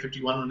on Area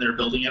 51 when they were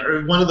building it,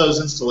 or one of those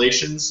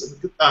installations.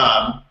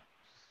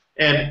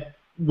 And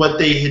what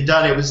they had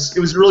done, it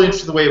was really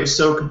interesting the way it was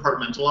so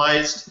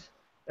compartmentalized.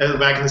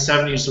 Back in the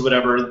 70s or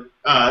whatever,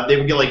 they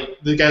would get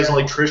like the guy's an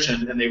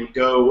electrician, and they would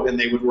go and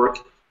they would work.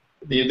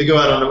 They go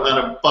out on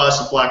a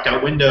bus with blacked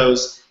out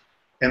windows,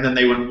 and then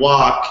they would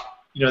walk.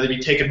 They'd be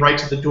taken right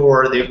to the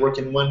door. They would work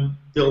in one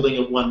building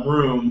of one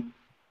room,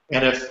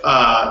 and if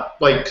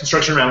like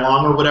construction ran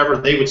long or whatever,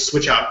 they would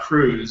switch out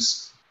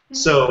crews. Mm-hmm.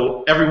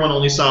 So everyone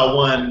only saw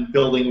one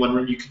building, one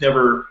room. You could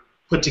never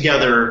put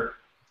together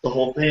the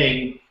whole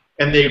thing.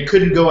 And they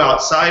couldn't go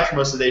outside for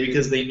most of the day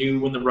because they knew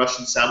when the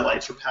Russian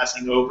satellites were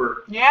passing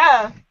over.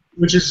 Yeah.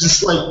 Which is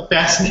just like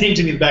fascinating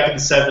to me. Back in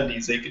the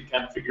 70s, they could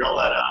kind of figure all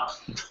that out.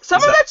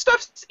 Some of that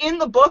stuff's in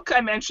the book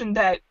I mentioned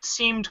that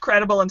seemed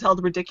credible until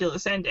the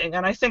ridiculous ending,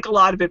 and I think a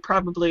lot of it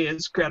probably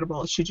is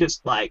credible. She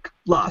just like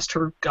lost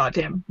her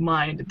goddamn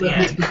mind at the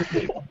end.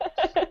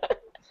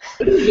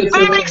 But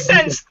it makes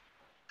sense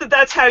that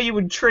that's how you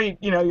would treat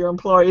your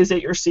employees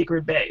at your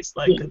secret base,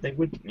 like that they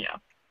would. Yeah,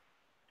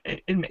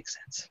 it makes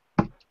sense.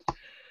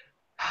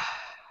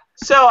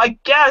 So I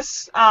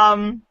guess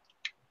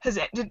has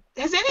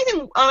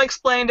anything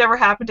unexplained ever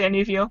happened to any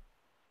of you?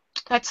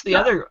 That's the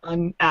other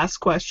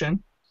unasked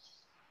question.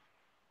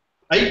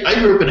 I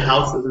grew up in a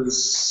house that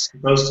was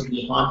supposed to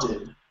be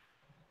haunted.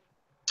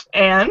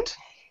 And?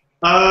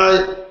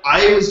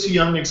 I was too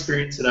young to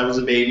experience it. I was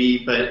a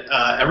baby, but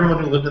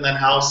everyone who lived in that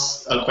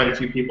house, quite a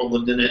few people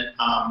lived in it,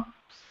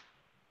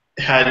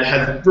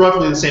 had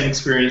roughly the same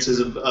experiences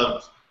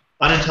of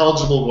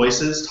unintelligible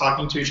voices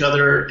talking to each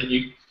other,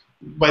 and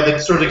by the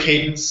sort of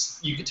cadence,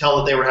 you could tell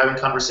that they were having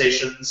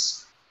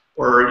conversations,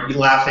 or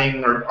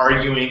laughing or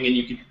arguing,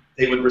 and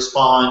they would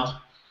respond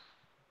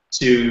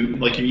to,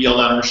 like, if you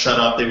yelled at them or shut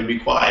up, they would be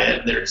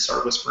quiet, and they'd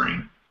start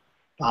whispering.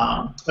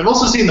 I've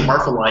also seen the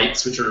Marfa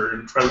lights, which are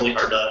incredibly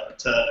hard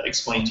to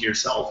explain to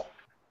yourself.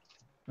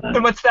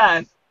 And what's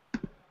that?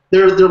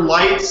 They're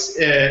lights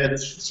in a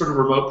sort of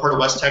remote part of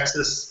West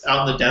Texas,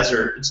 out in the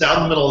desert. It's out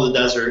in the middle of the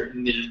desert,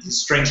 and these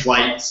strange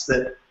lights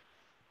that.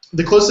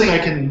 The closest thing I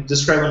can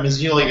describe them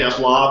is, like a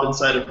blob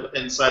inside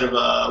of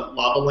a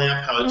lava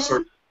lamp, how it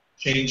sort of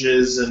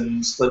changes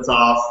and splits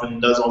off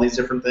and does all these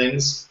different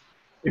things.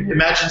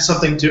 Imagine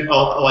something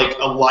like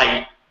a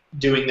light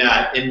doing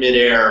that in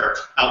midair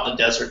out in the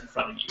desert in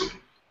front of you.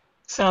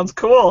 Sounds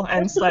cool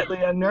and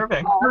slightly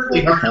unnerving.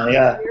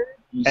 Yeah.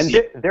 And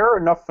there are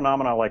enough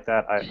phenomena like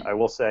that, I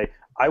will say.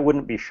 I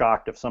wouldn't be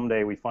shocked if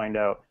someday we find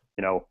out,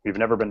 we've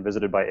never been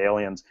visited by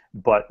aliens,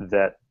 but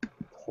that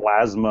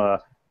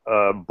plasma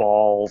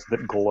balls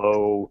that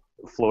glow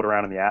float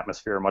around in the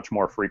atmosphere much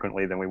more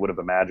frequently than we would have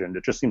imagined.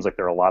 It just seems like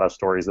there are a lot of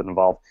stories that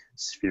involve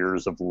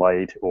spheres of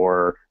light,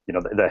 or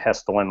the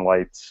Hestelin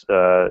lights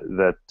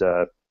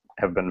that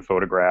have been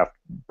photographed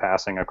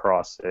passing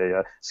across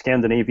a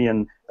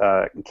Scandinavian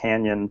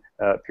canyon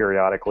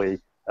periodically.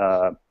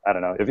 I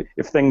don't know.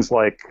 If things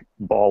like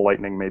ball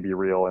lightning may be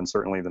real, and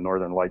certainly the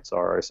northern lights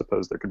are, I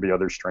suppose there could be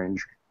other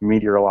strange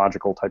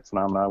meteorological type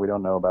phenomena we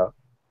don't know about.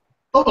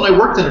 Oh, and I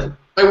worked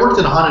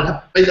in a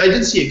haunted. I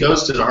did see a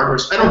ghost at a hardware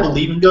store. I don't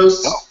believe in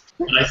ghosts,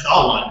 but I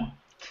saw one.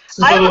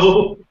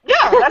 So,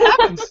 yeah, that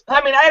happens.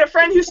 I mean, I had a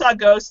friend who saw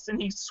ghosts,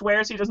 and he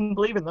swears he doesn't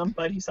believe in them,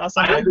 but he saw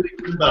something. I don't believe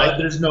in them, but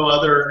there's no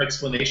other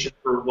explanation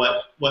for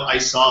what I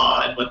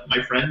saw and what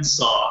my friends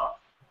saw.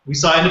 We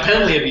saw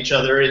independently of each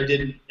other and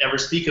didn't ever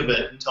speak of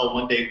it until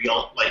one day we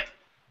all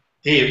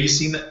hey, have you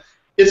seen that?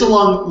 It's a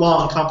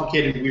long,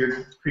 complicated,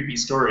 weird, creepy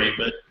story,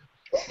 but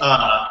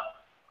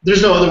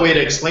there's no other way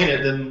to explain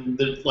it than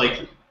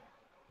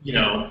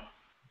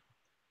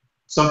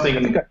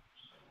something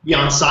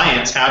beyond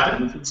science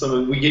happened,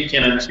 something we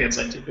can't understand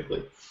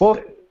scientifically.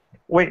 Well,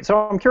 wait,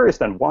 so I'm curious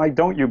then, why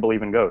don't you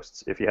believe in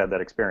ghosts if you had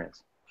that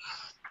experience?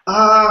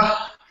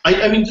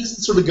 I mean, just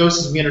the sort of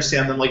ghosts as we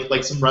understand them,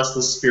 like some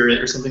restless spirit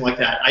or something like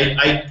that.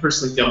 I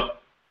personally don't.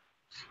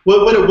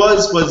 What it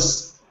was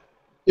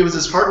it was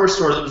this hardware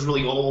store that was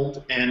really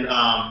old, and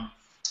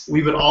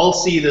we would all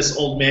see this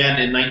old man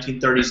in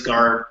 1930s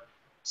garb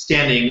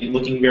standing,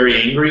 looking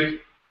very angry,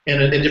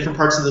 in different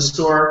parts of the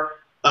store.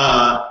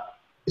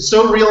 It's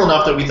so real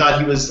enough that we thought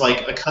he was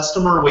like a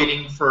customer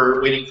waiting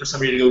for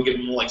somebody to go give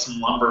him like some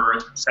lumber or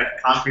a stack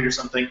of concrete or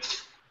something.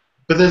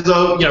 But then,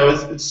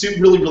 it's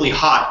really, really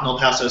hot in El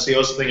Paso, so he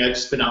also think I'd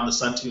just been out in the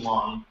sun too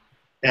long.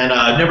 And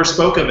I never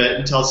spoke of it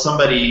until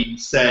somebody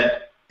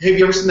said, hey, have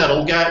you ever seen that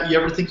old guy? You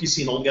ever think you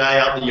see an old guy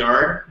out in the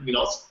yard? And we'd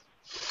all,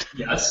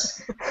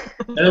 yes.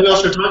 And then we all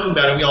started talking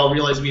about it, and we all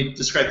realized we had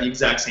described the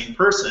exact same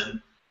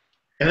person.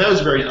 And that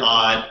was very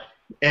odd.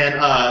 And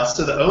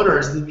so the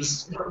owners,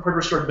 this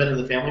hardware store had been in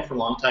the family for a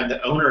long time,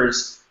 the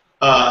owners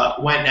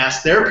went and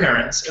asked their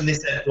parents, and they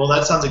said, well,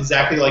 that sounds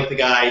exactly like the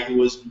guy who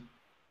was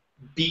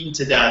beaten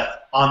to death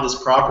on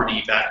this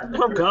property back in the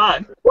day.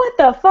 God. What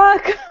the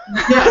fuck?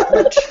 Yeah,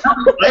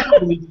 I don't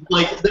believe,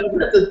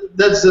 that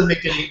doesn't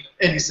make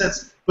any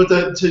sense. But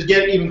to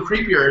get even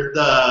creepier,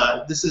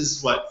 this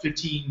is,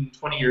 15,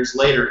 20 years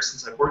later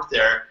since I worked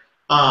there,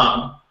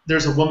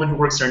 there's a woman who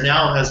works there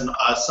now and has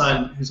a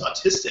son who's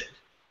autistic.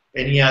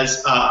 And he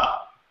has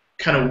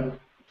kind of,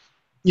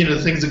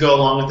 things that go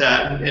along with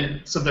that,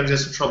 and sometimes he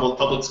has some trouble with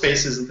public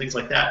spaces and things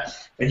like that.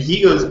 And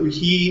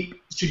he'd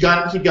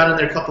gotten in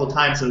there a couple of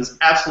times and was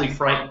absolutely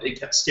frightened. He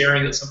kept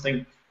staring at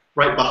something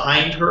right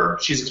behind her.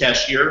 She's a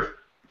cashier,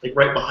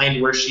 right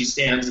behind where she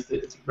stands at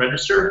the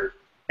register.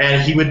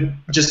 And he would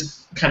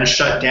just kind of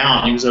shut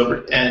down. He was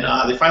over, and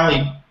they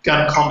finally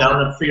got him calmed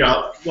down and figured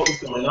out what was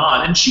going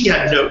on. And she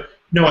had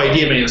no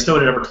idea, but no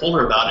one had ever told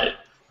her about it.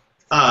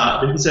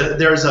 But he said,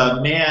 there's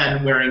a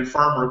man wearing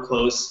farmer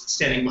clothes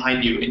standing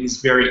behind you, and he's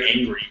very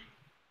angry.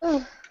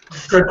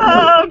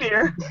 Oh,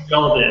 dear.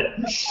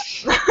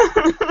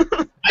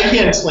 I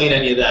can't explain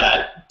any of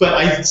that, but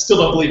I still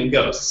don't believe in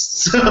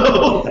ghosts.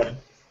 So.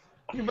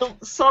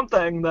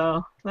 Something,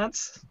 though.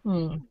 That's...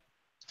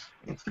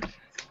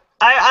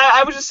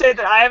 I would just say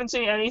that I haven't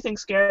seen anything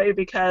scary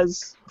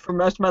because for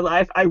most of my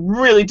life I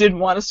really didn't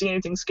want to see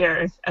anything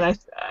scary, and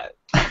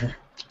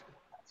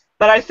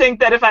but I think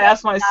that if I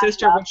asked my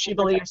sister what she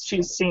believes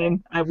she's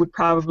seen, I would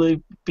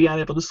probably be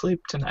unable to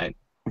sleep tonight.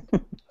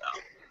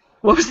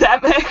 What was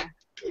that, Meg?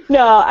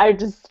 No, I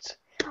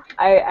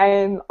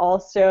am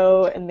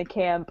also in the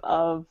camp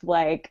of,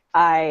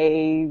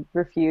 I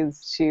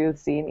refuse to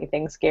see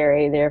anything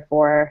scary,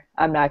 therefore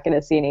I'm not going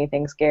to see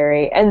anything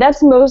scary. And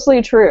that's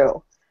mostly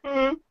true.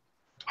 Mm-hmm.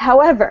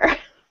 However,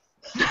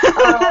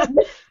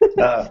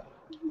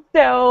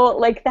 so,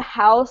 the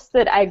house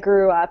that I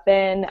grew up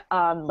in,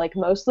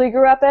 mostly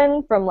grew up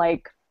in from,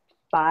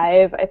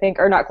 5, I think,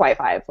 or not quite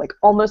 5,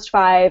 almost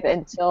 5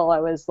 until I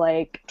was,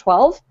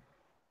 12.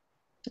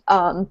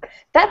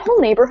 That whole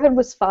neighborhood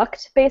was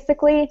fucked,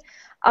 basically.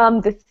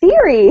 The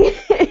theory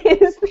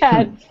is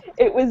that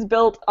it was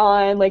built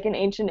on, an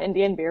ancient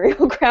Indian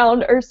burial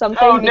ground or something.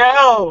 Oh,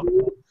 no!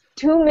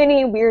 Too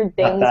many weird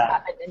things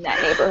happened in that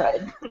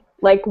neighborhood.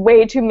 like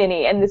way too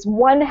many. And this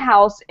one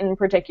house in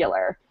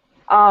particular,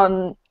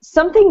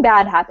 something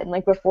bad happened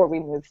like before we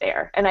moved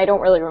there, and I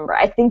don't really remember.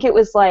 I think it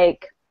was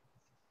like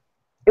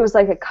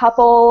a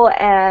couple,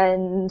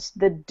 and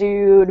the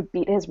dude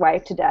beat his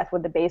wife to death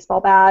with a baseball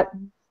bat,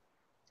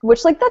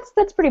 which like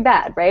that's pretty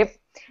bad, right?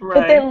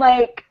 But then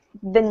like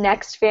the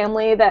next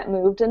family that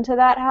moved into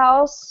that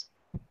house,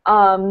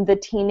 the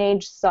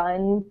teenage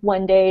son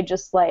one day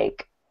just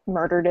like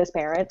murdered his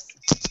parents,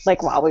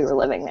 like while we were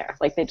living there.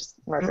 Like they just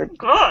murdered.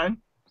 God.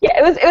 Yeah,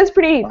 it was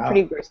pretty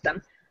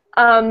gruesome.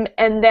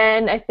 And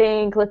then I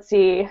think, let's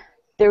see,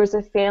 there was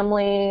a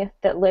family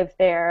that lived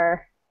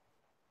there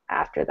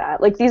after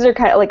that. Like these are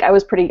kind of like, I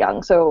was pretty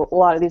young, so a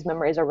lot of these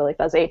memories are really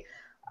fuzzy.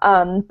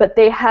 But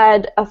they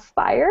had a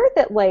fire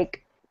that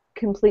like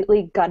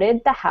completely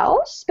gutted the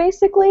house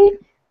basically,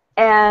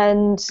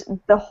 and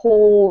the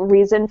whole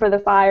reason for the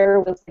fire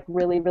was like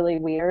really, really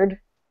weird.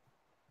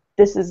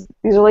 These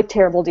are like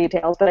terrible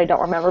details that I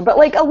don't remember, but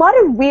like a lot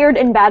of weird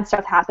and bad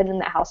stuff happened in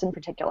that house in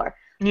particular.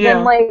 Yeah.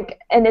 Then like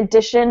an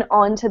addition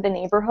onto the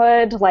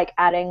neighborhood, like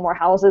adding more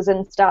houses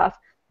and stuff,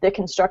 the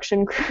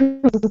construction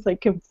crew was like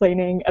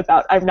complaining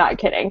about, I'm not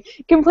kidding,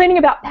 complaining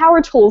about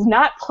power tools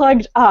not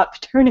plugged up,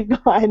 turning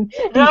on,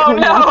 and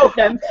going off with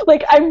them.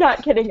 Like, I'm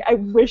not kidding. I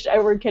wish I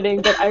were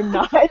kidding, but I'm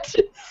not.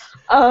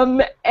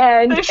 And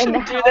the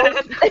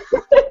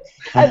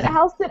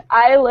house that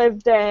I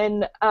lived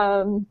in,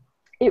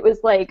 it was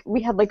like,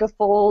 we had like a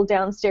full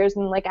downstairs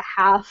and like a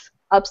half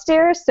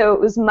upstairs, so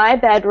it was my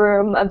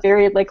bedroom, a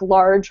very like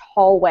large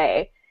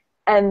hallway,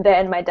 and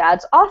then my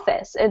dad's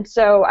office. And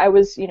so I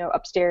was, you know,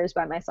 upstairs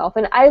by myself.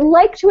 And I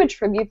like to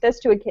attribute this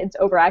to a kid's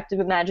overactive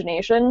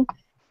imagination,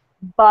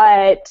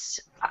 but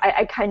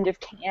I kind of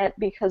can't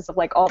because of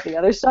like all the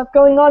other stuff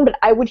going on. But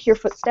I would hear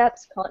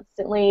footsteps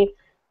constantly.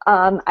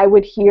 I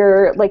would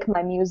hear like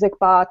my music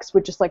box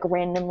would just like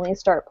randomly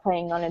start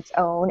playing on its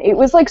own. It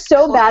was like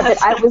so bad that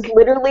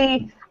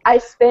I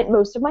spent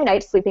most of my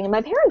night sleeping in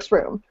my parents'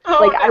 room.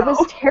 I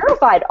was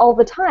terrified all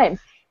the time.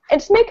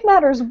 And to make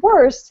matters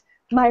worse,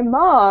 my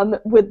mom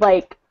would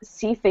like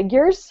see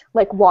figures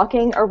like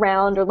walking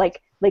around or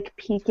like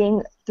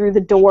peeking through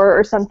the door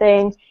or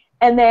something.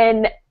 And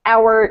then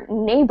our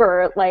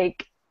neighbor,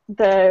 like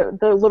the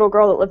little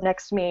girl that lived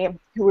next to me,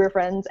 who we were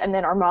friends, and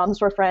then our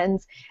moms were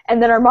friends,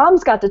 and then our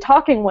moms got to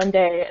talking one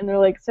day, and they're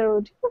like,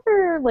 so do you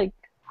ever like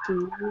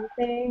do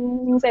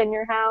things in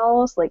your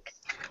house, like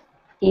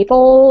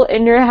people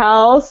in your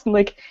house? And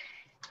like,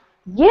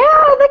 yeah,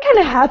 that kind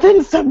of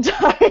happens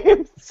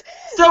sometimes.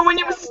 So when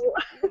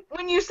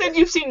you said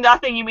you've seen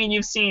nothing, you mean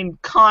you've seen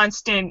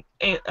constant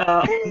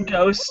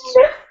ghosts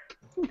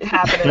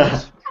happening,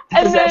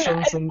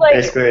 possessions, and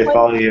basically they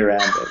follow you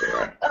around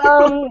everywhere.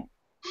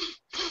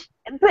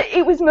 But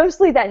it was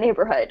mostly that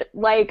neighborhood.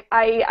 Like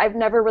I've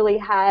never really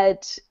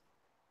had.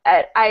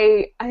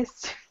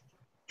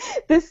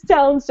 This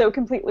sounds so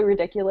completely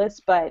ridiculous,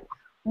 but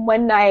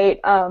one night,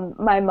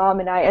 my mom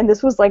and I, and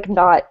this was like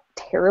not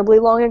terribly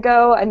long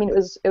ago. I mean, it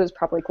was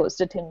probably close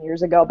to 10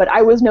 years ago, but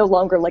I was no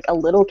longer like a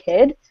little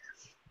kid.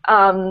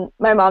 My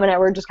mom and I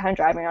were just kind of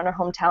driving around our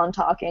hometown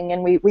talking,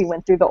 and we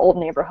went through the old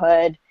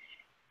neighborhood,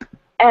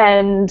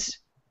 and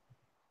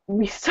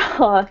we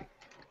saw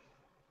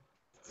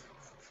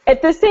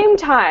at the same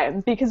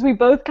time, because we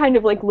both kind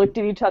of like looked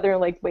at each other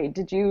and like, wait,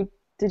 did you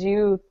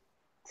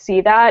see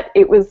that?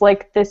 It was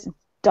like this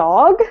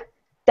dog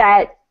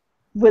that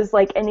was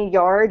like in a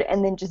yard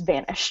and then just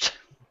vanished.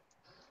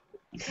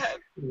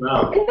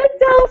 Wow. And that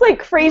sounds like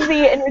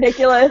crazy and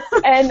ridiculous,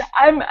 and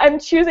I'm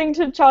choosing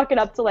to chalk it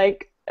up to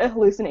like a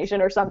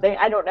hallucination or something.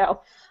 I don't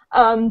know.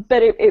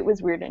 But it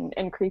was weird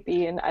and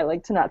creepy, and I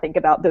like to not think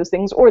about those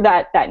things or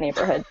that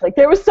neighborhood. Like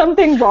there was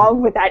something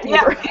wrong with that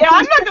neighborhood. Yeah,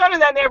 I'm not going to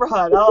that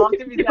neighborhood. I'll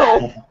give you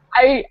that.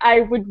 I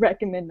would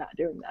recommend not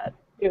doing that.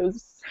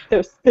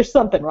 There's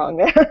something wrong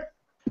there.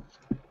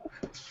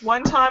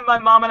 One time, my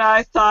mom and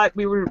I thought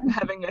we were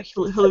having a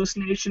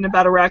hallucination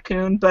about a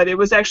raccoon, but it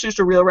was actually just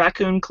a real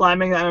raccoon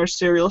climbing on our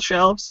cereal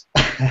shelves.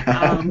 So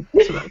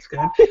that's good.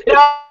 You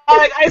know,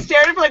 I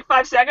stared at it for like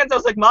 5 seconds. I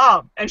was like,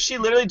 Mom, and she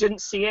literally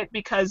didn't see it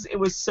because it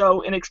was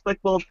so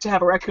inexplicable to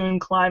have a raccoon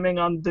climbing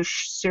on the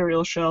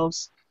cereal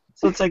shelves.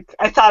 So it's like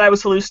I thought I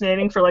was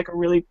hallucinating for like a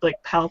really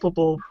like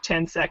palpable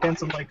 10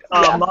 seconds. I'm like,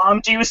 oh, Mom,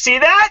 do you see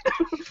that?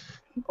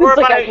 Or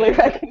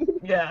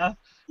yeah.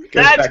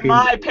 That's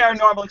my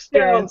paranormal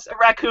experience. A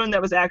raccoon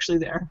that was actually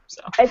there.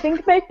 So I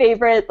think my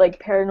favorite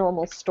like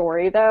paranormal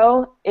story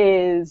though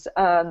is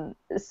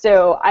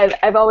so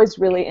I've always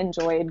really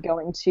enjoyed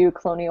going to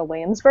Colonial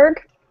Williamsburg.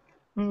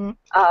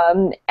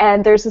 Mm-hmm.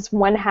 And there's this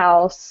one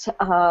house.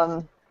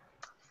 I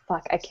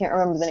can't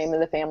remember the name of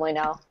the family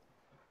now.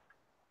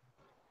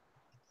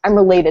 I'm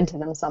related to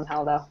them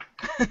somehow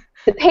though.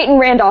 The Peyton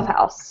Randolph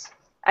house.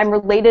 I'm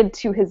related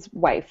to his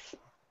wife.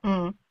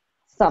 Mm.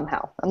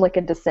 Somehow. I'm like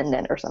a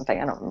descendant or something.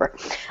 I don't remember.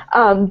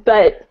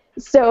 But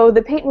so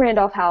the Peyton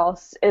Randolph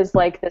house is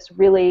like this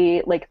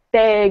really like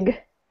big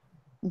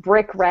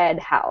brick red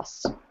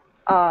house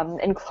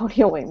in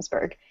Colonial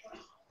Williamsburg.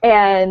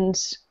 And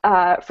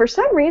for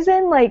some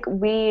reason, like,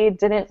 we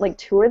didn't like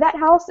tour that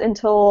house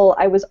until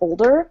I was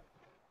older,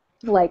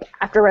 like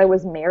after I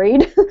was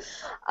married.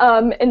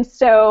 And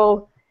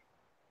so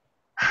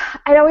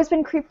I'd always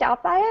been creeped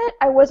out by it.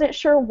 I wasn't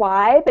sure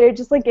why, but it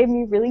just like gave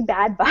me really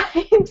bad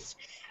vibes.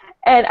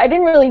 And I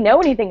didn't really know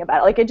anything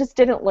about it. Like, I just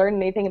didn't learn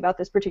anything about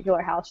this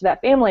particular house or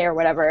that family or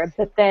whatever.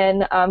 But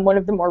then one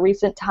of the more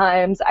recent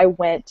times I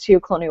went to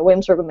Colonial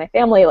Williamsburg with my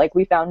family, like,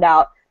 we found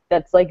out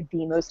that's like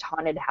the most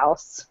haunted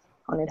house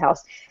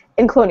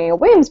in Colonial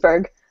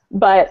Williamsburg.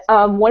 But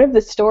one of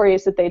the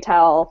stories that they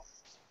tell,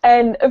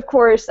 and of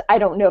course I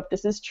don't know if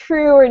this is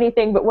true or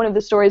anything, but one of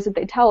the stories that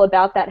they tell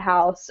about that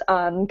house,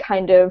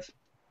 kind of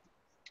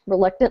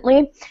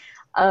reluctantly,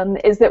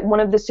 is that one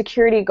of the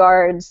security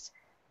guards,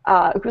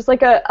 it was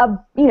like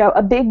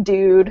a big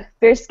dude,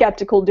 very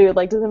skeptical dude,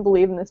 like doesn't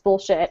believe in this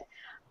bullshit,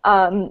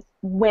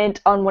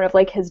 went on one of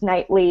like his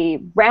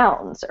nightly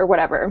rounds or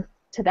whatever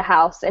to the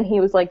house, and he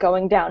was like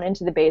going down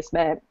into the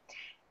basement,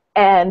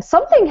 and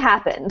something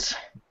happened,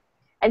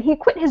 and he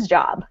quit his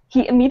job.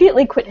 He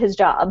immediately quit his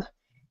job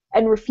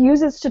and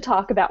refuses to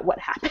talk about what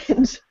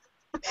happened.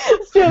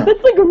 So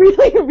that's like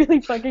really, really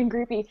fucking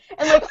creepy.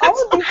 And like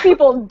all of these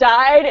people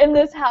died in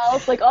this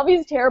house. Like all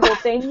these terrible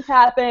things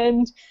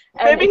happened.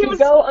 And Maybe if he you was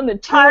go on the tour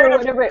tired or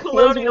of whatever, it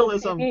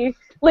colonialism. feels really creepy.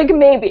 Like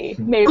maybe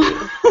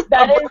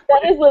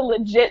that is a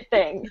legit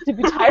thing, to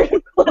be tired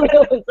of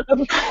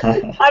colonialism.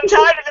 I'm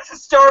tired of this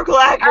historical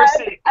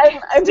accuracy.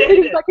 I'm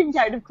pretty fucking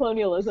tired of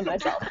colonialism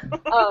myself.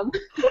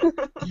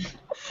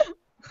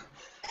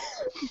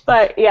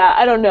 But yeah,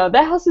 I don't know.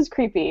 That house is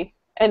creepy.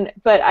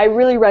 But I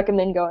really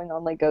recommend going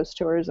on like ghost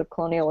tours of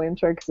Colonial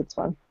Williamsburg because it's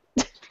fun.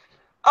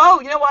 Oh,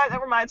 you know what?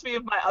 That reminds me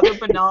of my other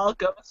banal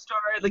ghost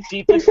story, like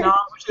deeply banal,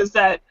 which is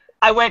that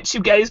I went to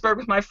Gettysburg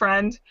with my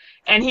friend,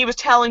 and he was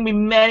telling me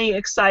many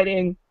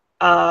exciting,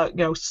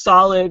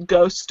 solid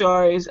ghost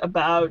stories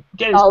about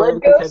Gettysburg.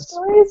 Solid ghost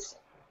stories?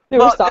 They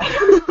were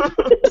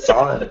solid.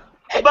 Solid.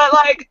 But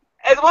like,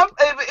 it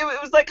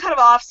was like kind of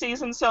off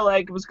season, so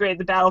like it was great.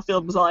 The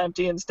battlefield was all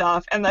empty and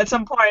stuff. And at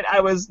some point,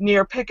 I was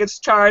near Pickett's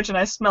Charge, and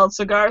I smelled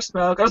cigar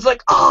smoke. I was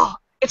like, oh,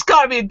 it's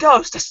got to be a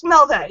ghost. I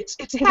smell that.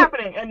 It's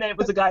happening. And then it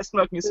was a guy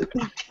smoking a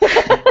cigar.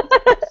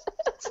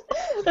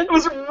 It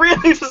was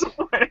really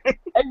disappointing.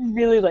 I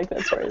really like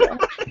that story though.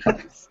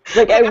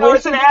 Like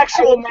it's an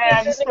actual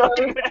man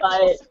smoking an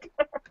actual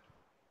cigar.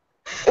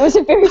 It was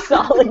a very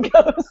solid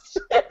ghost.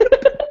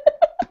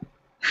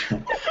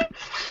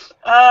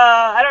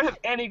 I don't have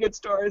any good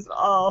stories at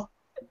all.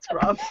 It's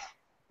rough.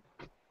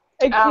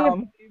 I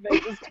can't believe I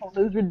just told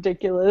those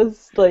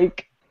ridiculous,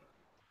 like,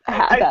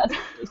 half-assed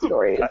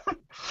stories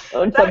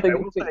on something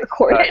that's being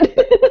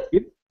recorded.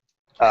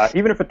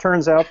 Even if it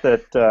turns out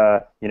that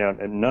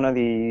none of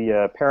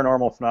the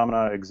paranormal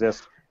phenomena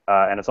exist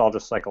and it's all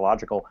just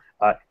psychological,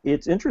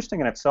 it's interesting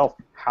in itself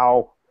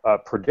how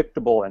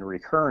predictable and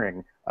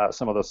recurring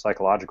some of those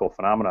psychological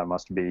phenomena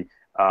must be.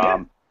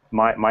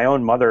 My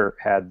own mother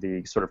had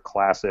the sort of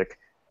classic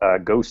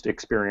ghost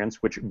experience,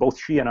 which both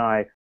she and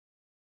I,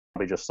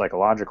 probably just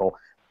psychological,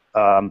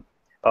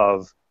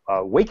 of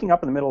waking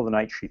up in the middle of the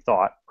night, she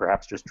thought,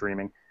 perhaps just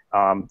dreaming,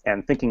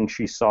 and thinking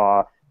she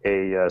saw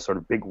a sort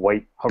of big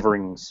white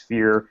hovering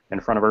sphere in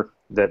front of her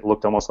that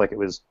looked almost like it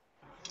was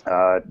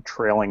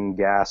trailing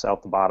gas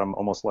out the bottom,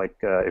 almost like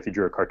if you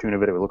drew a cartoon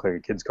of it, it would look like a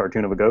kid's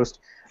cartoon of a ghost.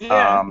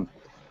 Yeah.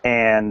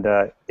 And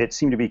it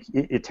seemed to be,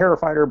 it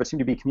terrified her, but seemed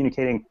to be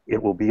communicating,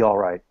 it will be all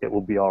right, it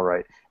will be all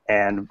right.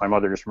 And my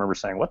mother just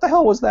remembers saying, what the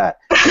hell was that?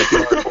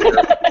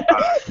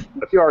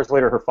 A few hours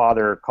later, her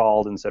father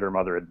called and said her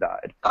mother had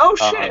died. Oh,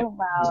 shit. Oh,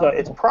 wow. So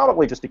it's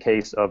probably just a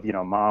case of,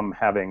 mom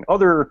having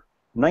other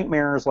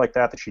nightmares like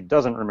that she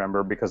doesn't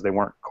remember because they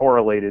weren't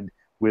correlated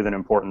with an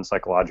important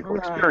psychological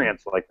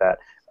experience like that.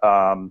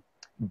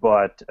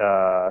 But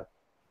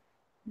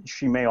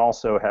she may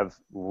also have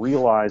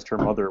realized her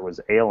mother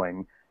was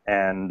ailing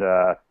and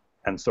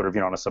sort of,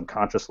 on a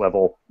subconscious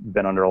level,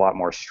 been under a lot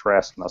more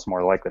stress and thus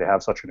more likely to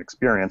have such an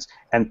experience.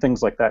 And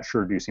things like that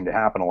sure do seem to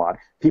happen a lot.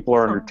 People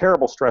are under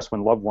terrible stress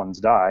when loved ones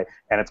die,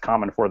 and it's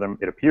common for them,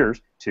 it appears,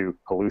 to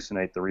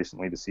hallucinate the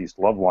recently deceased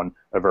loved one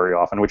very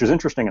often, which is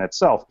interesting in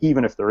itself,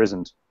 even if there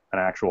isn't an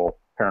actual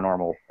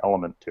paranormal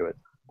element to it.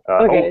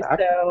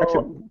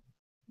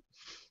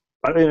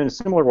 Actually, in a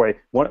similar way,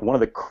 one of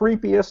the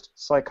creepiest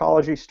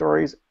psychology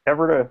stories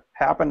ever to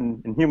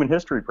happen in human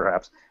history,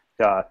 perhaps,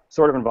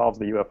 sort of involves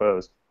the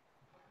UFOs.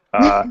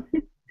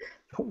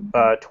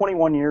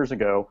 21 years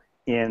ago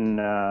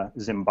in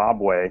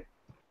Zimbabwe,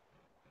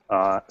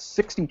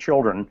 60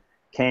 children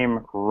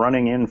came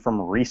running in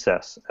from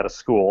recess at a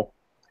school,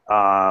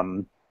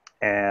 and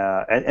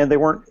they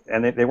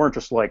weren't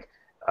just like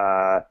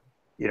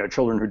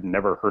children who'd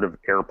never heard of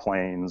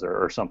airplanes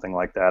or something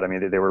like that. I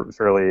mean, they were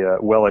fairly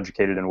well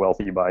educated and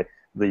wealthy by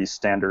the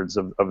standards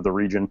of the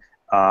region.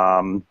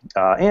 And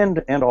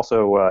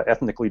also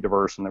ethnically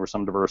diverse, and there was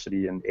some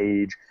diversity in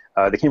age.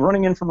 They came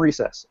running in from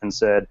recess and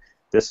said,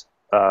 this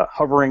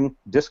hovering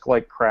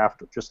disc-like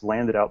craft just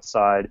landed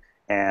outside,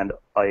 and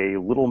a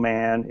little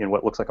man in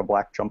what looks like a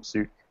black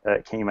jumpsuit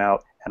came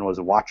out and was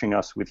watching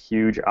us with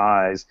huge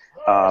eyes,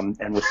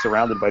 and was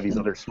surrounded by these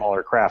other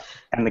smaller craft.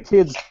 And the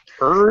kids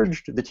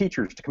urged the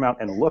teachers to come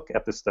out and look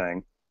at this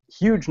thing,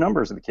 huge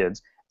numbers of the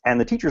kids, and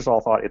the teachers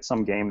all thought it's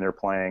some game they're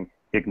playing,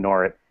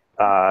 ignore it.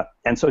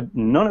 And so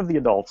none of the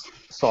adults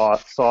saw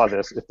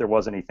this, if there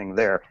was anything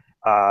there.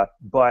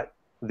 But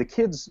the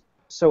kids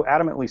so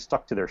adamantly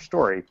stuck to their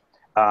story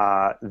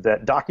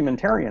that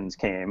documentarians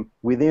came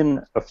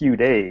within a few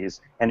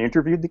days and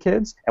interviewed the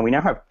kids, and we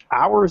now have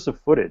hours of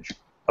footage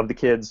of the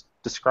kids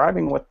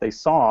describing what they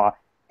saw,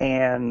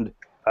 and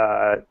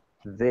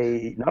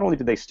they not only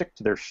did they stick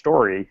to their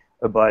story,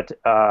 but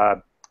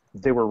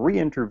they were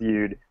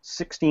re-interviewed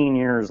 16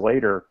 years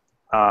later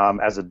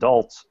as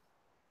adults,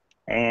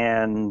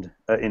 and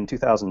in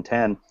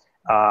 2010,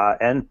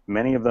 and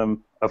many of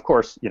them, of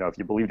course, if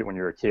you believed it when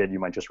you were a kid, you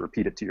might just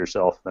repeat it to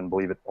yourself, then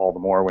believe it all the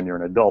more when you're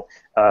an adult.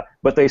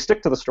 But they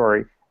stick to the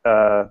story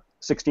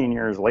 16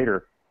 years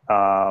later,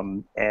 and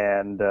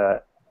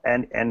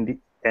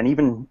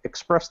even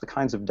express the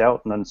kinds of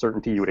doubt and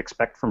uncertainty you would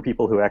expect from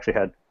people who actually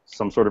had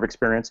some sort of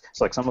experience.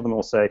 So, like, some of them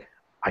will say,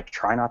 "I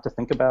try not to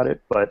think about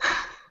it, but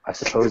I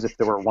suppose if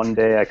there were one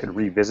day I could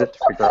revisit to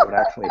figure out what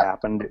actually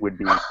happened, it would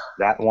be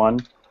that one."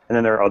 And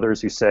then there are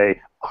others who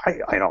say,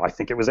 I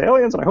think it was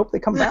aliens, and I hope they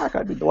come back.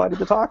 I'd be delighted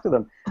to talk to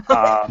them.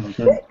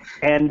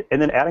 And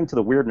then adding to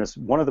the weirdness,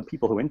 one of the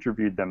people who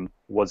interviewed them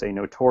was a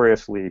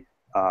notoriously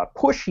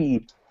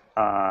pushy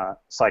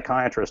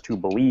psychiatrist who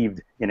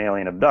believed in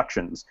alien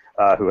abductions,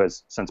 who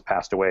has since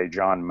passed away,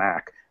 John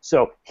Mack.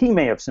 So he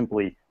may have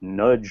simply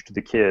nudged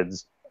the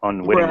kids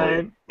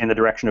unwittingly in the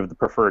direction of the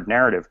preferred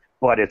narrative.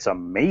 But it's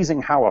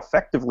amazing how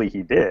effectively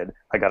he did,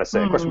 I gotta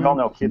say. Of course, we all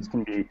know kids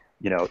can be,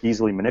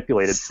 easily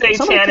manipulated.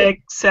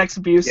 Satanic sex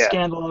abuse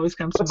scandal always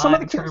comes to mind. But some of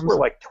the kids were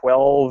like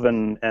 12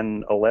 and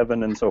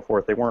 11 and so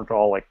forth. They weren't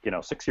all like,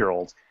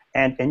 6-year-olds.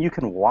 And you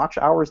can watch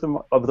hours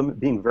of them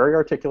being very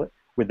articulate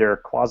with their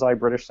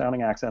quasi-British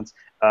sounding accents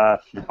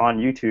on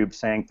YouTube,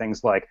 saying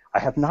things like, "I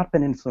have not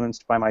been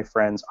influenced by my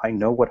friends. I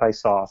know what I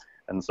saw,"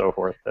 and so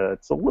forth.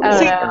 It's a little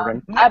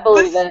unnerving. I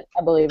believe it.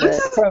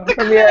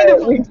 From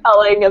your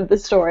retelling of the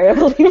story, I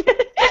believe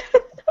it.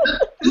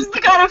 This is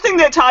the kind of thing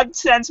that Todd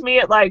sends me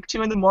at like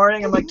 2 in the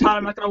morning. I'm like, "Todd,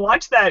 I'm not going to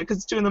watch that because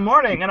it's 2 in the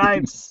morning, and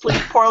I sleep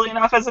poorly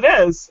enough as it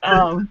is."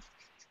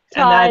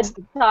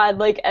 Todd,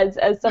 like as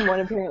someone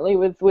apparently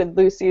with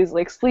Lucy's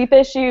like sleep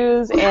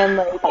issues and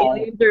like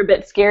aliens are a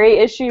bit scary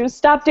issues,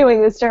 stop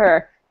doing this to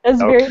her. That's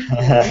very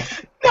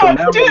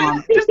no,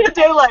 just the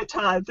daylight,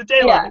 Todd. The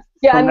daylight.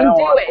 Yeah, I mean,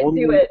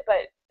 do it,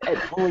 but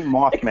only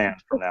Mothman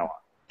from now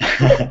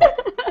on.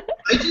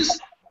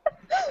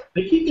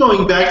 I keep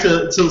going back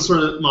to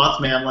sort of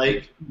Mothman,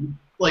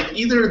 like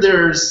either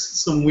there's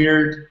some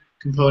weird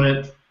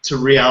component to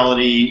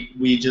reality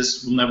we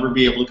just will never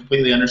be able to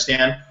completely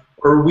understand,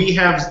 or we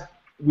have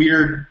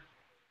weird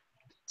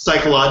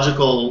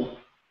psychological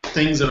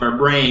things in our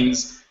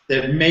brains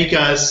that make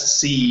us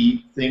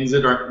see things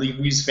that aren't,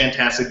 these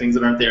fantastic things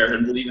that aren't there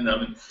and believe in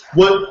them. And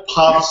what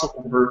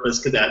possible purpose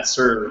could that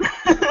serve?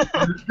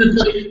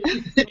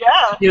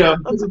 Yeah.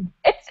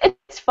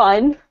 It's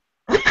fun.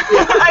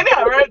 I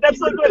know, right? That's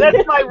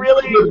my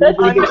really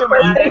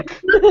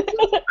undramatic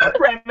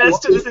premise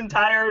to this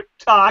entire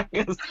talk.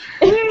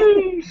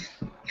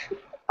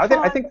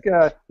 I think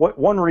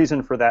one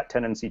reason for that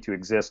tendency to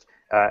exist,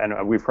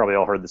 and we've probably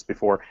all heard this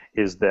before,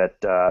 is that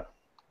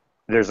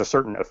there's a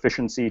certain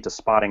efficiency to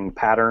spotting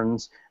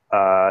patterns.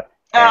 And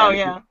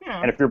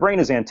if your brain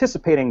is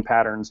anticipating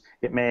patterns,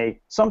 it may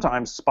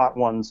sometimes spot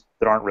ones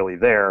that aren't really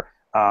there.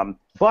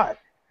 But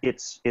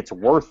it's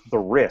worth the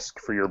risk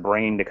for your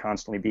brain to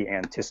constantly be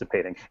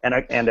anticipating. And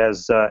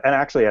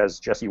actually, as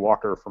Jesse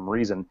Walker from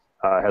Reason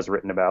has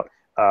written about,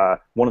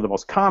 one of the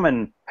most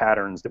common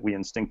patterns that we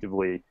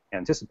instinctively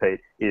anticipate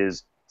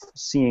is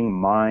seeing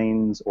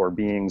minds or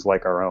beings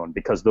like our own,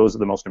 because those are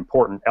the most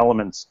important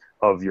elements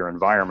of your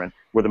environment,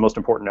 were the most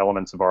important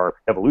elements of our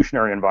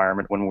evolutionary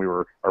environment when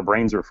our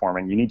brains are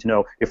forming. You need to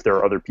know if there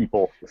are other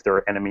people, if there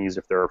are enemies,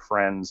 if there are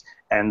friends.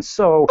 And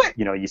so,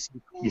 you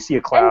see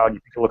a cloud, you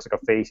think it looks like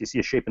a face, you see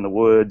a shape in the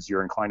woods,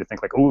 you're inclined to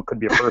think like, oh, it could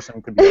be a person,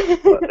 it could be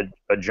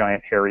a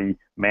giant hairy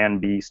man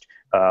beast.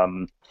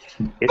 But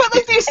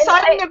like the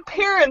sudden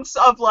appearance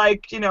of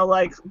like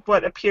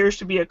what appears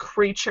to be a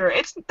creature,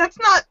 that's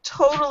not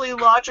totally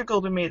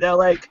logical to me though.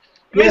 Like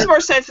it makes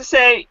more sense to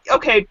say,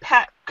 okay,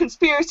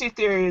 conspiracy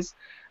theories,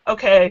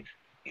 okay,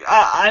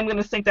 I'm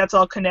gonna think that's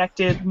all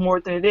connected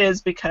more than it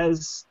is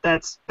because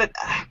that's. But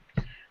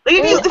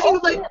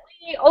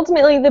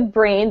ultimately,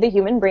 the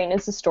human brain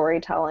is a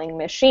storytelling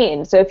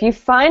machine. So if you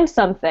find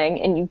something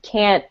and you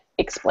can't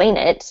explain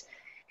it,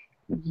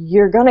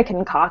 you're going to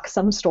concoct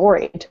some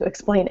story to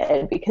explain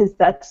it because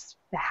that's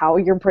how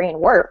your brain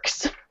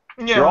works.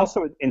 Yeah. You're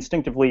also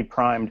instinctively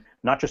primed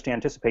not just to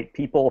anticipate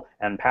people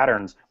and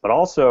patterns, but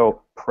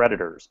also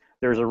predators.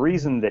 There's a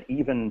reason that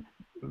even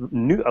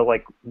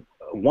like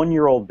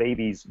 1-year-old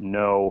babies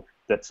know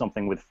that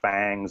something with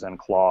fangs and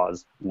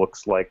claws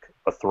looks like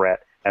a threat,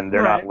 and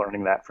they're not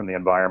learning that from the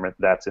environment.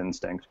 That's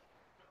instinct.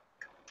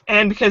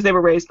 And because they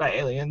were raised by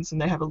aliens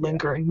and they have a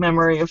lingering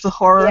memory of the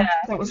horror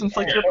that was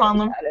inflicted upon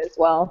them. That as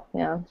well,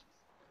 yeah.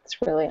 It's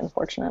really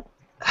unfortunate.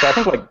 So I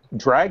think like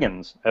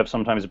dragons have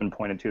sometimes been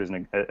pointed to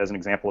as an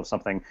example of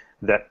something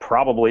that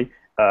probably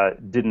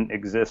didn't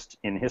exist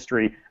in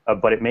history,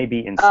 but it may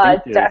be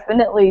instinctive.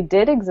 Definitely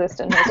did exist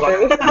in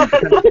history.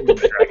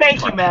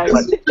 Thank you, Max.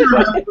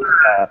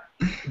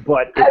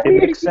 But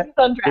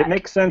it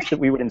makes sense that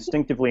we would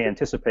instinctively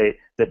anticipate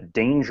that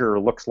danger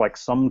looks like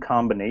some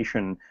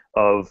combination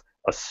of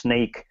a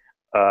snake,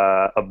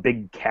 a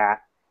big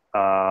cat,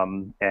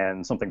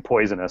 and something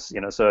poisonous.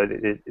 So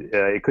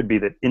it could be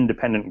that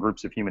independent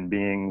groups of human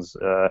beings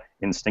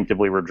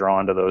instinctively were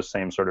drawn to those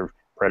same sort of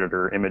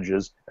predator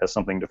images as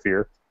something to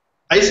fear.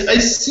 I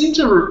seem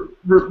to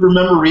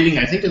remember reading,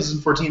 I think it was in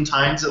 14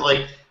 Times, that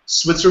like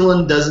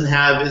Switzerland doesn't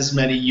have as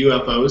many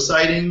UFO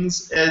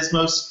sightings as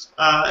most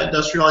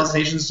industrialized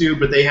nations do,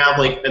 but they have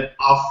like an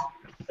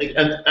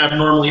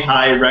abnormally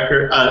high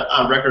record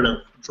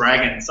of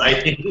dragon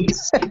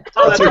sightings.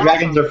 That's where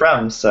dragons are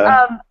from. So.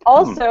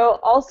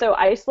 Also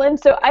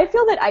Iceland. So I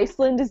feel that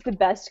Iceland is the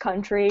best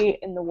country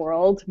in the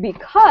world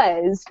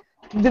because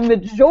the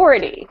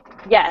majority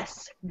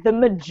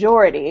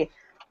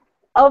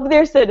of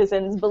their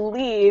citizens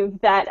believe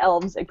that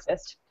elves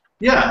exist.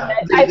 Yeah.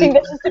 I think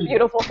that's just a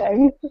beautiful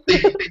thing.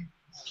 They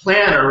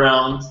plan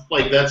around,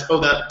 like,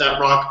 that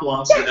rock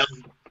belongs to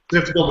elves. They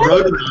have to build a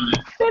road around it.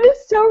 That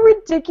is so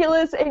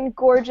ridiculous and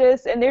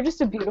gorgeous, and they're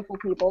just a beautiful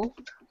people.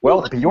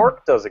 Well,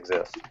 Bjork does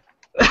exist.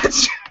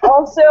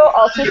 Also,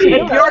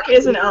 Bjork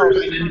is an elf.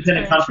 An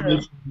independent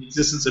confirmation of the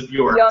existence of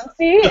Bjork.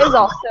 Yonsei of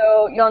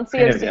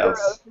Sigur Rós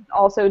is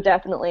also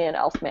definitely an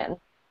elf man.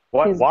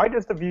 Why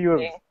does the view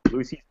of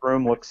Lucy's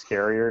room look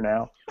scarier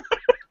now?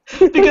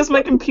 Because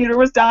my computer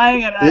was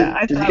dying, and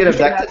I thought we should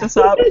wrap this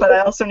up, but I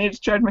also need to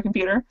charge my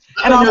computer.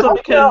 And also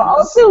because...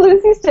 Also,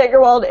 Lucy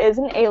Steigerwald is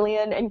an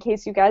alien, in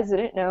case you guys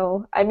didn't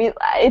know. I mean,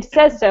 it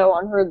says so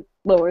on her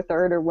lower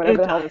third, or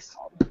whatever the hell it's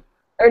called.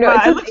 Or no,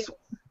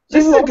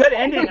 this is a good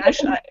ending. I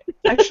should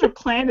have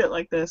planned it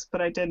like this, but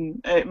I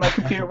didn't. My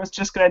computer was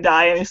just going to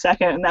die any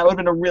second, and that would have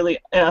been a really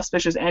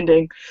inauspicious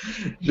ending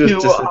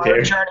to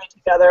our journey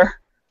together.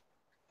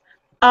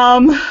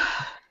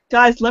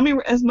 Guys,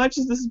 as much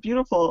as this is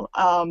beautiful,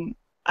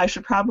 I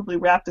should probably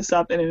wrap this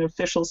up in an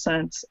official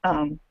sense.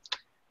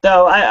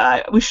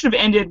 Though we should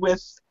have ended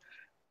with,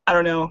 I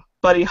don't know,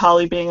 Buddy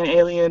Holly being an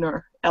alien,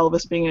 or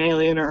Elvis being an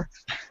alien, or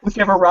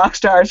whichever rock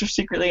stars are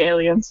secretly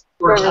aliens.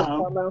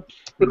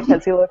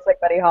 Because he looks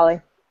like Buddy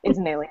Holly. He's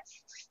an alien.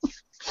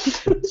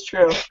 It's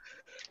true.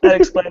 That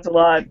explains a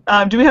lot.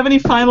 Do we have any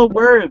final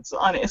words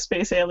on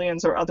space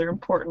aliens or other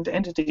important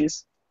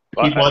entities?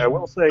 I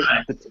will say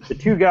the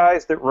two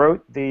guys that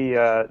wrote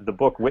the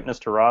book Witness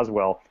to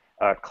Roswell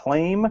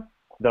claim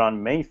that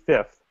on May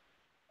 5th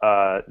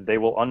they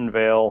will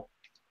unveil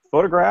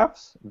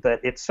photographs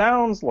that it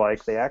sounds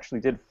like they actually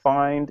did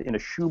find in a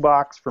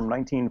shoebox from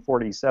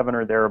 1947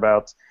 or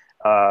thereabouts,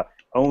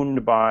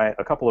 owned by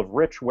a couple of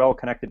rich,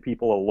 well-connected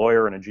people, a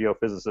lawyer and a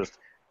geophysicist,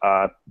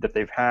 that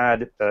they've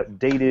had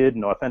dated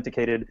and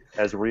authenticated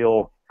as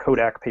real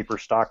Kodak paper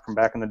stock from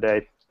back in the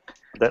day,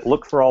 that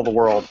look for all the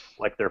world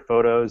like they're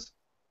photos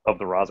of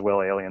the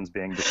Roswell aliens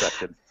being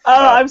dissected.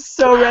 I'm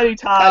so ready,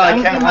 Todd.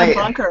 I'm in my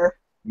bunker.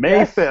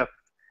 May 5th,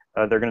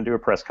 they're going to do a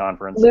press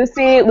conference.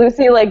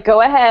 Lucy, like,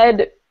 go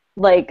ahead,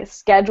 like,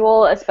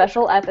 schedule a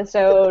special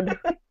episode.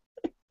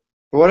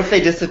 What if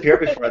they disappear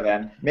before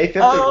then? May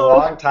 5th is a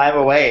long time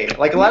away.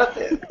 Like, a lot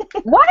of...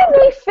 Why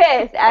May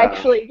 5th,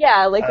 actually?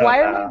 Yeah, like, why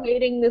are we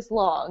waiting this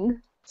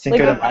long?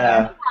 Cinco de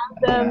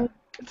Mayo.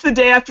 It's the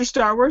day after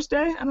Star Wars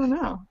Day? I don't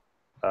know.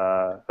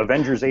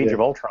 Avengers Age of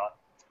Ultron.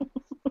 Oh,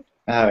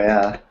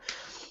 yeah.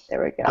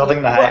 There we go.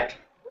 Building the hype.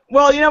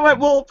 Well, you know what?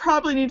 We'll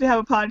probably need to have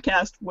a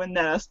podcast when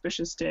that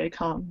auspicious day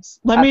comes.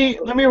 Let me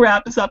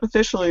wrap this up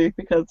officially,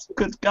 because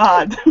good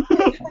God.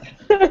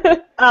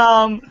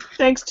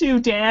 Thanks to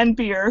Dan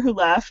Bier, who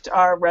left,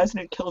 our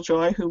resident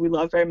killjoy, who we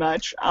love very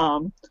much.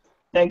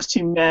 Thanks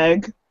to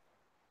Meg,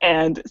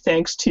 and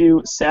thanks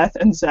to Seth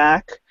and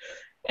Zach,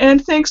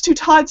 and thanks to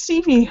Todd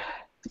Seavey,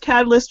 the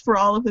catalyst for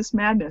all of this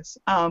madness.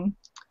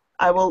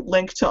 I will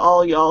link to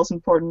all y'all's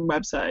important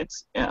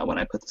websites when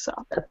I put this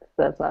up.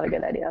 That's not a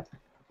good idea.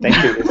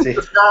 Thank you, Lucy.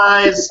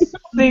 Guys!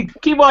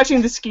 Keep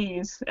watching The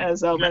Skis,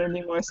 as Leonard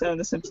Nimoy said in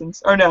The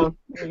Simpsons. Or no,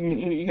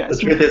 you guys.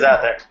 The truth is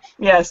out there.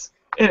 Yes,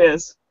 it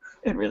is.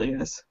 It really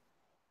is.